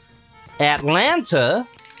game. Atlanta!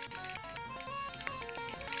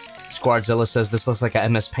 Squardzilla says this looks like a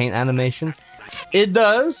MS Paint animation. It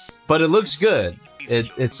does, but it looks good.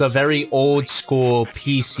 It's a very old school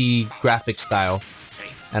PC graphic style.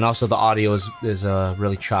 And also the audio is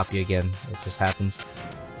really choppy again. It just happens.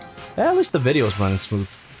 At least the video is running smooth.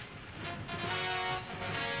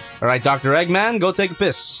 Alright, Dr. Eggman, go take a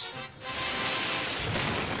piss.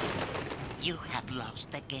 You have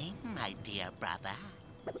lost the game, my dear brother.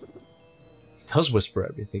 He does whisper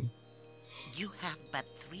everything. You have but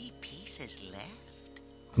 3 pieces left.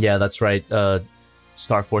 Yeah, that's right.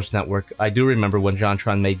 Star Force Network. I do remember when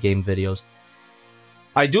JonTron made game videos.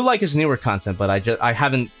 I do like his newer content, but I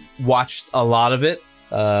haven't watched a lot of it.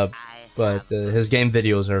 But his game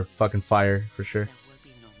videos are fucking fire for sure. There will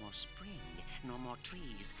be no more spring, no more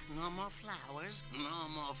trees, no more flowers, no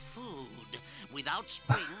more food. Without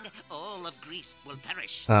spring, all of Greece will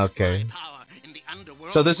perish. Okay.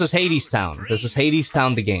 So this is Hades Town. This is Hades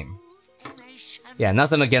Town, the game. Yeah,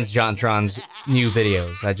 nothing against JonTron's new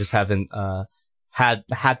videos. I just haven't had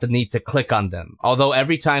the need to click on them. Although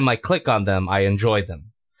every time I click on them, I enjoy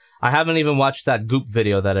them. I haven't even watched that Goop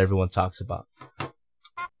video that everyone talks about.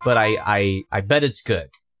 But I bet it's good.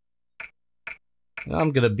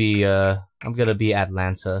 I'm gonna be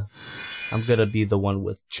Atlanta. I'm gonna be the one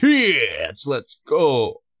with tits. Let's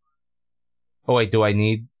go. Oh wait, do I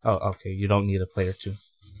need? Oh, okay. You don't need a player 2.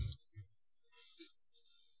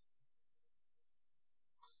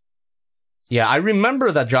 Yeah, I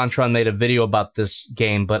remember that JonTron made a video about this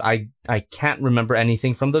game, but I can't remember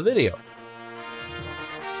anything from the video.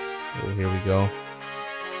 Oh, here we go.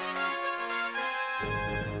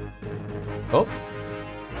 Oh.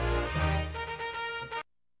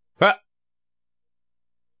 Ah.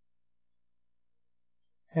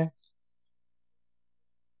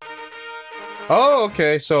 Oh,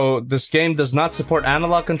 okay, so this game does not support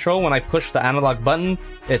analog control. When I push the analog button,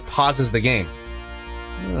 it pauses the game.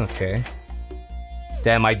 Okay.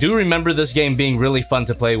 Damn, I do remember this game being really fun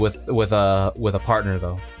to play with a partner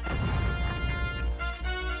though.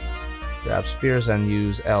 Grab spears and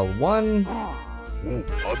use L1. Ooh,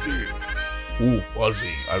 fuzzy. Ooh,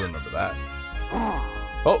 fuzzy. I remember that.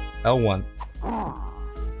 Oh, L1.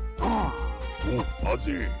 Ooh,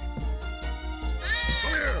 fuzzy.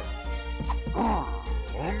 Come here.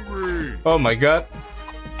 Hungry. Oh my god.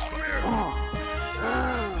 Come here.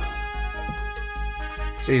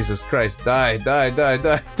 Jesus Christ, die, die, die,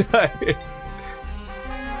 die, die.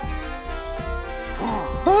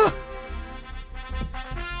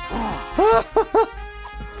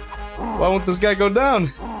 Why won't this guy go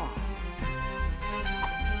down?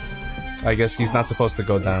 I guess he's not supposed to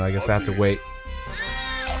go down. I guess I have to wait.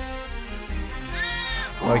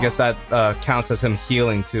 Well, I guess that counts as him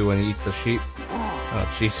healing too when he eats the sheep.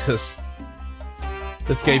 Oh, Jesus.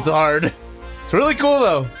 This game's hard. It's really cool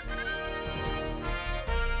though.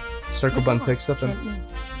 Circle button picks up and...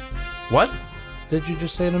 What did you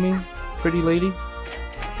just say to me, pretty lady?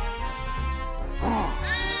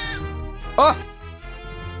 Oh!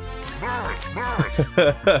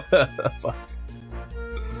 Fuck.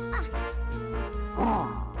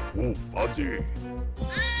 Ooh, fuzzy.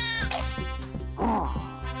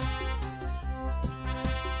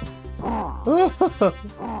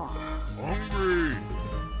 Hungry.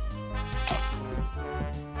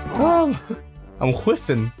 I'm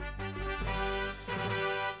whiffing.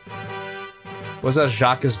 Was that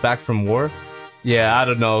Jacques is back from war? Yeah, I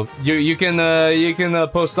don't know. You can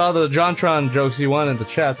post all the JonTron jokes you want in the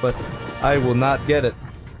chat, but I will not get it.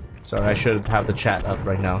 Sorry, I should have the chat up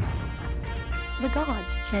right now. The gods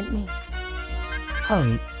sent me.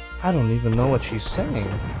 I don't even know what she's saying.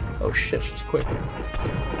 Oh shit, she's quick.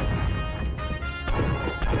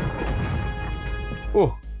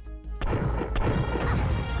 Ooh.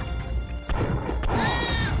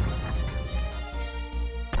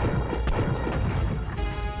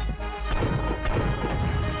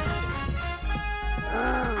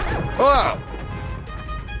 Oh!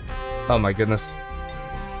 Oh my goodness.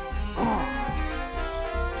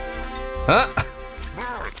 Huh?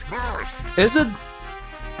 Is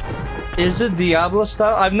it Diablo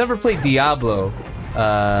style? I've never played Diablo.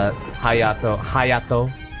 Hayato.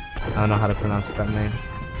 I don't know how to pronounce that name.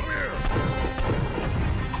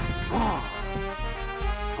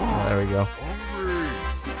 Oh, there we go.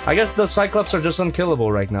 I guess the Cyclops are just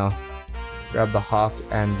unkillable right now. Grab the Hawk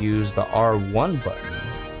and use the R1 button.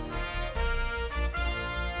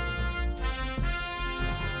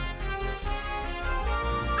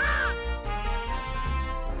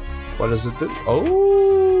 What does it do?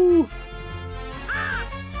 Oh!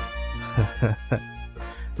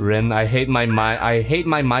 Rin, I hate my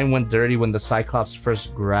mind went dirty when the Cyclops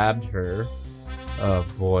first grabbed her. Oh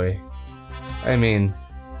boy. I mean,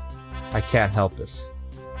 I can't help it.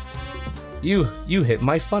 You hit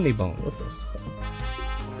my funny bone. What the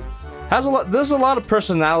fuck? There's a lot of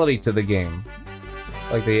personality to the game.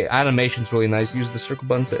 Like, the animation's really nice. Use the circle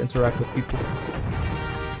button to interact with people.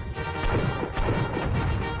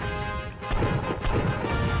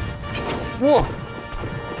 Whoa!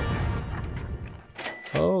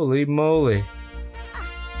 Holy moly.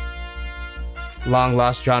 Long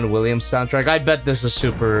lost John Williams soundtrack. I bet this is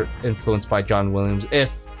super influenced by John Williams,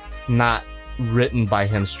 if not written by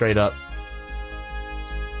him straight up.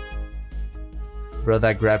 Bro,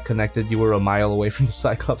 that grab connected. You were a mile away from the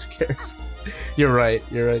Cyclops carrots. You're right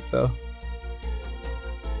though.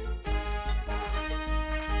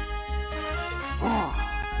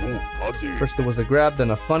 First there was a grab, then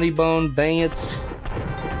a funny bone. Dang it.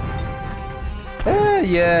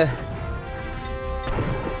 Yeah.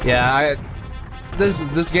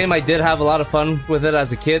 This game, I did have a lot of fun with it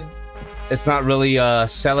as a kid. It's not really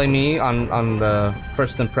selling me on the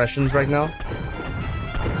first impressions right now.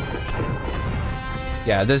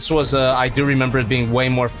 Yeah, this was I do remember it being way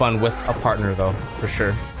more fun with a partner though, for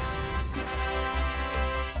sure.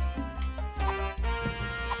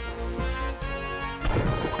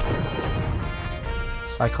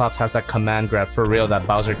 Cyclops has that command grab, for real, that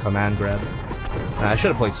Bowser command grab. I should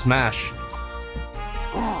have played Smash.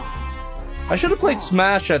 I should have played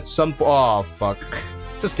Smash at some point. Oh, fuck.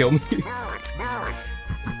 Just kill me.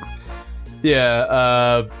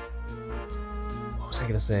 Yeah, what was I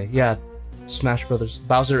gonna say? Yeah, Smash Brothers.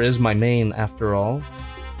 Bowser is my main, after all.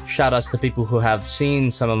 Shoutouts to people who have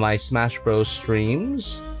seen some of my Smash Bros.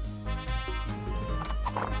 Streams.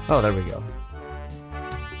 Oh, there we go.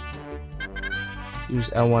 Use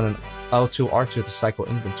L1 and L2, R2 to cycle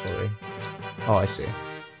inventory. Oh, I see.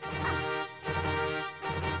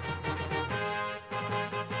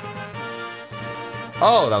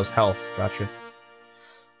 Oh, that was health. Gotcha.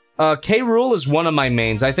 K. Rool is one of my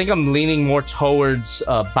mains. I think I'm leaning more towards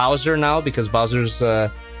Bowser now, because Bowser's...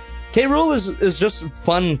 K. Rool is just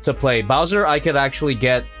fun to play. Bowser, I could actually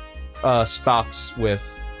get stocks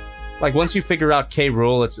with. Like, once you figure out K.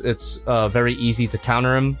 Rool, it's very easy to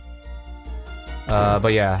counter him.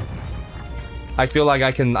 But yeah, I feel like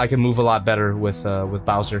I can move a lot better with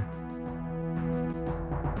Bowser.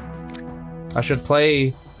 I should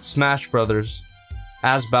play Smash Brothers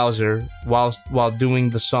as Bowser while doing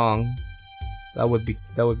the song. That would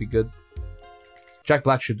be good. Jack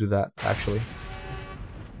Black should do that, actually.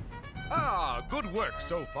 Ah, good work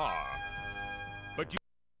so far.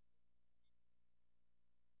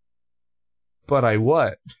 But I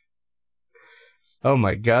what? Oh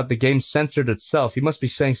my god, the game censored itself. He must be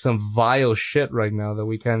saying some vile shit right now that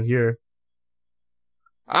we can't hear.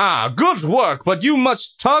 Ah, good work, but you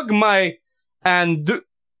must tug my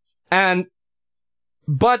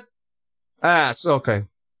butt ass. Okay.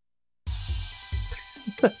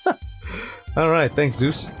 Alright, thanks,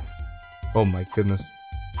 Zeus. Oh my goodness.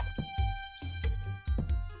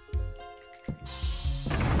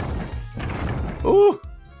 Ooh!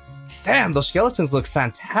 Damn, those skeletons look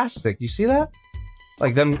fantastic. You see that?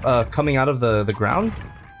 Like them coming out of the ground?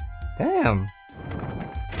 Damn.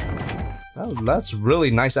 Oh, that's really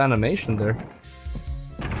nice animation there.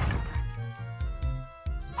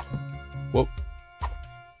 Whoop.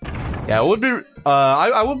 Yeah, it would be...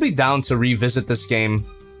 I would be down to revisit this game.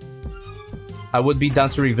 I would be down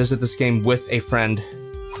to revisit this game with a friend.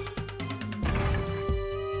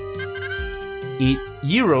 Eat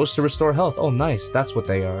gyros to restore health. Oh, nice. That's what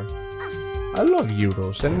they are. I love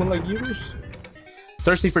gyros. Anyone like gyros?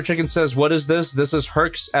 Thirsty for Chicken says, what is this? This is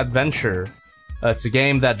Herc's Adventure. It's a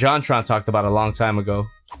game that JonTron talked about a long time ago.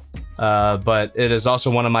 But it is also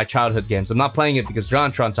one of my childhood games. I'm not playing it because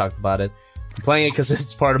JonTron talked about it. I'm playing it because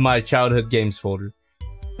it's part of my childhood games folder.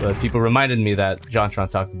 But people reminded me that JonTron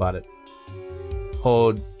talked about it.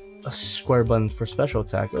 Hold a square button for special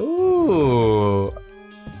attack. Ooh.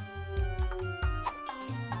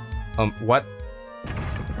 What?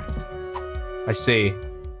 I see.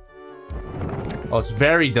 Oh, it's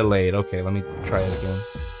very delayed. Okay, let me try it again.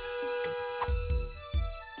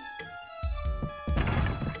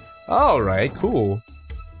 Alright, cool.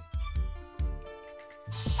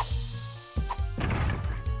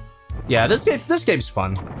 Yeah, this game's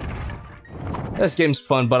fun. This game's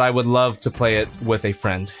fun, but I would love to play it with a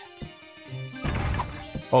friend.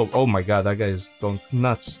 Oh my god, that guy is going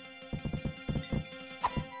nuts.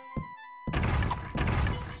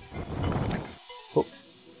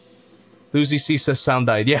 Lucy C says sound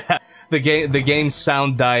died. Yeah, the game's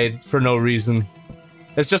sound died for no reason.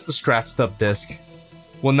 It's just a scratched up disc.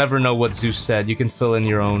 We'll never know what Zeus said. You can fill in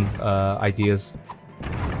your own ideas.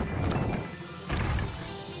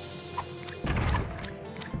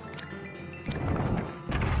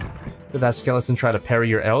 Did that skeleton try to parry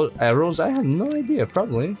your arrows? I have no idea,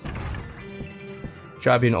 probably.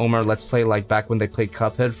 Jobby and Omar, let's play like back when they played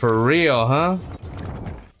Cuphead. For real, huh?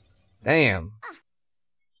 Damn.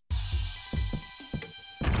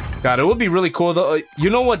 God, it would be really cool though. You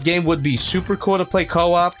know what game would be super cool to play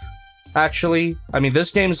co-op? Actually, I mean,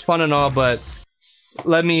 this game is fun and all, but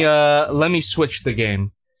let me switch the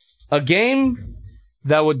game. A game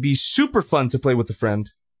that would be super fun to play with a friend.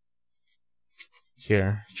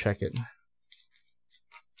 Here, check it.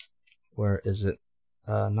 Where is it?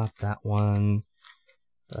 Not that one.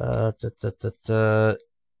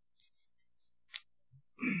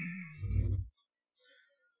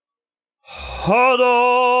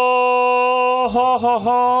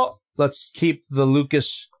 Let's keep the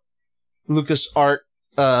Lucas art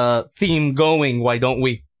theme going, why don't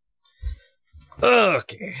we?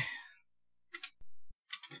 Okay.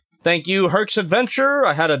 Thank you, Herc's Adventure.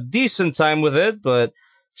 I had a decent time with it, but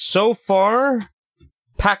so far,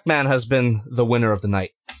 Pac-Man has been the winner of the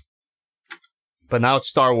night. But now it's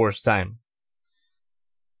Star Wars time.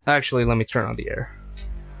 Actually, let me turn on the air.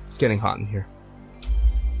 It's getting hot in here.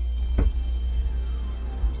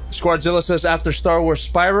 Squadzilla says, after Star Wars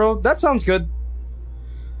Spyro. That sounds good.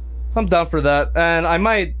 I'm down for that. And I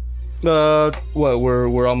might...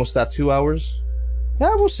 we're almost at 2 hours?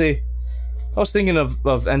 Yeah, we'll see. I was thinking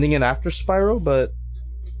of ending it after Spyro, but...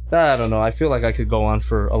 I don't know. I feel like I could go on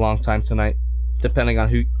for a long time tonight. Depending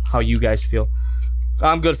on how you guys feel.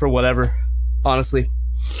 I'm good for whatever. Honestly.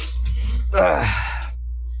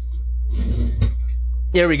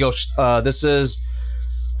 Here we go. This is...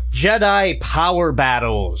 Jedi Power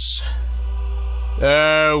Battles.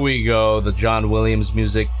 There we go. The John Williams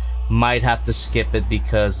music. Might have to skip it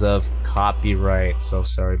because of copyright. So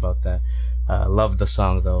sorry about that. Love the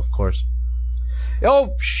song though, of course.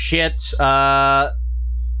 Oh shit.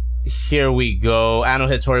 Here we go. Anno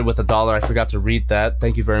Hittori with $1. I forgot to read that.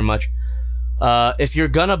 Thank you very much. If you're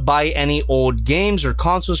gonna buy any old games or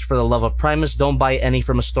consoles, for the love of Primus, don't buy any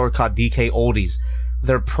from a store called DK Oldies.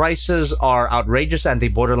 Their prices are outrageous and they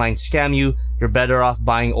borderline scam you. You're better off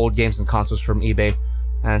buying old games and consoles from eBay.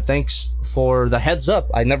 And thanks for the heads up.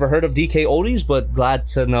 I never heard of DK Oldies, but glad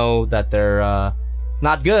to know that they're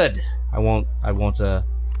not good. I won't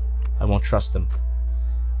trust them.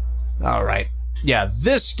 All right. Yeah,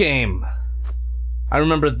 this game. I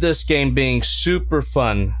remember this game being super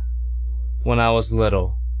fun when I was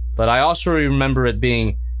little, but I also remember it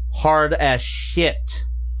being hard as shit.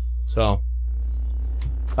 So,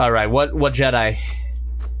 all right, what Jedi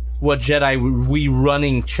we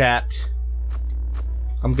running, chat?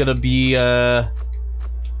 I'm gonna be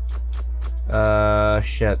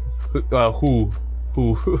shit. Who?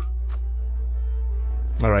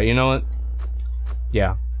 All right, you know what?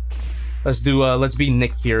 Yeah, let's be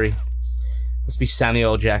Nick Fury. Let's be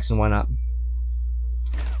Samuel L. Jackson. Why not?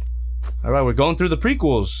 All right, we're going through the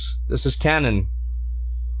prequels. This is canon.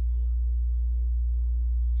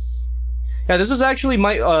 Yeah, this is actually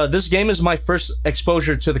my, this game is my first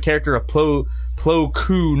exposure to the character of Plo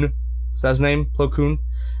Koon. Is that his name? Plo Koon?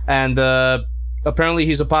 And, apparently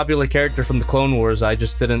he's a popular character from the Clone Wars. I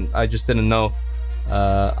just didn't know.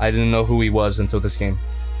 I didn't know who he was until this game.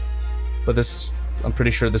 But I'm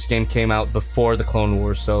pretty sure this game came out before the Clone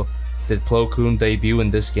Wars, so did Plo Koon debut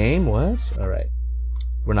in this game? What? Alright.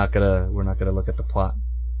 We're not gonna look at the plot.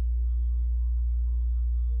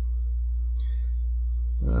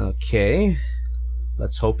 Okay.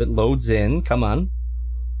 Let's hope it loads in. Come on.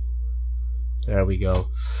 There we go.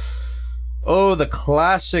 Oh, the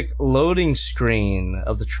classic loading screen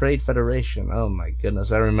of the Trade Federation. Oh my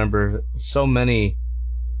goodness. I remember so many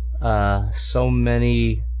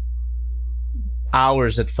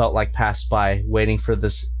hours it felt like passed by waiting for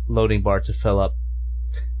this loading bar to fill up.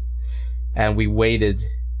 And we waited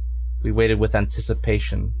with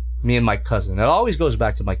anticipation. Me and my cousin. It always goes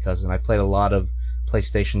back to my cousin. I played a lot of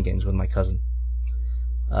PlayStation games with my cousin.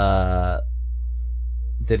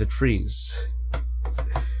 Did it freeze?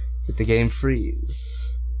 Did the game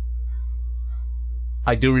freeze?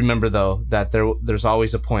 I do remember though that there's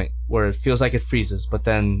always a point where it feels like it freezes, but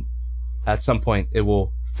then at some point it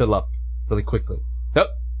will fill up really quickly. Oh,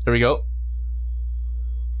 there we go.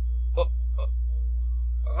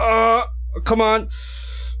 Come on.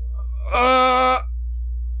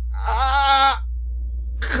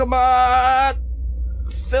 Come on.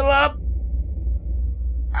 Fill up.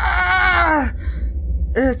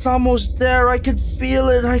 It's almost there. I could feel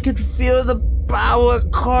it. I could feel the power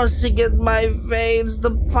coursing in my veins.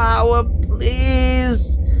 The power,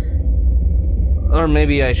 please. Or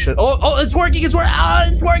maybe I should. Oh, it's working. It's working.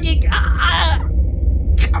 It's working.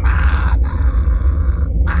 Come on.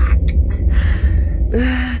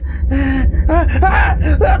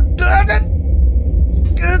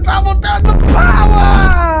 It's almost there. The power.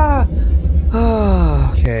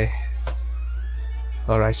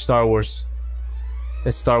 Alright, Star Wars.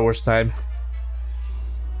 It's Star Wars time.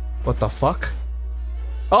 What the fuck?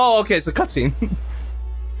 Oh, okay, it's a cutscene.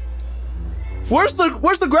 Where's the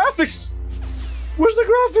graphics? Where's the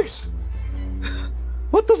graphics?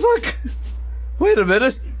 What the fuck? Wait a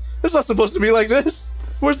minute. It's not supposed to be like this.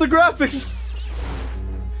 Where's the graphics?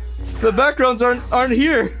 The backgrounds aren't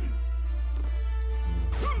here.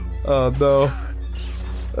 Oh no.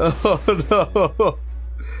 Oh no.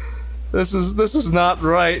 This is not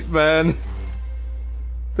right, man.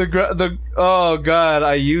 Oh god,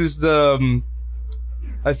 I used I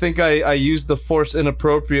think I used the Force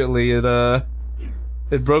inappropriately.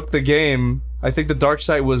 It broke the game. I think the dark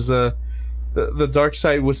side was the dark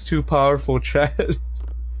side was too powerful, chat.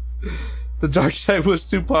 The dark side was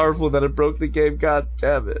too powerful that it broke the game. God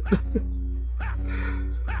damn it.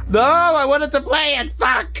 No, I wanted to play it.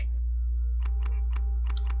 Fuck.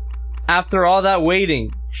 After all that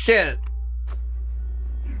waiting, shit.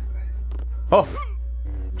 Oh.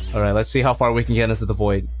 All right, let's see how far we can get into the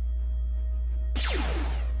void.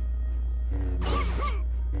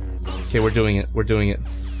 Okay, we're doing it. We're doing it.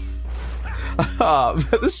 Oh,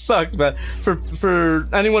 this sucks, man. For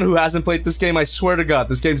anyone who hasn't played this game, I swear to God,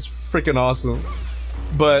 this game's freaking awesome.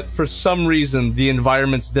 But for some reason, the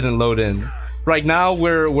environments didn't load in. Right now,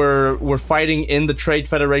 we're fighting in the Trade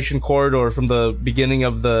Federation corridor from the beginning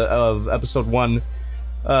of episode 1.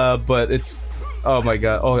 But it's, oh my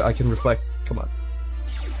God. Oh, I can reflect. Come on.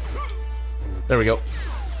 There we go.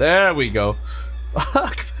 There we go.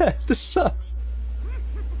 Fuck, man, this sucks.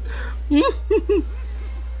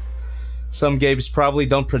 Some games probably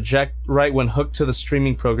don't project right when hooked to the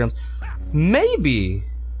streaming programs. Maybe.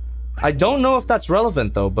 I don't know if that's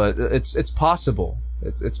relevant though, but it's possible.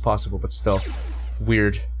 It's possible, but still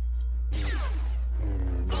weird.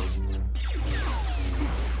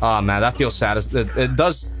 Oh man, that feels it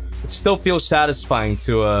does. It still feels satisfying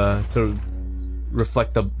to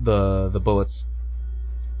reflect the bullets.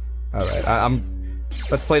 All right,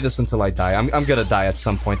 let's play this until I die. I'm gonna die at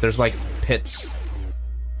some point. There's like pits.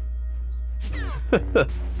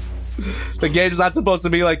 The game's not supposed to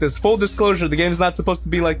be like this. Full disclosure, the game's not supposed to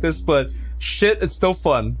be like this, but shit, it's still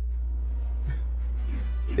fun.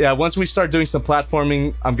 Yeah, once we start doing some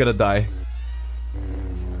platforming, I'm gonna die.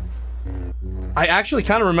 I actually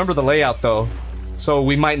kind of remember the layout though, so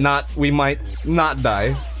we might not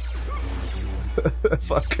die.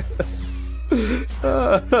 Fuck.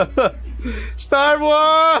 Star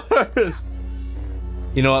Wars!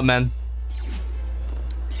 You know what, man?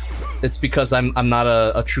 It's because I'm not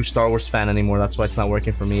a true Star Wars fan anymore. That's why it's not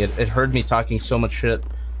working for me. It heard me talking so much shit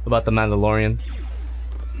about The Mandalorian.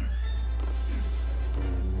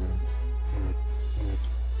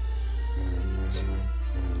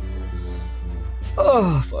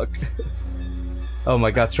 Oh, fuck. Oh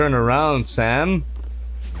my God, turn around, Sam.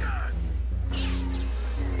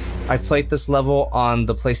 I played this level on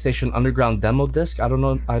the PlayStation Underground demo disc. I don't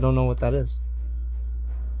know what that is.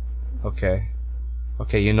 Okay.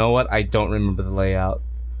 Okay, you know what? I don't remember the layout.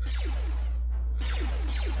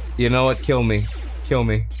 You know what? Kill me. Kill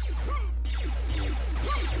me.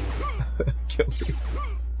 Kill me.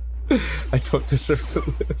 I don't deserve to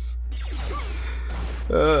live.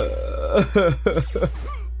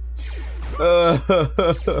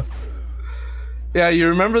 Yeah, you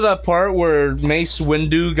remember that part where Mace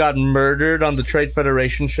Windu got murdered on the Trade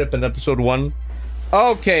Federation ship in episode 1?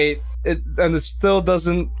 Okay, and it still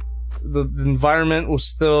doesn't... The environment will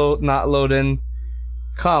still not load in.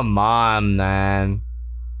 Come on, man.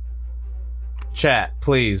 Chat,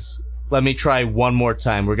 please. Let me try one more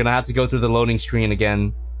time. We're gonna have to go through the loading screen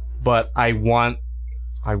again. But I want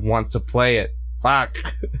to play it. Fuck.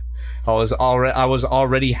 I was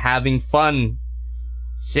already having fun.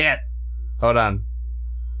 Shit. Hold on.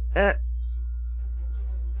 Okay.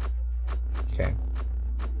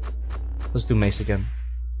 Let's do Mace again.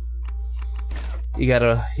 You're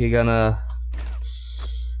gonna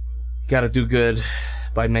do good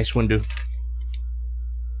by Mace Windu.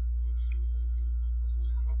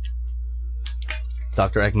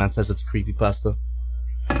 Dr. Eggman says it's a creepypasta.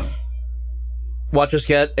 Watch us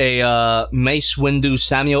get a Mace Windu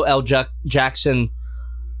Samuel L. Jackson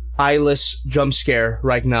eyeless jump scare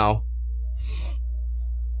right now.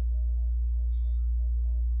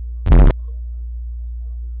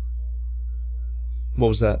 What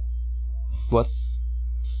was that? What?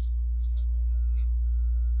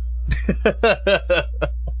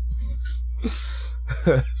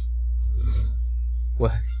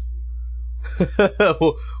 What?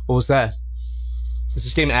 What was that? Is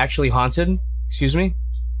this game actually haunted? Excuse me?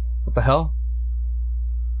 What the hell?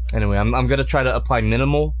 Anyway, I'm gonna try to apply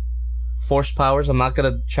minimal force powers. I'm not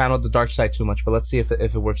gonna channel the dark side too much, but let's see if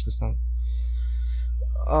it works this time.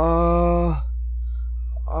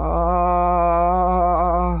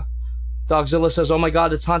 Dogzilla says, "Oh my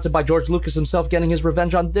God, it's haunted by George Lucas himself getting his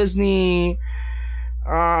revenge on Disney."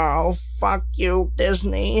 Oh, fuck you,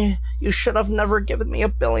 Disney. You should have never given me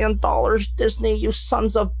 $1 billion, Disney, you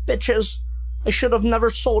sons of bitches. I should have never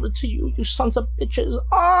sold it to you, you sons of bitches.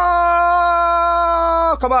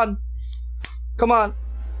 Oh, come on. Come on.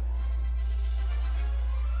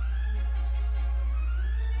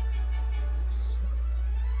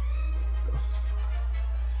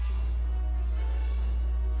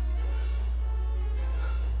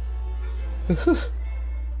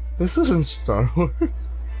 This isn't Star Wars.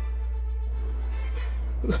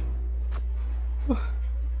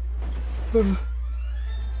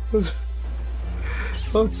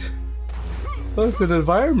 Oh, it's an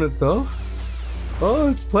environment though. Oh,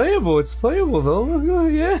 it's playable. It's playable though. Oh,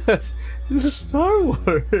 yeah, this is Star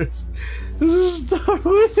Wars. This is Star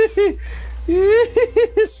Wars. Yeah,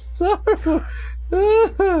 it's Star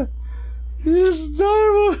Wars. It's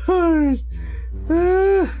Star Wars.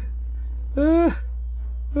 Yeah,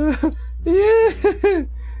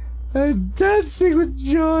 I'm dancing with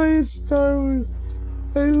joy in Star Wars.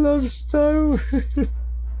 I love Star Wars.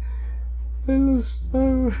 I love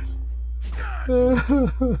Star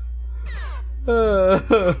Wars.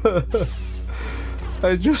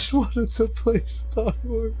 I just wanted to play Star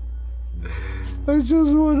Wars. I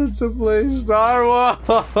just wanted to play Star Wars.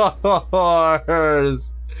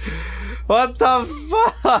 What the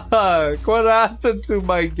fuck? What happened to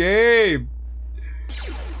my game?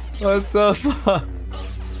 What the fuck?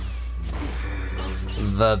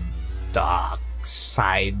 The dark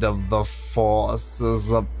side of the Force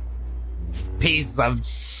is a piece of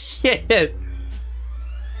shit.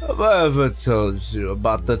 Have I ever told you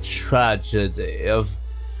about the tragedy of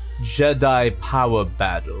Jedi power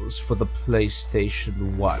battles for the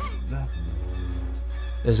PlayStation One?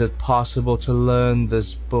 Is it possible to learn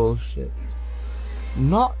this bullshit?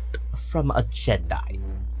 Not from a Jedi.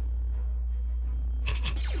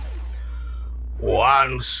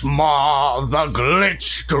 Once more, the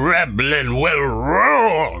glitched gremlin will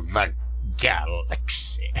rule the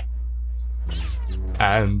galaxy.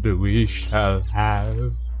 And we shall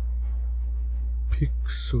have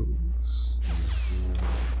pixels.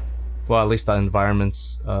 Well, at least the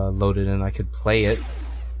environment's loaded and I could play it.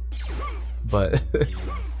 But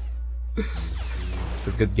it's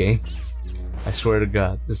a good game. I swear to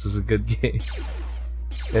God, this is a good game.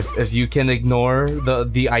 If you can ignore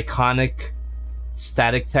the iconic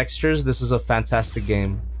static textures, this is a fantastic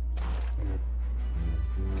game.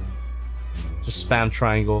 Just spam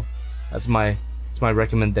triangle. That's my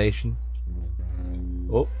recommendation.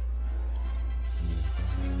 Oh.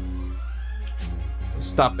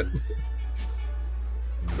 Stop it.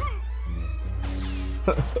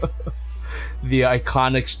 The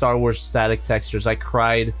iconic Star Wars static textures. I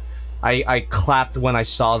cried. I clapped when I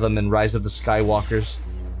saw them in Rise of the Skywalkers.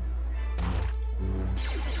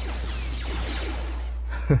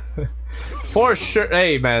 For sure.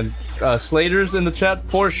 Hey man, Slater's in the chat.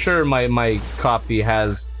 For sure my copy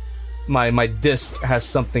has my disc has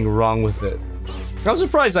something wrong with it. I'm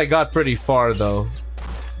surprised I got pretty far though.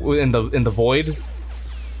 In the void.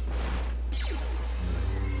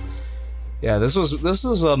 Yeah, this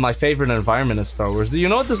was my favorite environment in Star Wars. Do you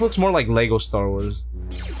know what? This looks more like Lego Star Wars.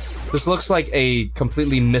 This looks like a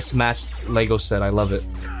completely mismatched Lego set. I love it.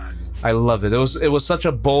 I love it. It was such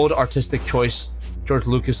a bold artistic choice. George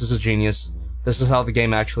Lucas is a genius. This is how the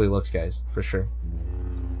game actually looks, guys, for sure.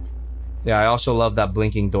 Yeah, I also love that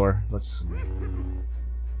blinking door. Let's...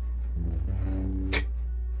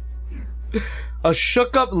 A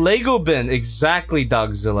shook up Lego bin. Exactly,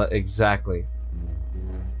 Dogzilla. Exactly.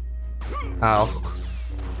 Ow.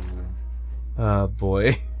 Oh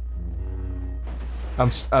boy.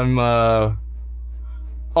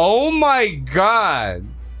 Oh my God.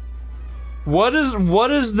 What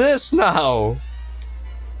is this now?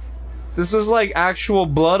 This is like actual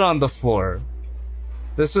blood on the floor.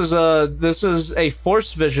 This is a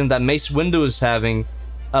force vision that Mace Windu is having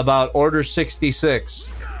about Order 66.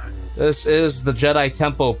 This is the Jedi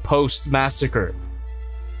Temple post-massacre.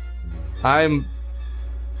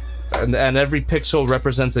 And every pixel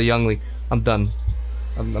represents a youngling. I'm done.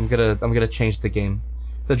 I'm gonna change the game.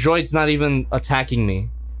 The droid's not even attacking me.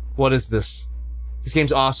 What is this? This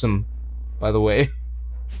game's awesome, by the way.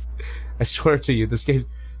 I swear to you, this game.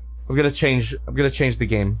 I'm gonna change the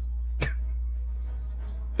game.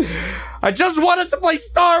 I just wanted to play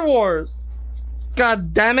Star Wars.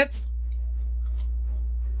 God damn it!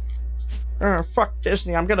 Fuck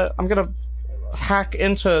Disney. I'm gonna hack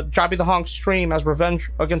into Jabby the Honk's stream as revenge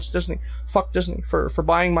against Disney. Fuck Disney for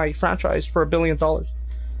buying my franchise for $1 billion.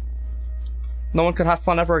 No one could have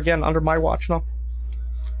fun ever again under my watch, no.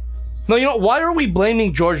 No, you know, why are we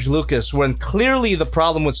blaming George Lucas when clearly the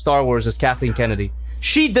problem with Star Wars is Kathleen Kennedy?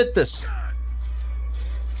 She did this.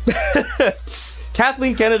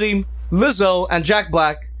 Kathleen Kennedy, Lizzo, and Jack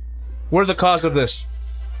Black were the cause of this.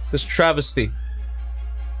 This travesty.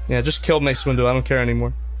 Yeah, just kill Mace Windu. I don't care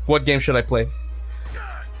anymore. What game should I play?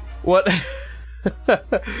 What?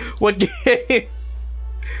 What game?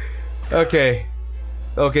 Okay.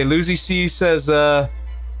 Okay, Lucy C says,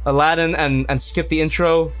 Aladdin and skip the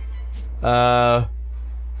intro. What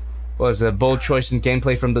was a bold choice in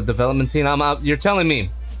gameplay from the development team? I'm out. You're telling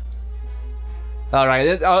me.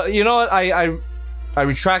 Alright, you know what? I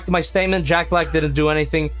retract my statement. Jack Black didn't do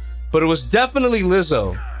anything, but it was definitely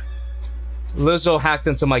Lizzo. Lizzo hacked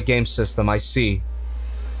into my game system, I see.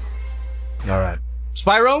 Alright.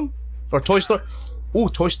 Spyro? Or Toy Story? Ooh,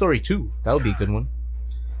 Toy Story 2. That would be a good one.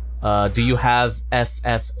 Do you have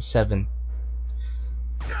FF7?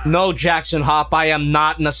 No, Jackson Hop, I am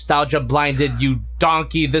not nostalgia blinded, you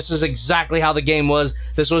donkey. This is exactly how the game was.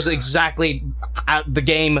 This was exactly the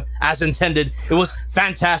game as intended. It was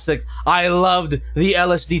fantastic. I loved the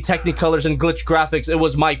LSD Technicolors and glitch graphics. It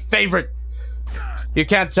was my favorite. You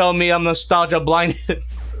can't tell me I'm nostalgia blinded.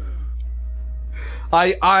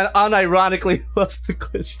 I unironically love the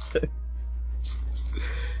glitch thing.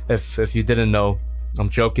 If you didn't know, I'm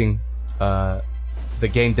joking. The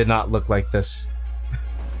game did not look like this.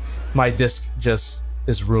 My disc just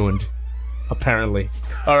is ruined, apparently.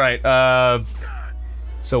 Alright,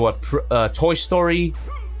 so what, Toy Story,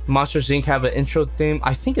 Monsters Inc. have an intro theme?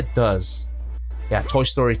 I think it does. Yeah, Toy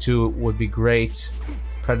Story 2 would be great.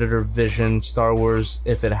 Predator Vision, Star Wars,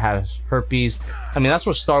 if it has herpes. I mean, that's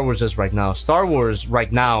what Star Wars is right now. Star Wars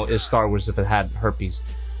right now is Star Wars if it had herpes.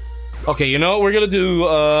 Okay, you know what we're gonna do?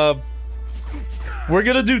 We're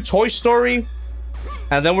gonna do Toy Story,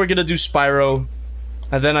 and then we're gonna do Spyro,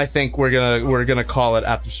 and then I think we're gonna call it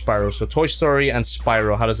after Spyro. So Toy Story and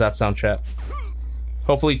Spyro. How does that sound, chat?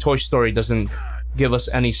 Hopefully Toy Story doesn't give us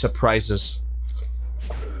any surprises.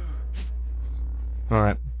 All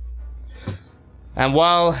right. And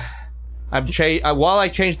while I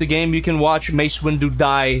change the game, you can watch Mace Windu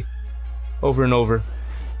die over and over.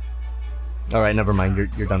 All right, never mind.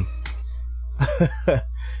 You're done.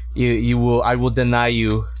 I will deny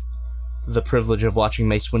you the privilege of watching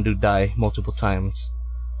Mace Windu die multiple times.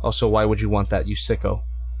 Also, why would you want that, you sicko?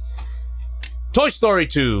 Toy Story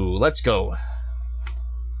 2, let's go.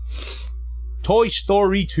 Toy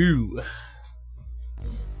Story 2.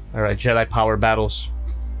 All right, Jedi power battles.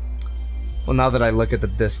 Well, now that I look at the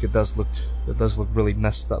disc, it does look really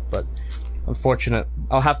messed up, but unfortunate.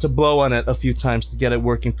 I'll have to blow on it a few times to get it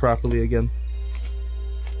working properly again.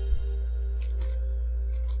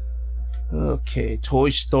 Okay, Toy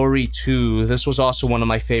Story 2. This was also one of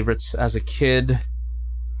my favorites as a kid,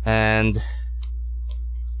 and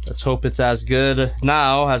let's hope it's as good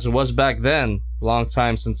now as it was back then. Long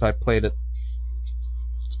time since I played it.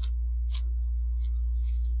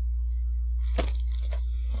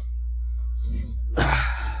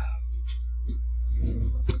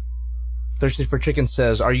 Thirsty for Chicken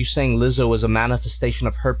says, are you saying Lizzo is a manifestation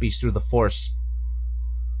of herpes through the Force?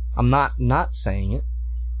 I'm not saying it.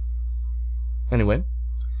 Anyway,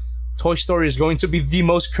 Toy Story is going to be the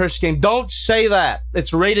most cursed game. Don't say that!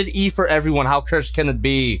 It's rated E for everyone. How cursed can it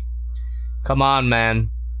be? Come on, man.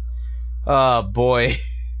 Oh, boy.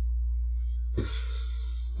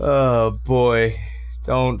 Oh, boy.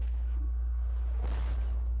 Don't...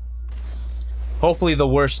 Hopefully the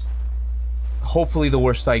worst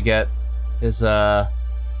I get is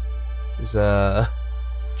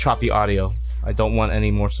choppy audio. I don't want any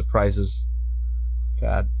more surprises.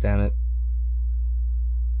 God damn it.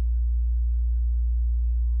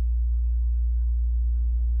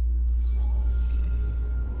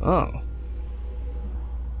 Oh.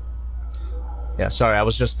 Yeah, sorry, I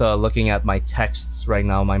was just looking at my texts right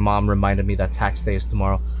now. My mom reminded me that tax day is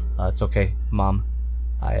tomorrow. It's okay, Mom.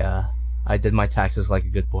 I did my taxes like a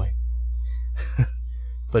good boy.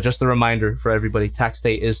 But just a reminder for everybody, tax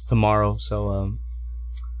day is tomorrow, so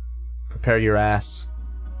prepare your ass.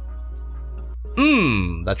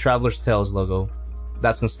 That Traveler's Tales logo.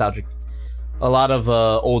 That's nostalgic. A lot of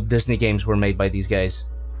old Disney games were made by these guys.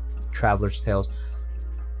 Traveler's Tales.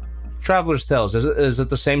 Traveler's Tales. Is it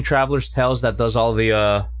the same Traveler's Tales that does all the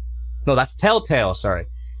no, that's Telltale, sorry.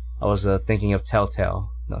 I was thinking of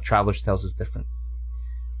Telltale. No, Traveler's Tales is different.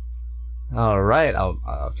 Alright,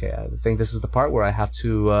 okay, I think this is the part where I have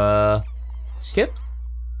to skip.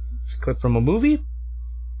 Clip from a movie.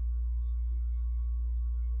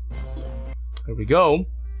 There we go.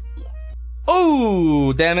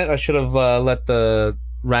 Oh, damn it. I should have let the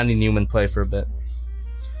Randy Newman play for a bit.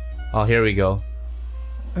 Oh, here we go.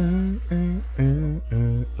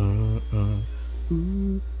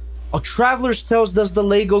 Oh, Traveler's Tales does the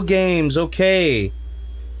Lego games. Okay.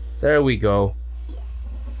 There we go.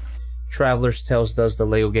 Traveler's Tales does the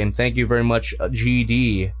Lego game. Thank you very much,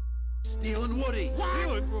 GD. Stealing Woody.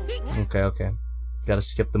 Okay, okay. Gotta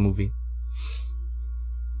skip the movie.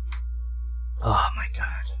 Oh my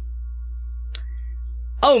god.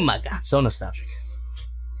 Oh my god, so nostalgic.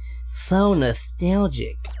 So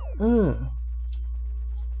nostalgic. Oh,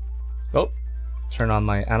 turn on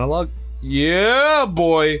my analog. Yeah,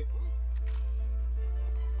 boy.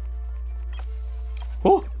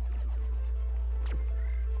 Oh.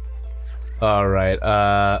 All right.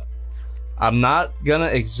 I'm not gonna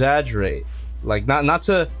exaggerate. Like, not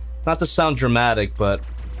to sound dramatic, but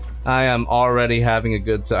I am already having a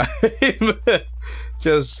good time.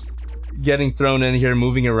 Just getting thrown in here,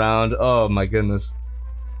 moving around. Oh my goodness.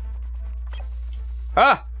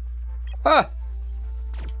 Ah! Ah!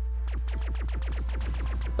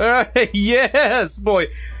 Yes, boy.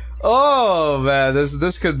 Oh man,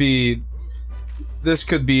 this could be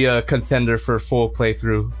a contender for full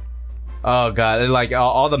playthrough. Oh god, like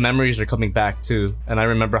all the memories are coming back too, and I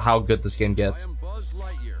remember how good this game gets. I am Buzz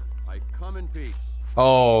Lightyear. I come in peace.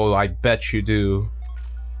 Oh, I bet you do.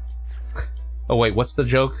 Oh wait, what's the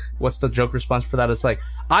joke? What's the joke response for that? It's like,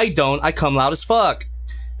 I don't, I come loud as fuck.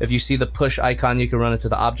 If you see the push icon, you can run into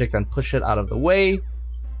the object and push it out of the way.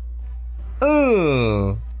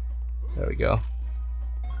 There we go.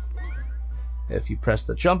 If you press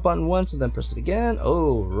the jump button once and then press it again.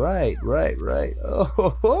 Oh, right.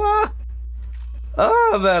 Oh,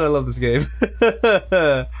 oh man, I love this game.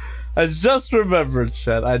 I just remembered,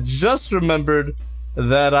 chat. I just remembered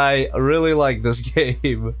that I really like this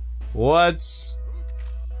game. What?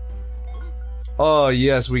 Oh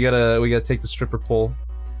yes, we gotta take the stripper pole.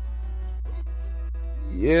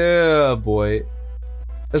 Yeah, boy.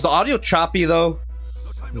 Is the audio choppy though?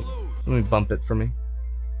 Let me bump it for me.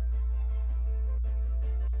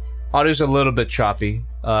 Audio's a little bit choppy,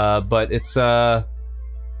 but it's a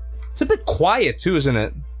bit quiet too, isn't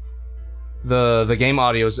it? The game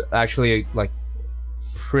audio is actually like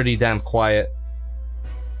pretty damn quiet.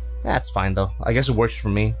 That's fine though. I guess it works for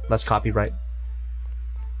me. Less copyright.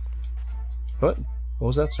 What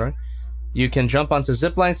was that? Sorry. You can jump onto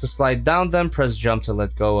zip lines to slide down them. Press jump to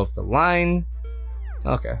let go of the line.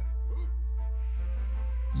 Okay.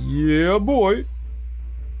 Yeah, boy.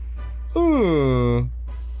 You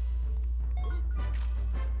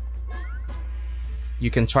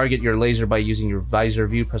can target your laser by using your visor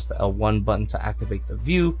view. Press the L1 button to activate the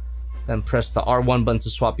view. Then press the R1 button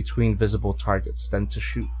to swap between visible targets. Then to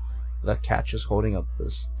shoot. The catch is holding up the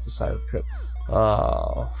side of the crypt.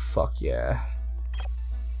 Oh, fuck yeah.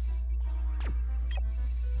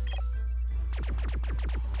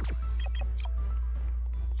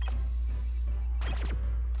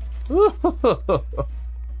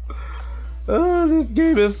 Oh, this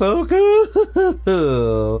game is so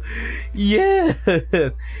cool. Yes.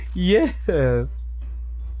 Yes.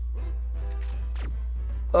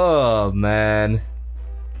 Oh, man.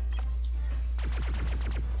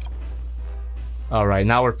 Alright,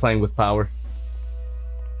 now we're playing with power.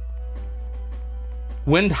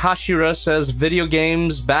 Wind Hashira says, video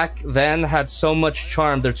games back then had so much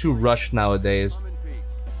charm, they're too rushed nowadays.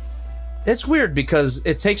 It's weird because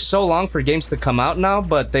it takes so long for games to come out now,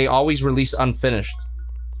 but they always release unfinished.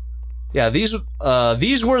 Yeah, these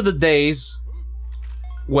were the days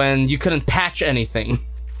when you couldn't patch anything.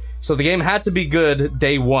 So the game had to be good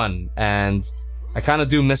day one, and I kind of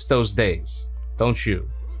do miss those days. Don't you?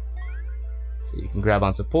 So you can grab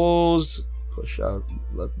onto poles, push out,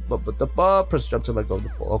 press jump to let go of the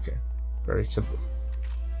pole. Okay, very simple.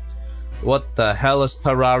 What the hell is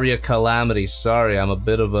Terraria Calamity? Sorry, I'm a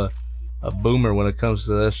bit of a boomer when it comes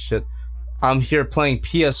to this shit. I'm here playing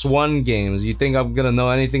PS1 games. You think I'm gonna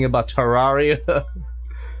know anything about Terraria?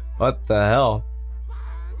 What the hell?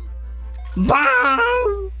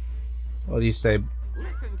 Bang! What do you say?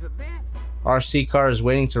 RC car is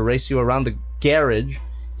waiting to race you around the garage.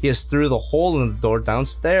 He is through the hole in the door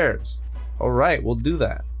downstairs. Alright, we'll do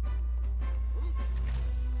that.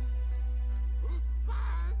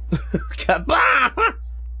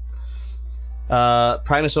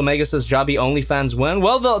 Primus Omega says Jobby OnlyFans win.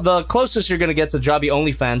 Well, the closest you're gonna get to Jobby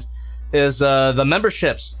OnlyFans is the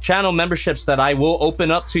memberships, channel memberships that I will open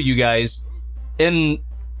up to you guys in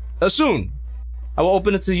soon. I will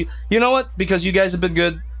open it to you. You know what? Because you guys have been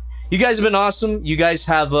good. You guys have been awesome. You guys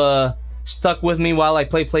have stuck with me while I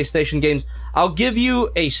play PlayStation games, I'll give you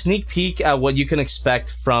a sneak peek at what you can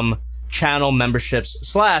expect from channel memberships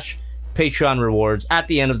 / Patreon rewards at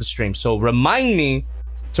the end of the stream. So remind me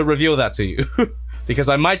to reveal that to you. Because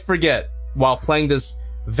I might forget while playing this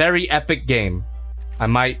very epic game. I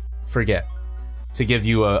might forget to give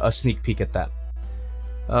you a sneak peek at that.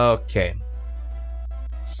 Okay.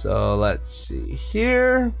 So let's see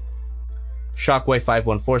here.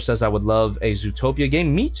 Shockwave514 says I would love a Zootopia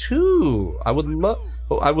game. Me too. I would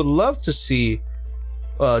love to see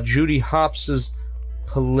Judy Hopps'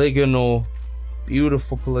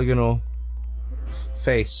 beautiful polygonal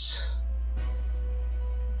face.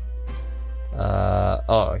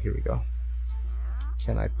 Oh, here we go.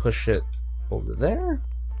 Can I push it over there?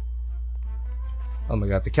 Oh my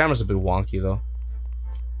god, the camera's a bit wonky though.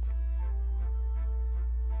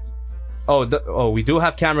 Oh, we do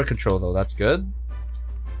have camera control though. That's good.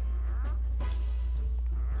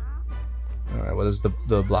 Alright, what does the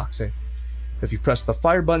block say? If you press the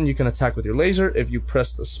fire button, you can attack with your laser. If you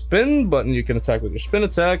press the spin button, you can attack with your spin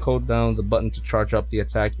attack. Hold down the button to charge up the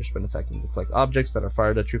attack. Your spin attack can deflect objects that are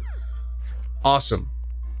fired at you. Awesome.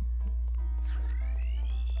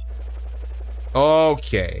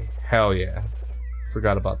 Okay. Hell yeah.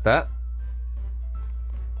 Forgot about that.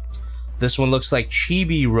 This one looks like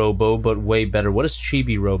Chibi Robo, but way better. What is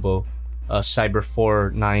Chibi Robo? Cyber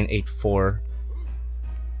 4984.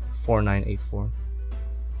 4984.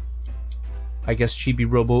 I guess Chibi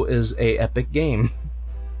Robo is a epic game.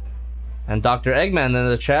 And Dr. Eggman in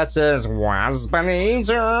the chat says, "Was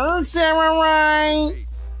Benito Terrorai?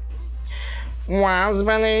 Was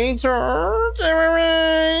Benito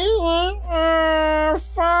Terrorai?"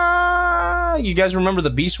 You guys remember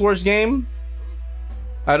the Beast Wars game?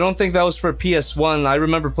 I don't think that was for PS1. I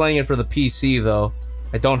remember playing it for the PC though.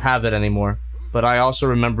 I don't have it anymore. But I also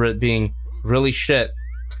remember it being really shit.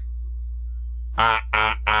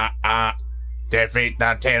 Defeat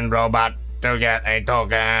the tin robot to get a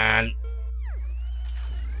token.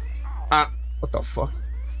 What the fuck?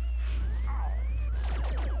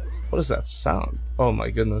 What is that sound? Oh my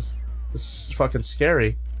goodness. This is fucking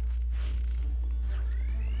scary.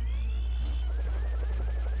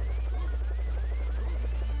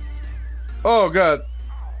 Oh god.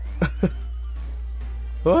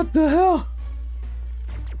 What the hell?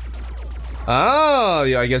 Oh,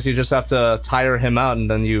 yeah, I guess you just have to tire him out and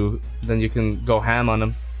then you can go ham on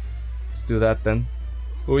him. Let's do that then.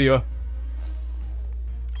 Oh yeah.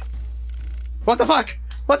 What the fuck?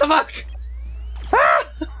 What the fuck? Ah!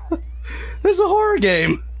 This is a horror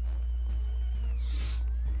game.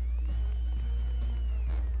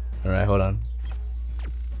 Alright, hold on.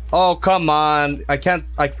 Oh, come on.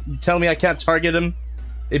 Tell me I can't target him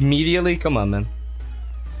immediately? Come on, man.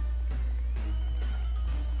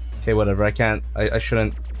 Okay, whatever. I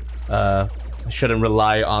shouldn't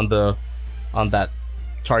rely on that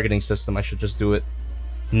targeting system. I should just do it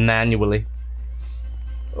manually.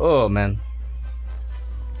 Oh, man.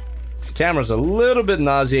 This camera's a little bit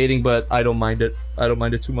nauseating, but I don't mind it. I don't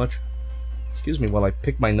mind it too much. Excuse me while I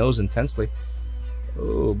pick my nose intensely.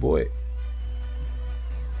 Oh, boy.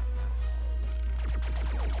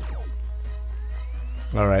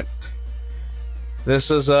 Alright. This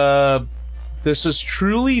is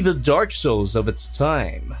truly the Dark Souls of its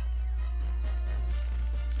time.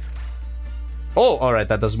 Oh, alright,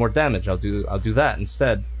 that does more damage. I'll do that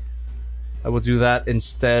instead. I will do that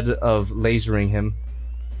instead of lasering him.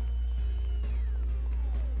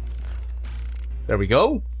 There we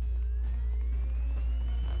go.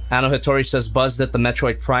 Anno Hittori says buzzed at the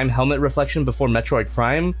Metroid Prime helmet reflection before Metroid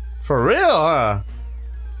Prime. For real, huh?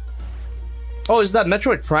 Oh, is that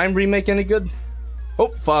Metroid Prime remake any good? Oh,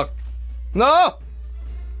 fuck. No!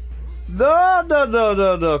 No, no, no,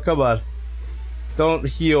 no, no, come on. Don't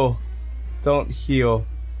heal. Don't heal.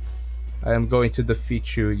 I am going to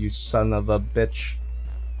defeat you, you son of a bitch.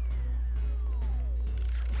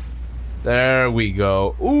 There we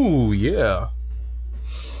go. Ooh, yeah.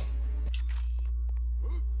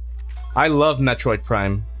 I love Metroid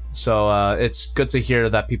Prime, so it's good to hear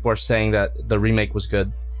that people are saying that the remake was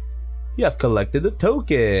good. You have collected the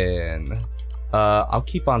token. I'll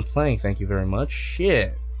keep on playing, thank you very much.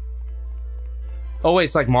 Shit. Oh wait,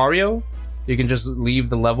 it's like Mario? You can just leave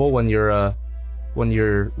the level when you're when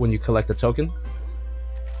you collect a token?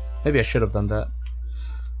 Maybe I should have done that.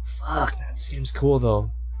 Fuck, that seems cool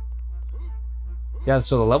though. Yeah,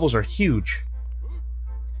 so the levels are huge.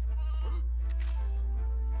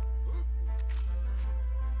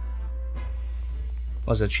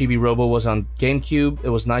 Was it Chibi Robo was on GameCube? It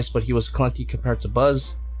was nice, but he was clunky compared to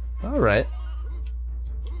Buzz. Alright.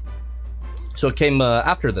 So it came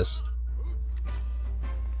after this.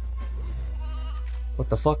 What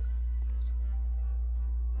the fuck?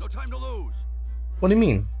 No time to lose. What do you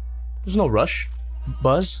mean? There's no rush.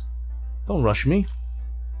 Buzz, don't rush me.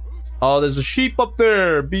 Oh, there's a sheep up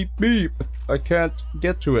there. Beep, beep. I can't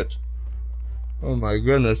get to it. Oh my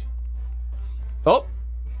goodness. Oh!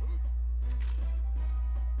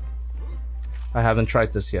 I haven't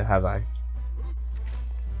tried this yet, have I?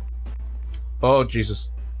 Oh, Jesus.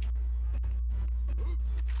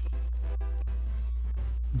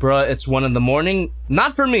 Bruh, it's 1 in the morning.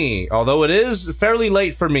 Not for me, although it is fairly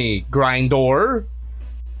late for me, Grindor.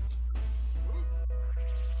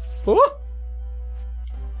 Ooh.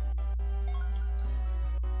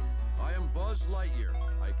 I am Buzz Lightyear.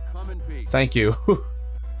 I come in peace. Thank you.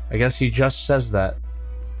 I guess he just says that.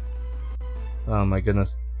 Oh my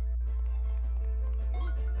goodness.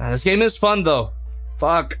 Man, this game is fun though.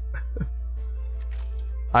 Fuck.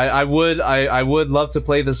 I would love to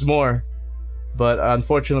play this more, but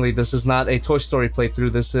unfortunately this is not a Toy Story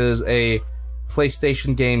playthrough. This is a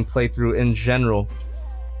PlayStation game playthrough in general.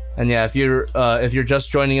 And yeah, if you're just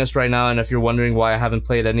joining us right now, and if you're wondering why I haven't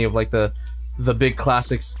played any of like the big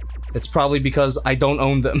classics, it's probably because I don't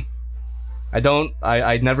own them.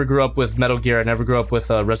 I never grew up with Metal Gear. I never grew up with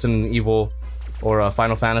Resident Evil or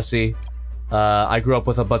Final Fantasy. I grew up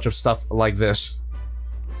with a bunch of stuff like this.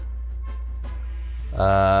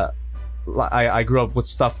 I grew up with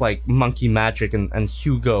stuff like Monkey Magic and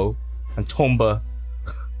Hugo and Tomba.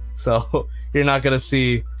 So you're not gonna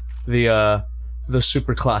see the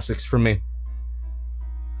super classics from me.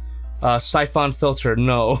 Siphon filter,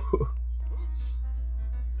 no.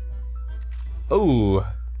 Ooh.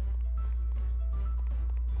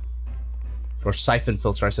 Or siphon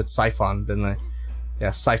filter. I said siphon, didn't I?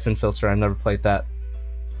 Yeah, siphon filter. I never played that.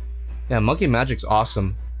 Yeah, Monkey Magic's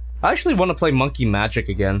awesome. I actually want to play Monkey Magic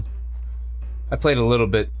again. I played a little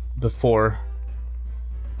bit before.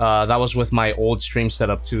 That was with my old stream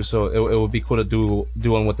setup too, so it would be cool to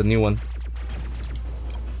do one with the new one.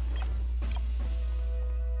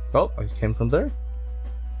 Oh, I came from there.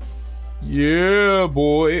 Yeah,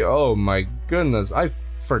 boy. Oh my goodness. I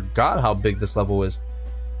forgot how big this level is.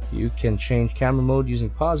 You can change camera mode using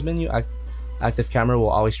pause menu. Active camera will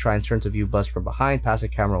always try and turn to view Buzz from behind.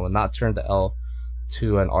 Passive camera will not turn. The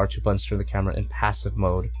L2 and R2 buttons turn the camera in passive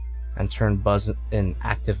mode and turn Buzz in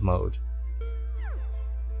active mode.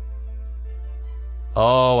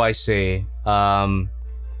 Oh, I see. Let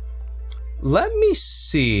me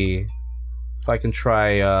see if I can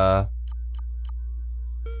try,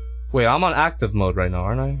 wait, I'm on active mode right now,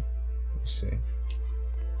 aren't I? Let me see.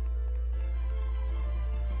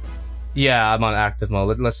 Yeah, I'm on active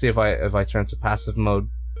mode. Let's see if I turn to passive mode.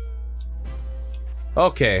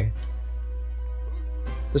 Okay.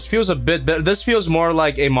 This feels a bit better. This feels more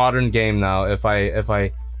like a modern game now if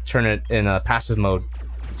I turn it in passive mode.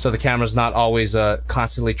 So the camera's not always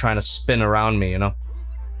constantly trying to spin around me, you know?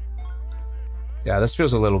 Yeah, this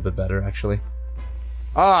feels a little bit better, actually.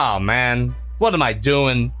 Oh, man. What am I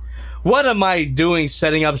doing? What am I doing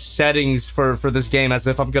setting up settings for this game as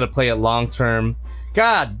if I'm gonna play it long term?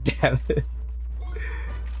 God damn it.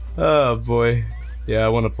 Oh, boy. Yeah, I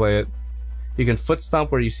want to play it. You can foot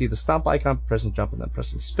stomp where you see the stomp icon, pressing jump and then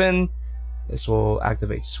pressing spin. This will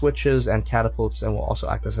activate switches and catapults and will also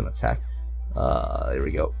act as an attack. Here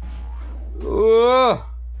we go. Ooh.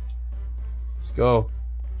 Let's go.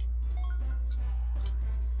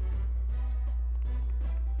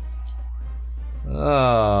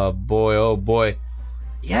 Oh boy, oh boy.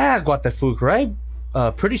 Yeah, Guatefuk, right?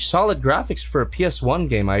 Pretty solid graphics for a PS1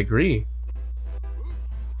 game, I agree.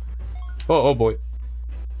 Oh boy.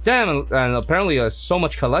 Damn, and apparently so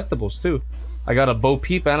much collectibles too. I got a Bo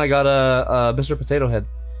Peep and I got a Mr. Potato Head.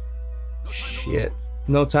 Shit.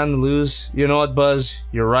 No time to lose. You know what, Buzz?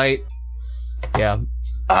 You're right. Yeah.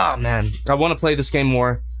 Ah, man. I want to play this game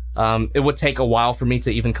more. It would take a while for me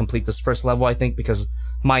to even complete this first level, I think, because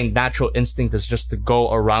my natural instinct is just to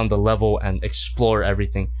go around the level and explore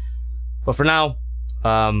everything. But for now,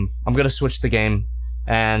 I'm gonna switch the game,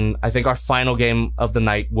 and I think our final game of the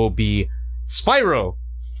night will be Spyro.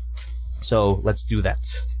 So let's do that.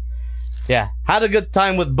 Yeah, had a good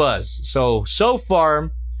time with Buzz. So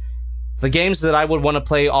far, the games that I would want to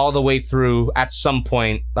play all the way through at some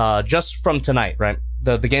point, just from tonight, right?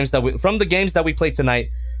 The games that we played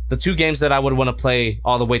tonight, the two games that I would want to play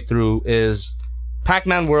all the way through is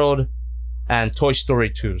Pac-Man World and Toy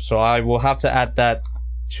Story 2. So I will have to add that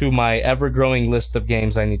to my ever-growing list of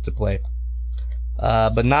games I need to play.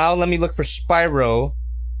 But now let me look for Spyro.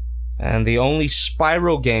 And the only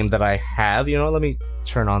Spyro game that I have, you know, let me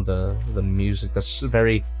turn on the music. That's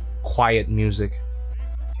very quiet music.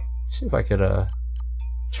 See if I could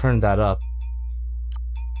turn that up.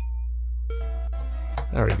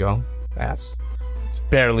 There we go. That's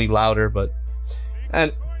barely louder, but...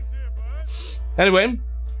 And anyway,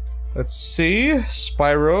 let's see.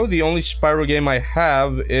 Spyro. The only Spyro game I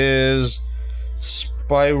have is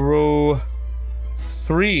Spyro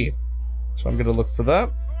 3. So I'm gonna look for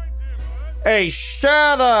that. Hey,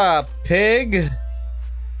 shut up, pig!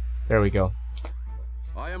 There we go.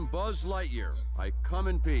 I am Buzz Lightyear. I come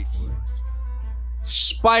in peace.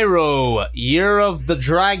 Spyro, Year of the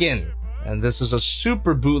Dragon. And this is a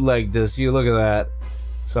super bootleg disc. You look at that.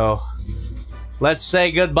 So, let's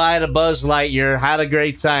say goodbye to Buzz Lightyear. Had a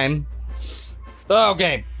great time.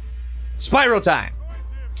 Okay. Spyro time.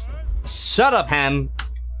 Shut up, Ham.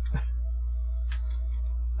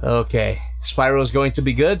 Okay. Spyro's going to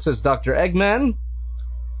be good, says Dr. Eggman.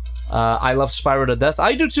 I love Spyro to death.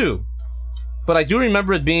 I do too. But I do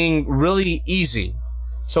remember it being really easy.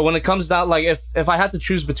 So when it comes down, like, if I had to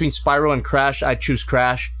choose between Spyro and Crash, I'd choose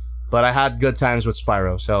Crash. But I had good times with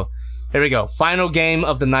Spyro. So, here we go. Final game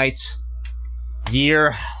of the night.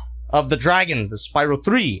 Year of the Dragon. The Spyro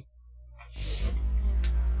 3.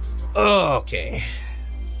 Okay.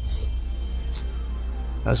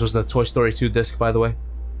 This was the Toy Story 2 disc, by the way.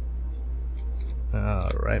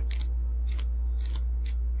 Alright.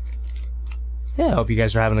 Yeah, I hope you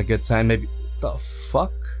guys are having a good time. Maybe... The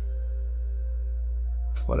fuck?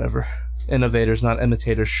 Whatever. Innovators, not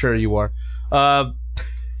imitators. Sure you are.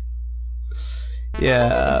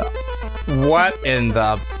 Yeah. What in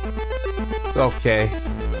the... Okay.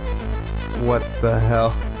 What the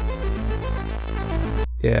hell?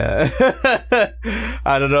 Yeah.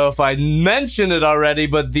 I don't know if I mentioned it already,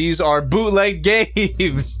 but these are bootleg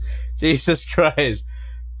games. Jesus Christ.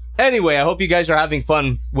 Anyway, I hope you guys are having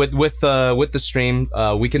fun with the stream.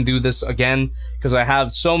 We can do this again because I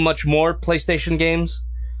have so much more PlayStation games.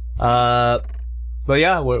 But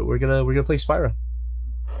yeah, we're gonna play Spyro.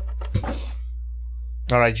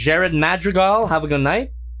 All right, Jared Madrigal, have a good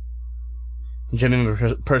night. Jimmy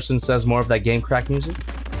Person says more of that game crack music.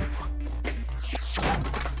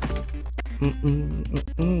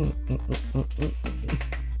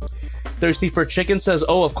 Thirsty for Chicken says,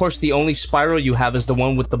 oh, of course, the only Spyro you have is the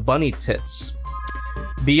one with the bunny tits.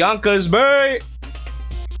 Bianca's bae!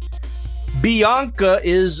 Bianca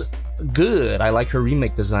is good. I like her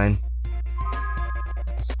remake design.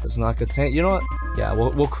 Does not contain... You know what? Yeah,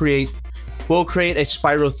 we'll create a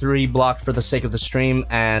Spyro 3 block for the sake of the stream,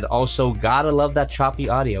 and also gotta love that choppy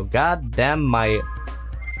audio. Goddamn my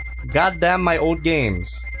old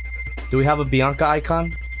games. Do we have a Bianca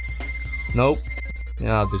icon? Nope.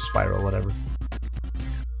 Yeah, I'll do Spyro, whatever.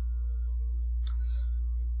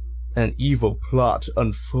 An evil plot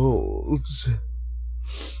unfolds.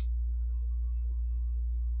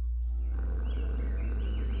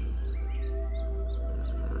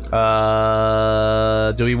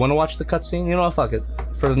 Do we want to watch the cutscene? You know what, fuck it.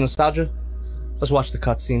 For the nostalgia, let's watch the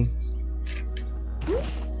cutscene.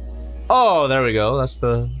 Oh, there we go. That's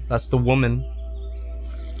the woman.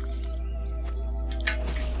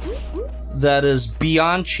 That is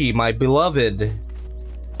Bianchi, my beloved.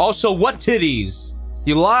 Also, what titties?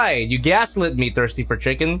 You lied. You gaslit me, Thirsty for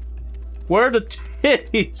Chicken. Where are the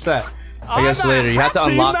titties at? I guess later. You had to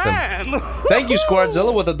unlock them. Thank you,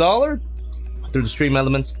 Squardzilla, with $1. Through the stream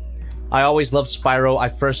elements. I always loved Spyro. I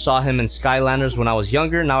first saw him in Skylanders when I was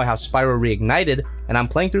younger. Now I have Spyro Reignited, and I'm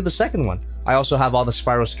playing through the second one. I also have all the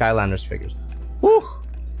Spyro Skylanders figures. Whew!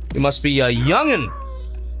 You must be a youngin'.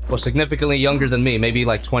 Well, significantly younger than me. Maybe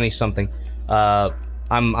like 20-something.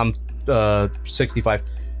 I'm 65.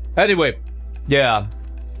 Anyway, yeah.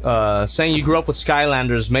 Saying you grew up with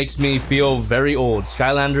Skylanders makes me feel very old.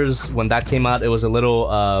 Skylanders, when that came out, it was a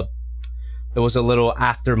little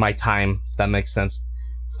after my time, if that makes sense.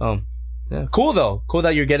 So, yeah. Cool though. Cool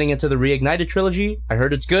that you're getting into the Reignited trilogy. I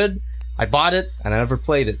heard it's good. I bought it, and I never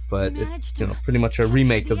played it, but it's, you know, pretty much a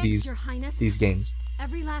remake of these games.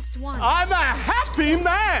 Every last one. I'm a happy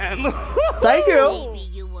man! Thank you! Maybe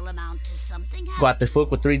you will amount to something. Got the foot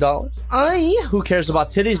with $3. Who cares about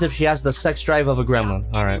titties if she has the sex drive of a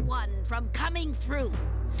gremlin? Alright. From coming through.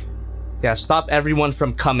 Yeah, stop everyone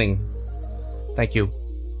from coming. Thank you.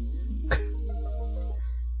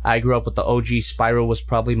 I grew up with the OG. Spyro was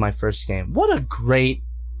probably my first game. What a great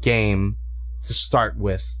game to start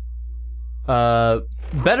with.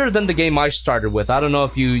 Better than the game I started with. I don't know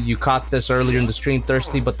if you caught this earlier in the stream,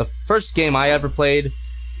 Thirsty, but the first game I ever played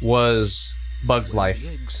was Bug's Life.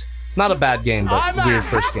 Not a bad game, but weird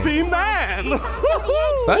first game. Man.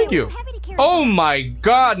 Thank you. Oh my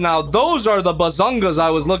god, now those are the bazongas I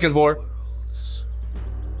was looking for.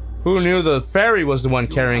 Who knew the fairy was the one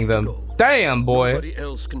carrying them? Damn, boy. Nobody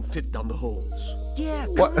else can fit down the holes. Yeah,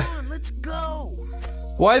 come on, let's go.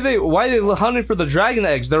 Why are they hunting for the dragon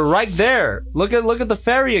eggs? They're right there. Look at the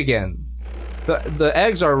fairy again. The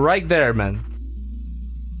eggs are right there, man.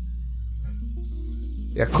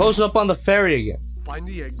 Yeah, close up on the fairy again. Find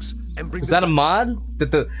the eggs and bring. Is that a mod?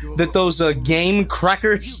 Did those game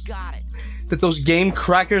crackers? Did those game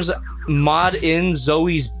crackers mod in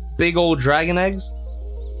Zoe's big old dragon eggs?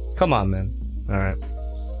 Come on, man. All right.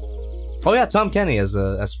 Oh yeah, Tom Kenny as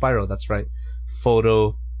Spyro. That's right.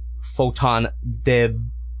 Photon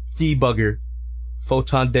Debugger.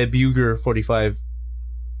 Photon Debuger 45.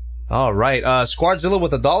 All right. Squadzilla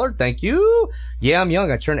with $1. Thank you. Yeah, I'm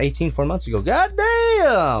young. I turned 18 4 months ago. God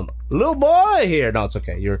damn, little boy here. No, it's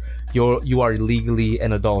okay. You are legally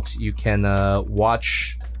an adult. You can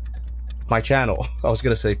watch my channel. I was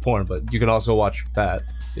gonna say porn, but you can also watch that.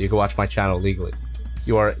 You can watch my channel legally.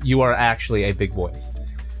 You are actually a big boy.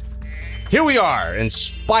 Here we are in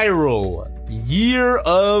Spyro, Year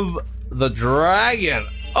of the Dragon.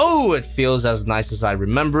 Oh, it feels as nice as I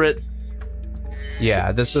remember it.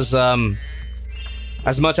 Yeah, this is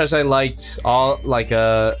as much as I liked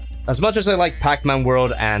Pac-Man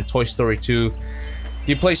World and Toy Story 2,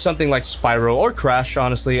 you play something like Spyro or Crash,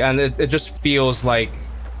 honestly, and it just feels like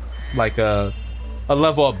a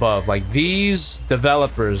level above. Like, these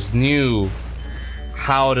developers knew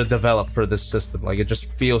how to develop for this system. Like, it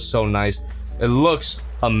just feels so nice. It looks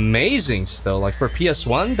amazing still. Like, for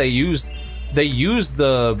PS1,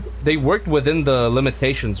 they worked within the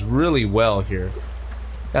limitations really well here.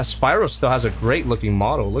 Yeah, Spyro still has a great looking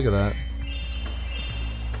model. Look at that.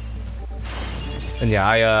 And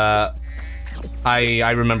yeah,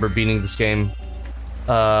 I remember beating this game.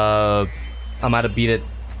 I might have beat it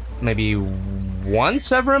maybe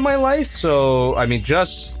once ever in my life. So I mean,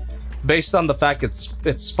 just based on the fact it's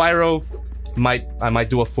Spyro, I might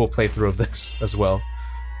do a full playthrough of this as well.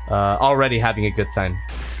 Already having a good time.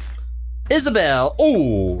 Isabel.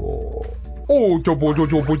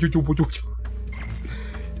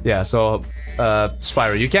 Yeah, so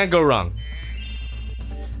Spyro, you can't go wrong.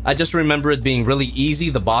 I just remember it being really easy.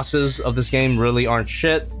 The bosses of this game really aren't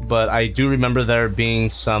shit, but I do remember there being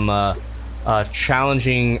some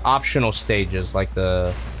challenging optional stages, like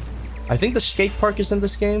I think the skate park is in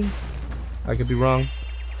this game. I could be wrong.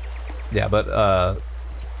 Yeah, but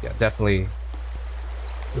yeah, definitely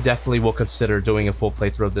will consider doing a full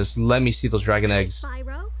playthrough of this. Let me see those dragon eggs.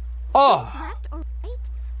 Spyro, oh! left or right,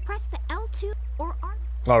 press the L2 or R.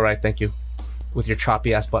 Alright, thank you. With your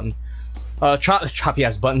choppy ass button. Choppy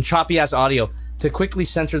ass button, choppy ass audio. To quickly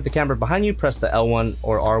center the camera behind you, press the L1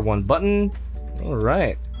 or R1 button.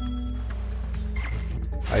 Alright.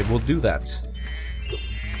 I will do that.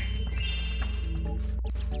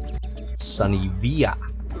 Sunny Via.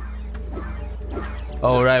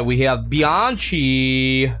 Alright, we have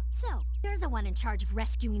Bianchi. So, you're the one in charge of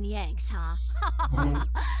rescuing the eggs, huh?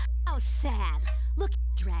 How sad. Look,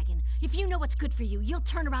 Dragon, if you know what's good for you, you'll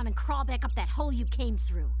turn around and crawl back up that hole you came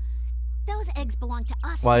through. Those eggs belong to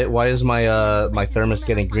us. Why is my my thermos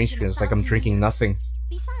getting green screen? It's like I'm drinking nothing.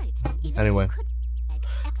 Besides, anyway.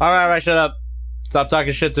 Alright, shut up. Stop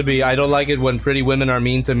talking shit to me. I don't like it when pretty women are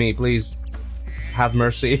mean to me. Please. Have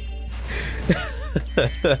mercy.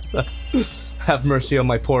 Have mercy on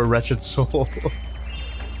my poor wretched soul.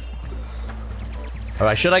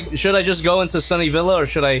 Alright, should I just go into Sunny Villa, or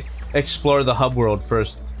should I explore the hub world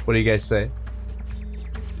first? What do you guys say?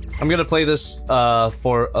 I'm gonna play this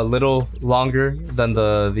for a little longer than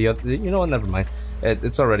the other. You know what? Never mind.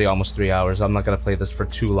 It's already almost 3 hours. I'm not gonna play this for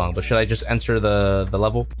too long. But should I just enter the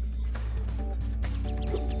level?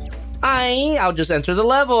 I'll just enter the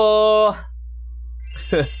level.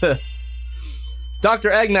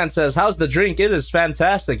 Dr. Eggman says, how's the drink? It is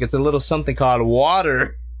fantastic. It's a little something called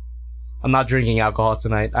water. I'm not drinking alcohol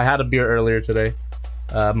tonight. I had a beer earlier today.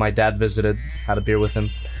 My dad visited, had a beer with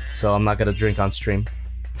him. So I'm not gonna drink on stream.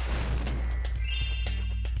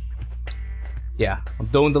 Yeah, I'm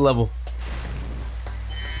doing the level.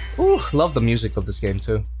 Ooh, love the music of this game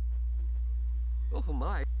too. Oh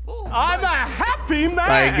my. Oh, I'm a happy man!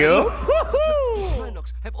 Thank you.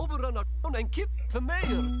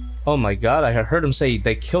 Oh my god, I heard him say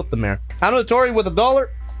they killed the mayor. Annotori with $1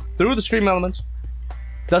 through the stream elements.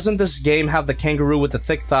 Doesn't this game have the kangaroo with the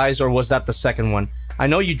thick thighs, or was that the second one? I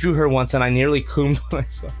know you drew her once and I nearly coomed when I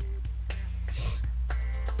saw.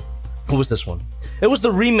 Who was this one? It was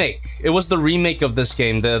the remake. It was the remake of this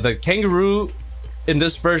game. The kangaroo in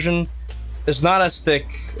this version is not as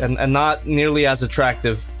thick and not nearly as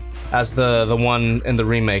attractive as the one in the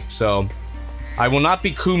remake. So I will not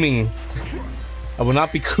be cooming. I will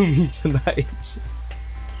not be cooming tonight.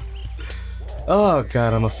 Oh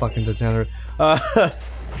god, I'm a fucking degenerate.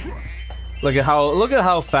 Look at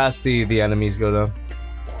how fast the enemies go though.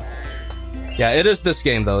 Yeah, it is this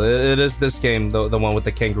game though. It is this game, the one with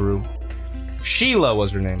the kangaroo. Sheila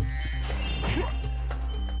was her name.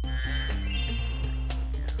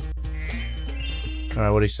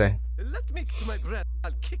 Alright, what do you say? Let me catch my breath.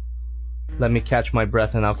 I'll kick. Let me catch my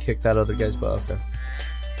breath and I'll kick that other guy's butt. Okay.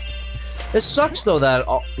 It sucks though that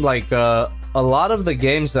like a lot of the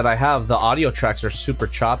games that I have, the audio tracks are super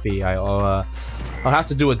choppy. I'll have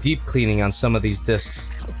to do a deep cleaning on some of these discs.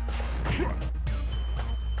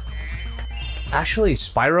 Actually,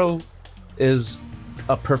 Spyro is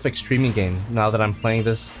a perfect streaming game now that I'm playing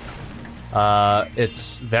this.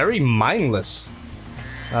 It's very mindless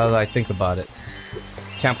now that I think about it.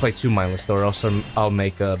 Can't play too mindless though, or else I'll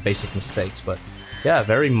make basic mistakes. But yeah,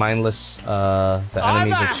 very mindless. The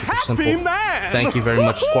enemies are super simple. Man. Thank you very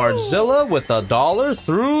much, Squardzilla, with $1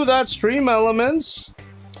 through that stream elements.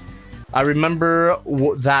 I remember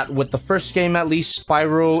that with the first game, at least,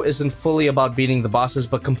 Spyro isn't fully about beating the bosses,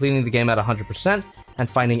 but completing the game at 100% and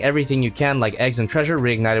finding everything you can, like eggs and treasure.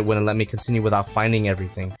 Reignited wouldn't let me continue without finding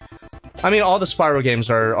everything. I mean, all the Spyro games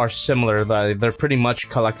are similar. They're pretty much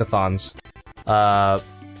collectathons.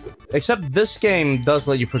 Except this game does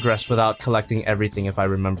let you progress without collecting everything, if I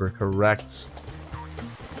remember correct.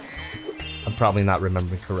 I'm probably not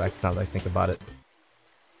remembering correct now that I think about it.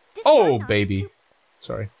 Oh, baby.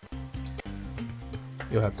 Sorry.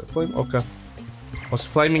 You'll have to flame. Okay. I was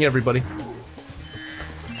flaming everybody.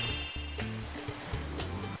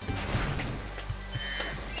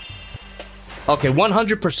 Okay,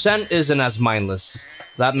 100% isn't as mindless.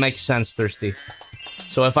 That makes sense, Thirsty.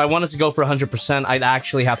 So if I wanted to go for 100%, I'd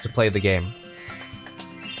actually have to play the game.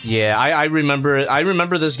 Yeah, I remember it. I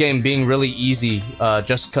remember this game being really easy,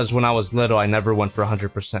 just because when I was little, I never went for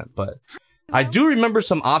 100%. But I do remember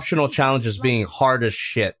some optional challenges being hard as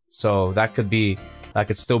shit. So that could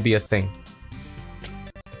still be a thing.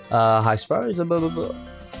 Hi, Spyro. Blah, blah, blah.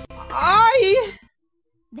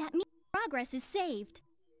 That means progress is saved.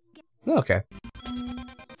 Okay.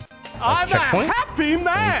 I'm checkpoint. a happy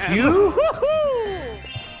man. Thank you.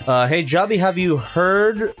 Hey, Jobby, have you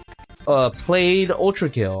heard, played Ultra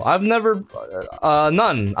Kill? I've never,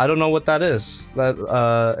 none. I don't know what that is.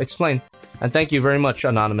 Explain. And thank you very much,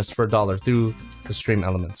 Anonymous, for $1 through the stream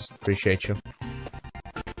elements. Appreciate you.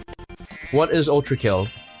 What is Ultra Kill?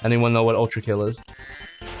 Anyone know what Ultra Kill is?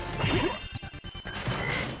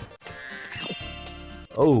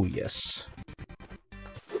 Oh, yes.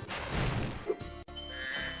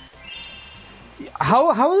 How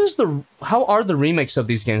are the remakes of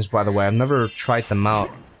these games, by the way? I've never tried them out.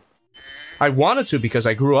 I wanted to because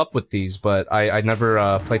I grew up with these, but I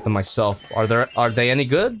never played them myself. Are they any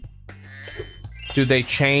good? Do they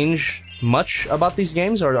change much about these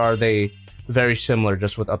games, or are they very similar,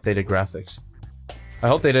 just with updated graphics? I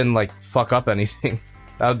hope they didn't like fuck up anything.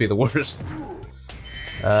 That would be the worst.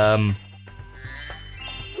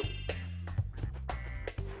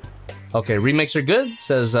 Okay, remakes are good,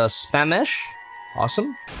 says Spamesh.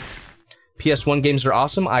 Awesome. PS1 games are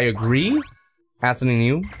awesome. I agree. Anthony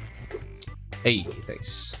New. Hey,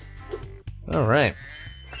 thanks. All right.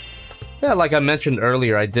 Yeah, like I mentioned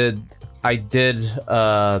earlier, I did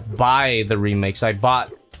buy the remakes. I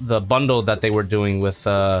bought the bundle that they were doing with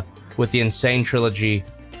the Insane trilogy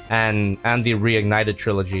and the Reignited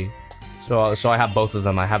trilogy. So I have both of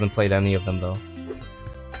them. I haven't played any of them though.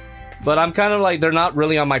 But I'm kind of like, they're not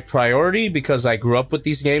really on my priority because I grew up with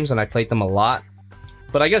these games and I played them a lot.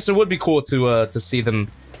 But I guess it would be cool to see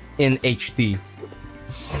them in HD.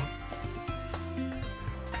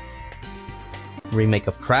 Remake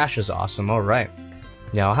of Crash is awesome. All right.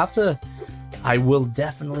 Yeah, I will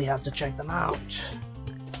definitely have to check them out.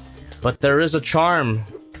 But there is a charm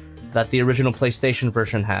that the original PlayStation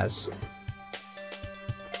version has.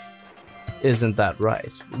 Isn't that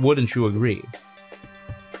right? Wouldn't you agree?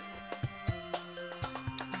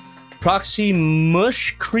 Proxy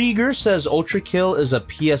Mush Krieger says Ultra Kill is a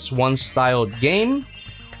PS1 styled game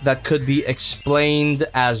that could be explained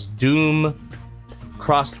as Doom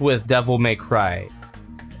crossed with Devil May Cry.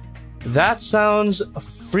 That sounds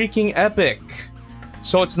freaking epic.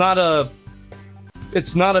 So it's not a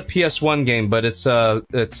PS1 game, but it's a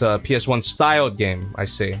PS1 styled game, I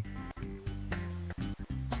see.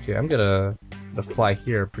 Okay, I'm gonna fly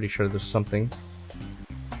here. Pretty sure there's something.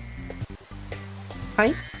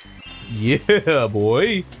 Hi. Yeah,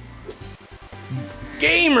 boy.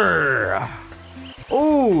 Gamer!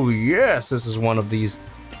 Oh, yes, this is one of these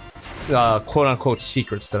quote-unquote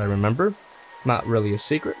secrets that I remember. Not really a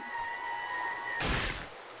secret.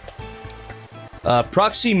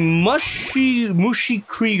 Proxy Mushi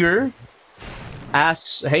Krieger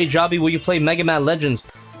asks, hey, Jobby, will you play Mega Man Legends?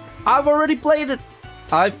 I've already played it.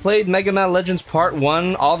 I've played Mega Man Legends Part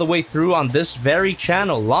 1 all the way through on this very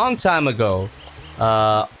channel, long time ago,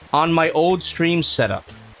 on my old stream setup.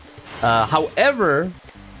 However,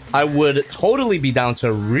 I would totally be down to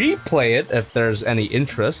replay it if there's any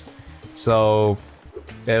interest. So,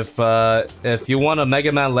 if you want a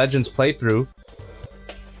Mega Man Legends playthrough,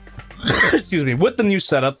 excuse me, with the new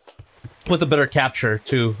setup, with a better capture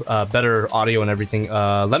too, better audio and everything,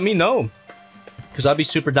 let me know. Because I'll be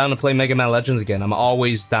super down to play Mega Man Legends again. I'm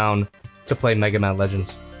always down to play Mega Man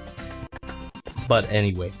Legends. But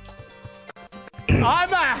anyway.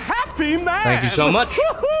 I'm a happy man! Thank you so much.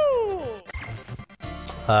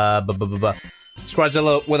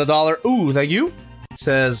 Squadzilla with $1. Ooh, thank you.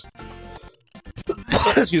 Says...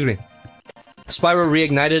 excuse me. Spyro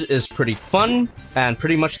Reignited is pretty fun, and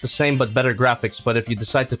pretty much the same but better graphics, but if you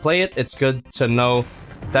decide to play it, it's good to know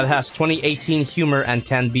that it has 2018 humor and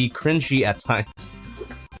can be cringy at times.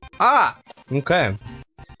 Ah! Okay.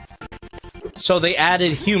 So they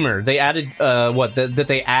added humor. They added, what? Did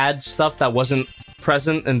they add stuff that wasn't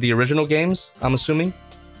present in the original games, I'm assuming?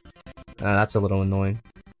 That's a little annoying.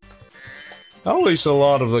 At least a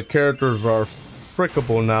lot of the characters are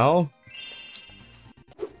frickable now.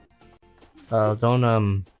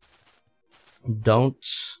 Don't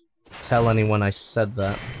tell anyone I said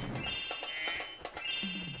that.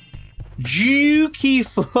 Juki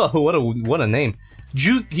Flow, what a name.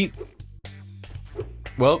 Juki.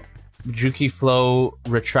 Well, Juki Flow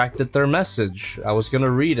retracted their message. I was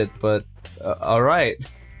gonna read it, but alright.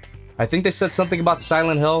 I think they said something about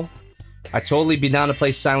Silent Hill. I totally be down to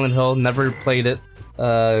play Silent Hill. Never played it.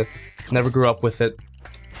 Never grew up with it.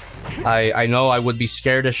 I know I would be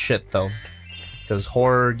scared as shit though, because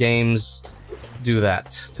horror games do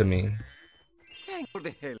that to me. Thank for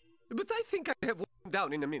the hell, but I think I have one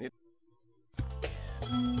down in a minute.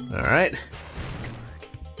 Alright.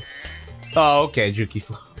 Oh, okay, Juki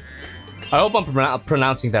Flow. I hope I'm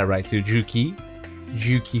pronouncing that right too.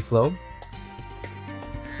 Juki Flow.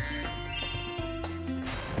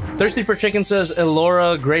 Thirsty for Chicken says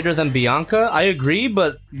Elora greater than Bianca. I agree,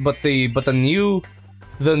 but the new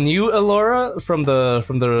Elora from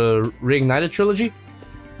the Reignited trilogy,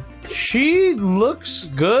 she looks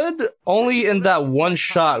good only in that one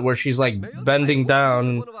shot where she's like bending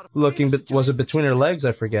down, looking. Was it between her legs?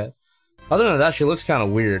 I forget. Other than that, she looks kind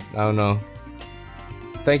of weird. I don't know.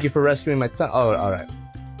 Thank you for rescuing my tongue. Oh, all right.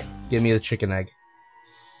 Give me the chicken egg.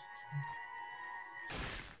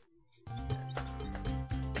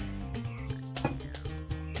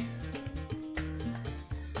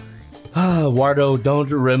 Wardo, don't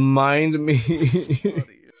remind me.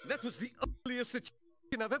 That was the ugliest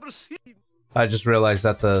chicken I've ever seen. I just realized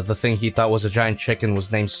that the thing he thought was a giant chicken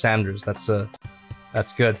was named Sanders. That's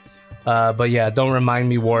good. But yeah, don't remind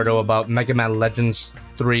me, Wardo, about Mega Man Legends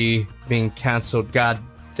 3 being cancelled. God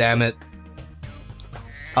damn it.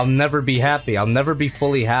 I'll never be happy. I'll never be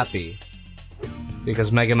fully happy.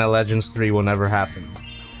 Because Mega Man Legends 3 will never happen.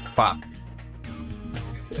 Fuck.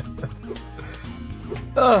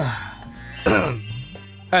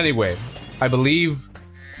 Anyway, I believe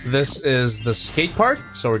this is the skate part,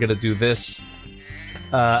 so we're gonna do this.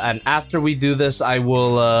 And after we do this, I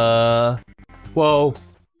will, well,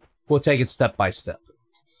 we'll take it step by step.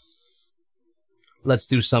 Let's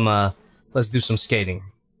do some skating.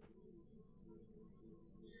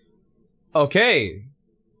 Okay.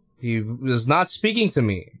 He is not speaking to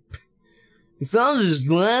me. We found this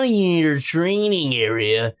gladiator training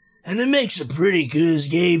area, and it makes a pretty good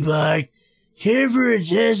skate park. Care for a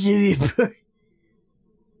test if you...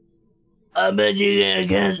 I bet you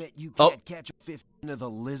can't catch 15 of the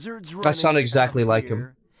lizards. I sound exactly like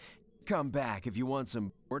him. Come back if you want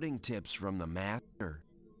some boarding tips from the master.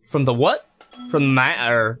 From the what? From the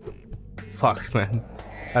master. Fuck, man.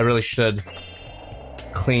 I really should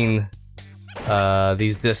clean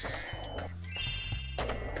these discs.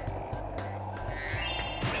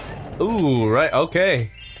 Ooh, right,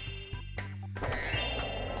 okay.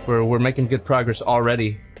 We're making good progress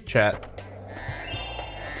already, chat.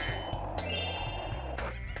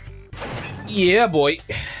 Yeah, boy.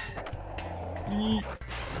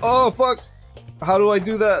 Oh, fuck. How do I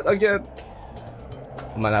do that again?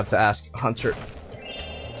 I might have to ask Hunter.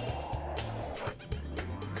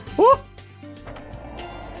 Woo!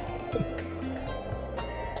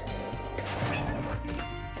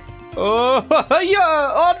 Oh, yeah!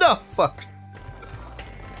 Oh, no! Fuck.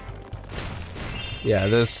 Yeah,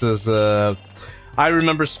 this is, I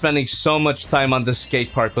remember spending so much time on this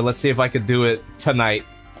skate park, but let's see if I could do it tonight.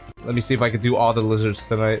 Let me see if I could do all the lizards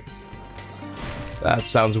tonight. That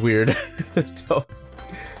sounds weird.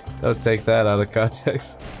 Don't take that out of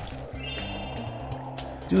context.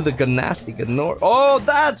 Do the gymnastic ignore. Oh,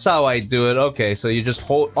 that's how I do it. Okay, so you just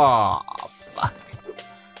hold. Oh, fuck.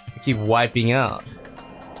 I keep wiping out.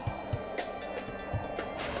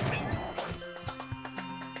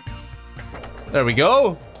 There we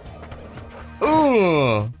go.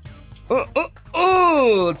 Ooh.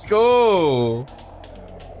 Let's go.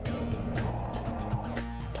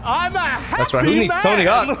 I'm a happy That's right. Who needs man. Tony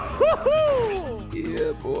Hawk?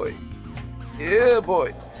 Yeah, boy. Yeah,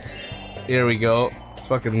 boy. Here we go.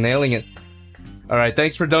 Fucking nailing it. Alright,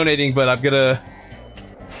 thanks for donating, but I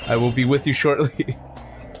will be with you shortly.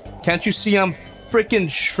 Can't you see I'm freaking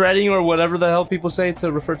shredding or whatever the hell people say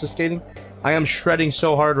to refer to skating? I am shredding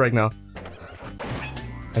so hard right now.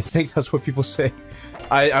 I think that's what people say.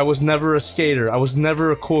 I was never a skater. I was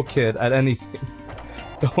never a cool kid at anything.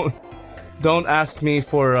 Don't ask me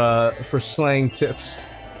for slang tips.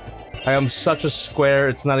 I am such a square,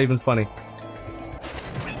 it's not even funny.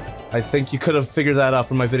 I think you could have figured that out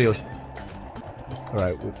from my videos.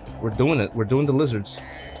 Alright, we're doing it. We're doing the lizards.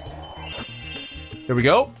 Here we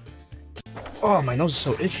go. Oh, my nose is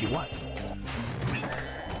so itchy. What?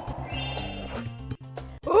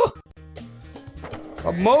 Oh!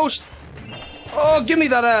 Almost! Oh, give me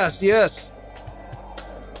that ass! Yes!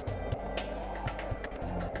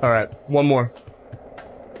 Alright, one more.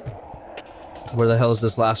 Where the hell is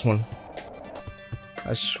this last one?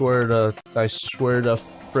 I swear to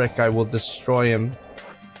frick, I will destroy him.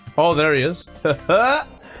 Oh, there he is.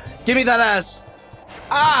 Give me that ass!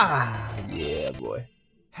 Ah! Yeah, boy.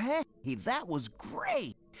 Hey, that was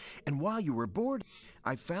great! And while you were bored,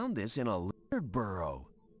 I found this in a lizard burrow.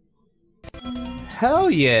 Hell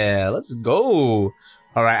yeah, let's go.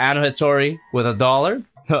 Alright, Anohitori with $1.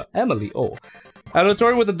 Emily, oh.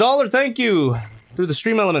 Anohitori with $1, thank you! Through the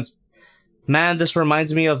stream elements. Man, this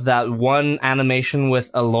reminds me of that one animation with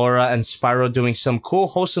Alora and Spyro doing some cool,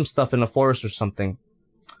 wholesome stuff in a forest or something.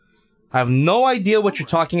 I have no idea what you're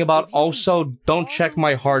talking about. Also, don't check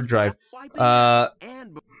my hard drive.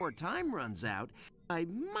 And before time runs out, I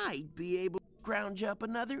might be able to scrounge up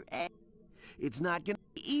another egg. It's not gonna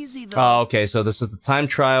be easy, though. Oh, okay, so this is the time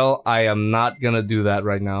trial. I am not gonna do that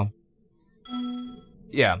right now.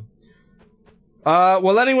 Yeah.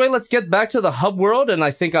 Well, anyway, let's get back to the hub world, and I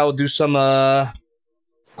think I'll do some,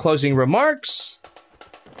 closing remarks.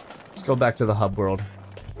 Let's go back to the hub world.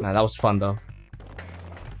 Man, that was fun, though.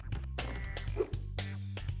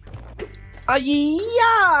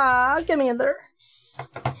 Yeah! Get me in there.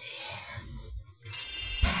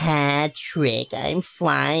 Patrick, I'm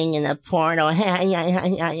flying in a portal.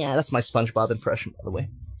 Yeah, that's my SpongeBob impression, by the way.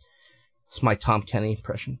 It's my Tom Kenny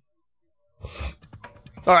impression.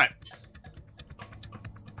 Alright.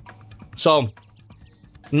 So,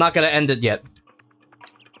 I'm not gonna end it yet.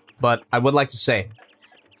 But I would like to say,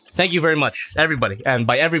 thank you very much, everybody. And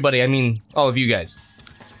by everybody, I mean all of you guys.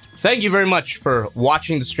 Thank you very much for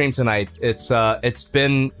watching the stream tonight. It's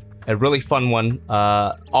been a really fun one.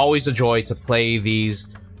 Always a joy to play these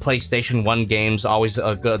PlayStation 1 games. Always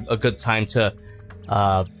a good time to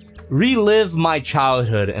relive my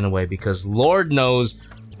childhood in a way, because Lord knows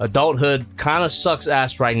adulthood kind of sucks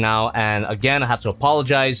ass right now. And again, I have to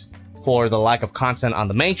apologize for the lack of content on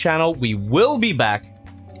the main channel. We will be back,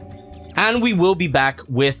 and we will be back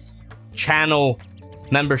with channel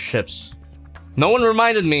memberships. No one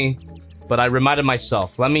reminded me, but I reminded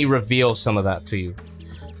myself. Let me reveal some of that to you.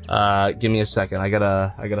 Give me a second. I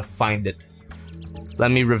gotta find it.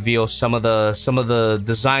 Let me reveal some of the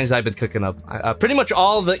designs I've been cooking up. Pretty much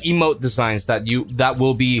all the emote designs that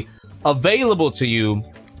will be available to you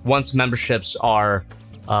once memberships are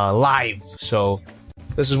live. So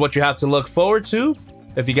this is what you have to look forward to.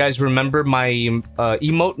 If you guys remember my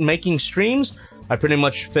emote making streams, I pretty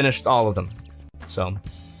much finished all of them. So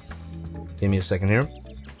give me a second here.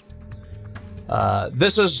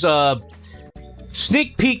 This is a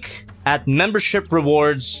sneak peek at membership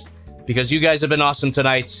rewards, because you guys have been awesome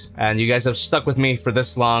tonight, and you guys have stuck with me for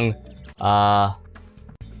this long. Yeah.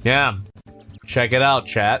 Check it out,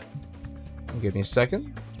 chat. Give me a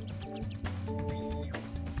second.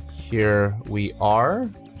 Here we are.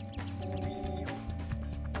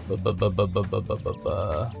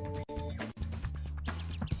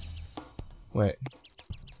 Wait.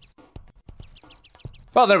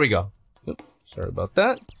 Oh, there we go. Oops, sorry about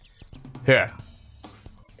that. Here.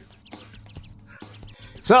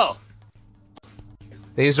 So,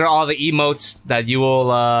 these are all the emotes that you will,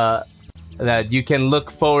 that you can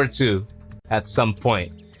look forward to at some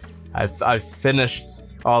point. I've finished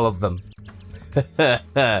all of them. Will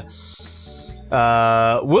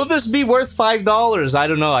this be worth $5? I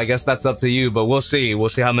don't know. I guess that's up to you, but we'll see. We'll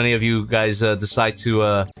see how many of you guys decide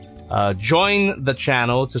to join the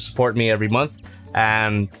channel to support me every month.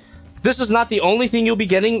 And this is not the only thing you'll be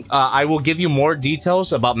getting. I will give you more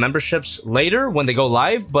details about memberships later when they go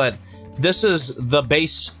live, but this is the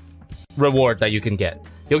base reward that you can get.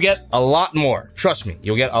 You'll get a lot more. Trust me,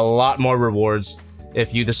 you'll get a lot more rewards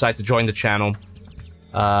if you decide to join the channel.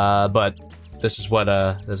 But this is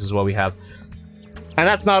what we have. And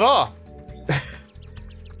that's not all.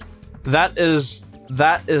 That is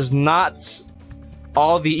not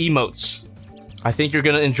all the emotes. I think you're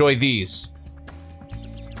gonna enjoy these.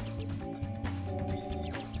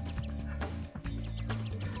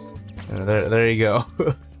 There you go.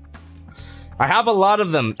 I have a lot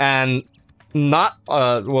of them, and not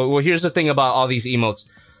well, here's the thing about all these emotes.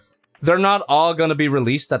 They're not all gonna be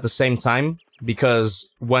released at the same time,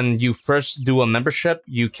 because when you first do a membership,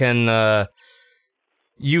 you can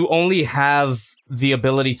you only have the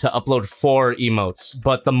ability to upload 4 emotes,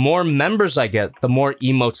 but the more members I get, the more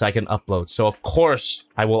emotes I can upload. So of course,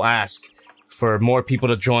 I will ask for more people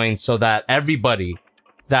to join so that everybody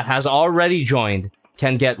that has already joined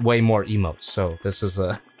can get way more emotes. So this is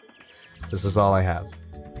all I have.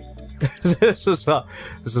 this is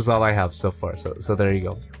all I have so far. So there you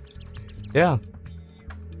go. Yeah.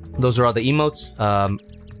 Those are all the emotes.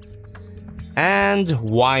 And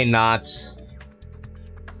why not?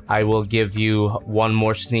 I will give you one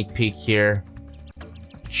more sneak peek here.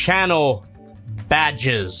 Channel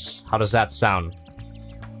badges. How does that sound?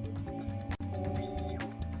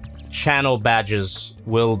 Channel badges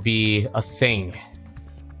will be a thing.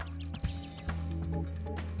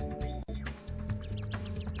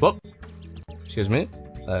 Whoop. Excuse me.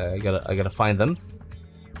 I gotta find them.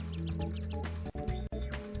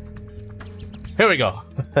 Here we go.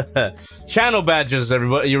 Channel badges,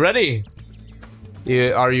 everybody. You ready?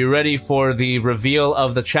 Are you ready for the reveal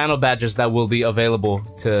of the channel badges that will be available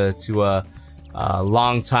to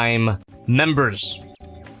long-time members?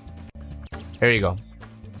 Here you go.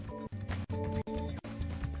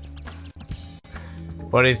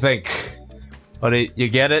 What do you think? You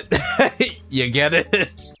get it? You get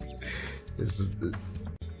it?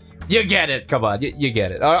 You get it. Come on, you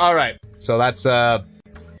get it. All right. So that's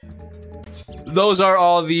those are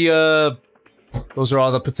all the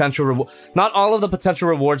potential not all of the potential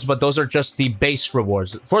rewards, but those are just the base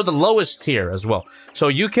rewards for the lowest tier as well. So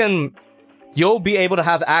you'll be able to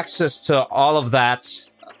have access to all of that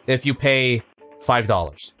if you pay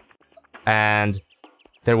 $5. And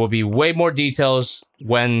there will be way more details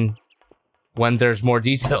when there's more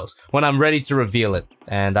details, when I'm ready to reveal it.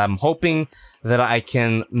 And I'm hoping that I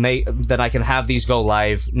can have these go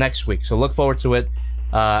live next week. So look forward to it.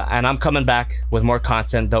 And I'm coming back with more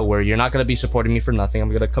content. Don't worry, you're not gonna be supporting me for nothing.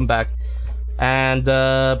 I'm gonna come back, and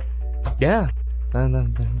yeah,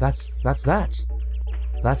 that's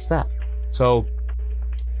that. So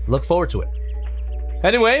look forward to it.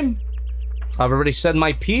 Anyway, I've already said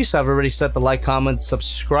my piece. I've already set the like, comment,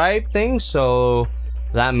 subscribe thing. So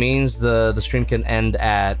that means the stream can end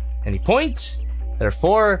at any point.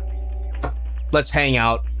 Therefore, let's hang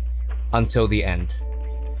out until the end.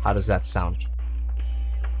 How does that sound?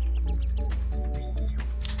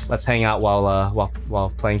 Let's hang out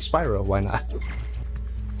while playing Spyro. Why not? All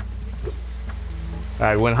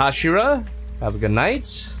right, Win Hashira. Have a good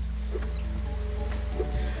night.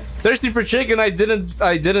 Thirsty for chicken. I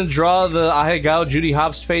didn't draw the Ahegao Judy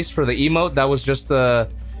Hopps face for the emote. That was just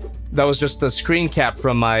the screen cap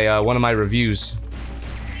from my one of my reviews.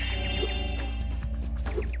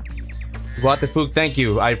 Guatefuk, thank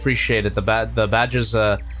you. I appreciate it. The badges.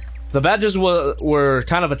 The badges were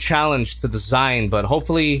kind of a challenge to design, but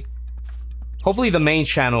hopefully the main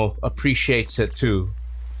channel appreciates it too.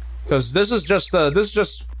 Because this is just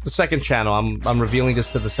the second channel. I'm revealing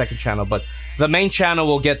this to the second channel, but the main channel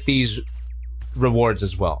will get these rewards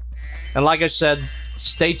as well. And like I said,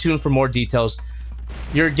 stay tuned for more details.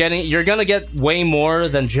 You're gonna get way more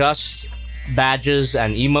than just badges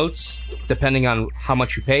and emotes, depending on how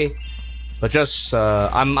much you pay. But just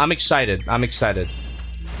I'm excited. I'm excited.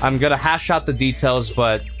 I'm gonna hash out the details,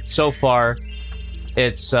 but so far,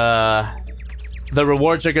 it's the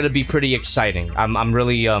rewards are gonna be pretty exciting. I'm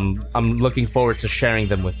really I'm looking forward to sharing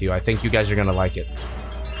them with you. I think you guys are gonna like it.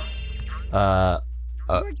 Your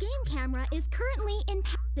game camera is currently in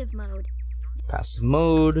passive mode. Passive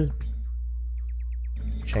mode.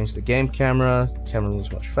 Change the game camera. Camera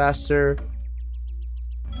moves much faster.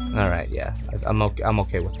 All right, yeah, I'm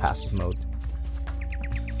okay with passive mode.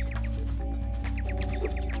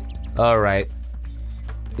 Alright.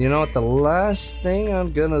 You know what the last thing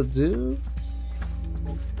I'm gonna do?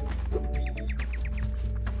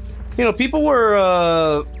 You know, people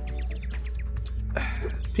were,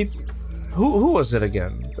 who was it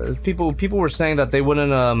again? People were saying that they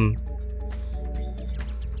wouldn't,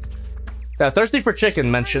 Yeah, Thirsty for Chicken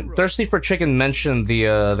mentioned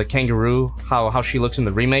the kangaroo, how she looks in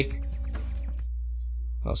the remake.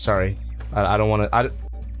 Oh, sorry. I don't want to.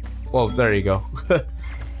 Well, there you go.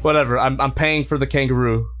 Whatever. I'm paying for the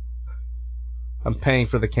kangaroo. I'm paying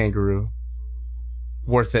for the kangaroo.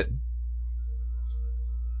 Worth it.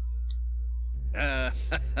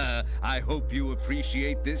 I hope you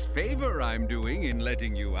appreciate this favor I'm doing in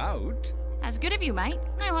letting you out. That's good of you, mate.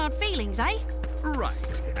 No hard feelings, eh? Right.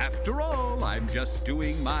 After all, I'm just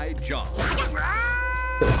doing my job.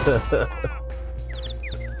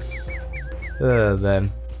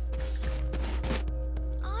 Then.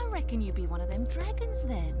 I reckon you'd be one of them dragons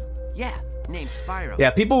then. Yeah, named Spyro. Yeah,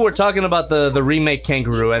 people were talking about the remake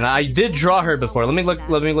kangaroo, and I did draw her before. Let me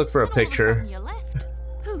look for a picture.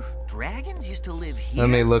 Dragons used to live here. Let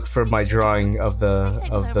me look for my drawing of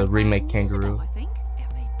the remake kangaroo. And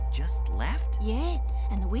they just left? Yeah,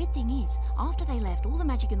 and the weird thing is, after they left, all the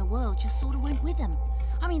magic in the world just sort of went with them.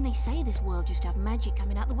 I mean, they say this world used to have magic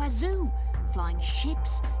coming out the wazoo. Flying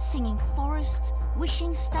ships, singing forests,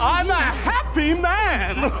 wishing stars. I'm a happy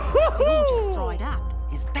man! It all just dried up.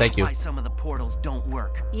 Is that Thank you. why some of the portals don't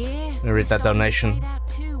work? Yeah. Let me read that donation. Fade out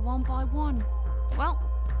too, one by one. Well,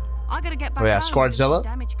 I gotta get back. Oh yeah, home Squardzilla.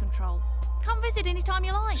 Damage control. Come visit anytime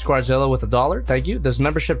you like. Squardzilla with $1. Thank you. Does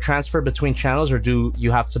membership transfer between channels, or do you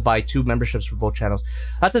have to buy 2 memberships for both channels?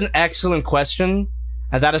 That's an excellent question,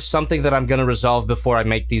 and that is something that I'm gonna resolve before I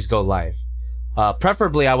make these go live.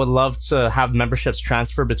 Preferably, I would love to have memberships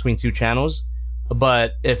transfer between 2 channels,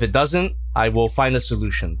 but if it doesn't, I will find a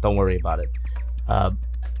solution. Don't worry about it.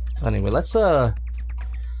 Anyway, let's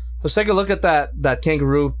take a look at that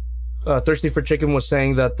kangaroo. Thirsty for Chicken was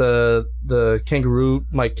saying that the kangaroo,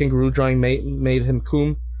 my kangaroo drawing made him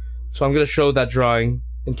coom. So I'm gonna show that drawing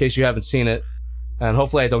in case you haven't seen it, and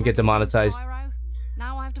hopefully I don't get demonetized.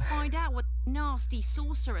 Now I have to find out what nasty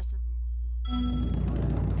sorceress.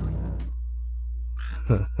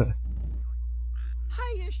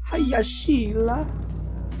 Hiya, Sheila.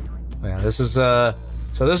 Yeah, this is so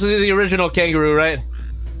this is the original kangaroo, right?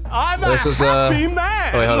 I'm a happy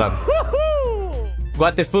man! Oh wait, hold on.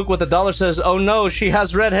 Guatefuk with $1 says, "Oh no, she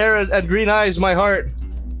has red hair and green eyes, my heart."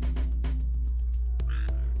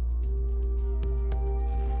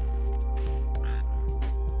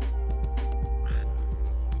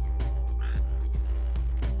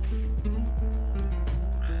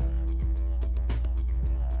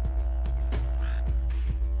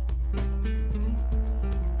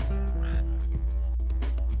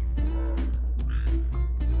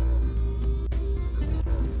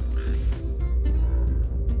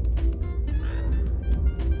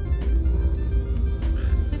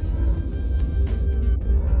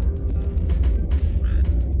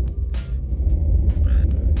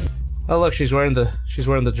 Oh look, she's wearing the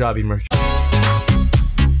jobby merch.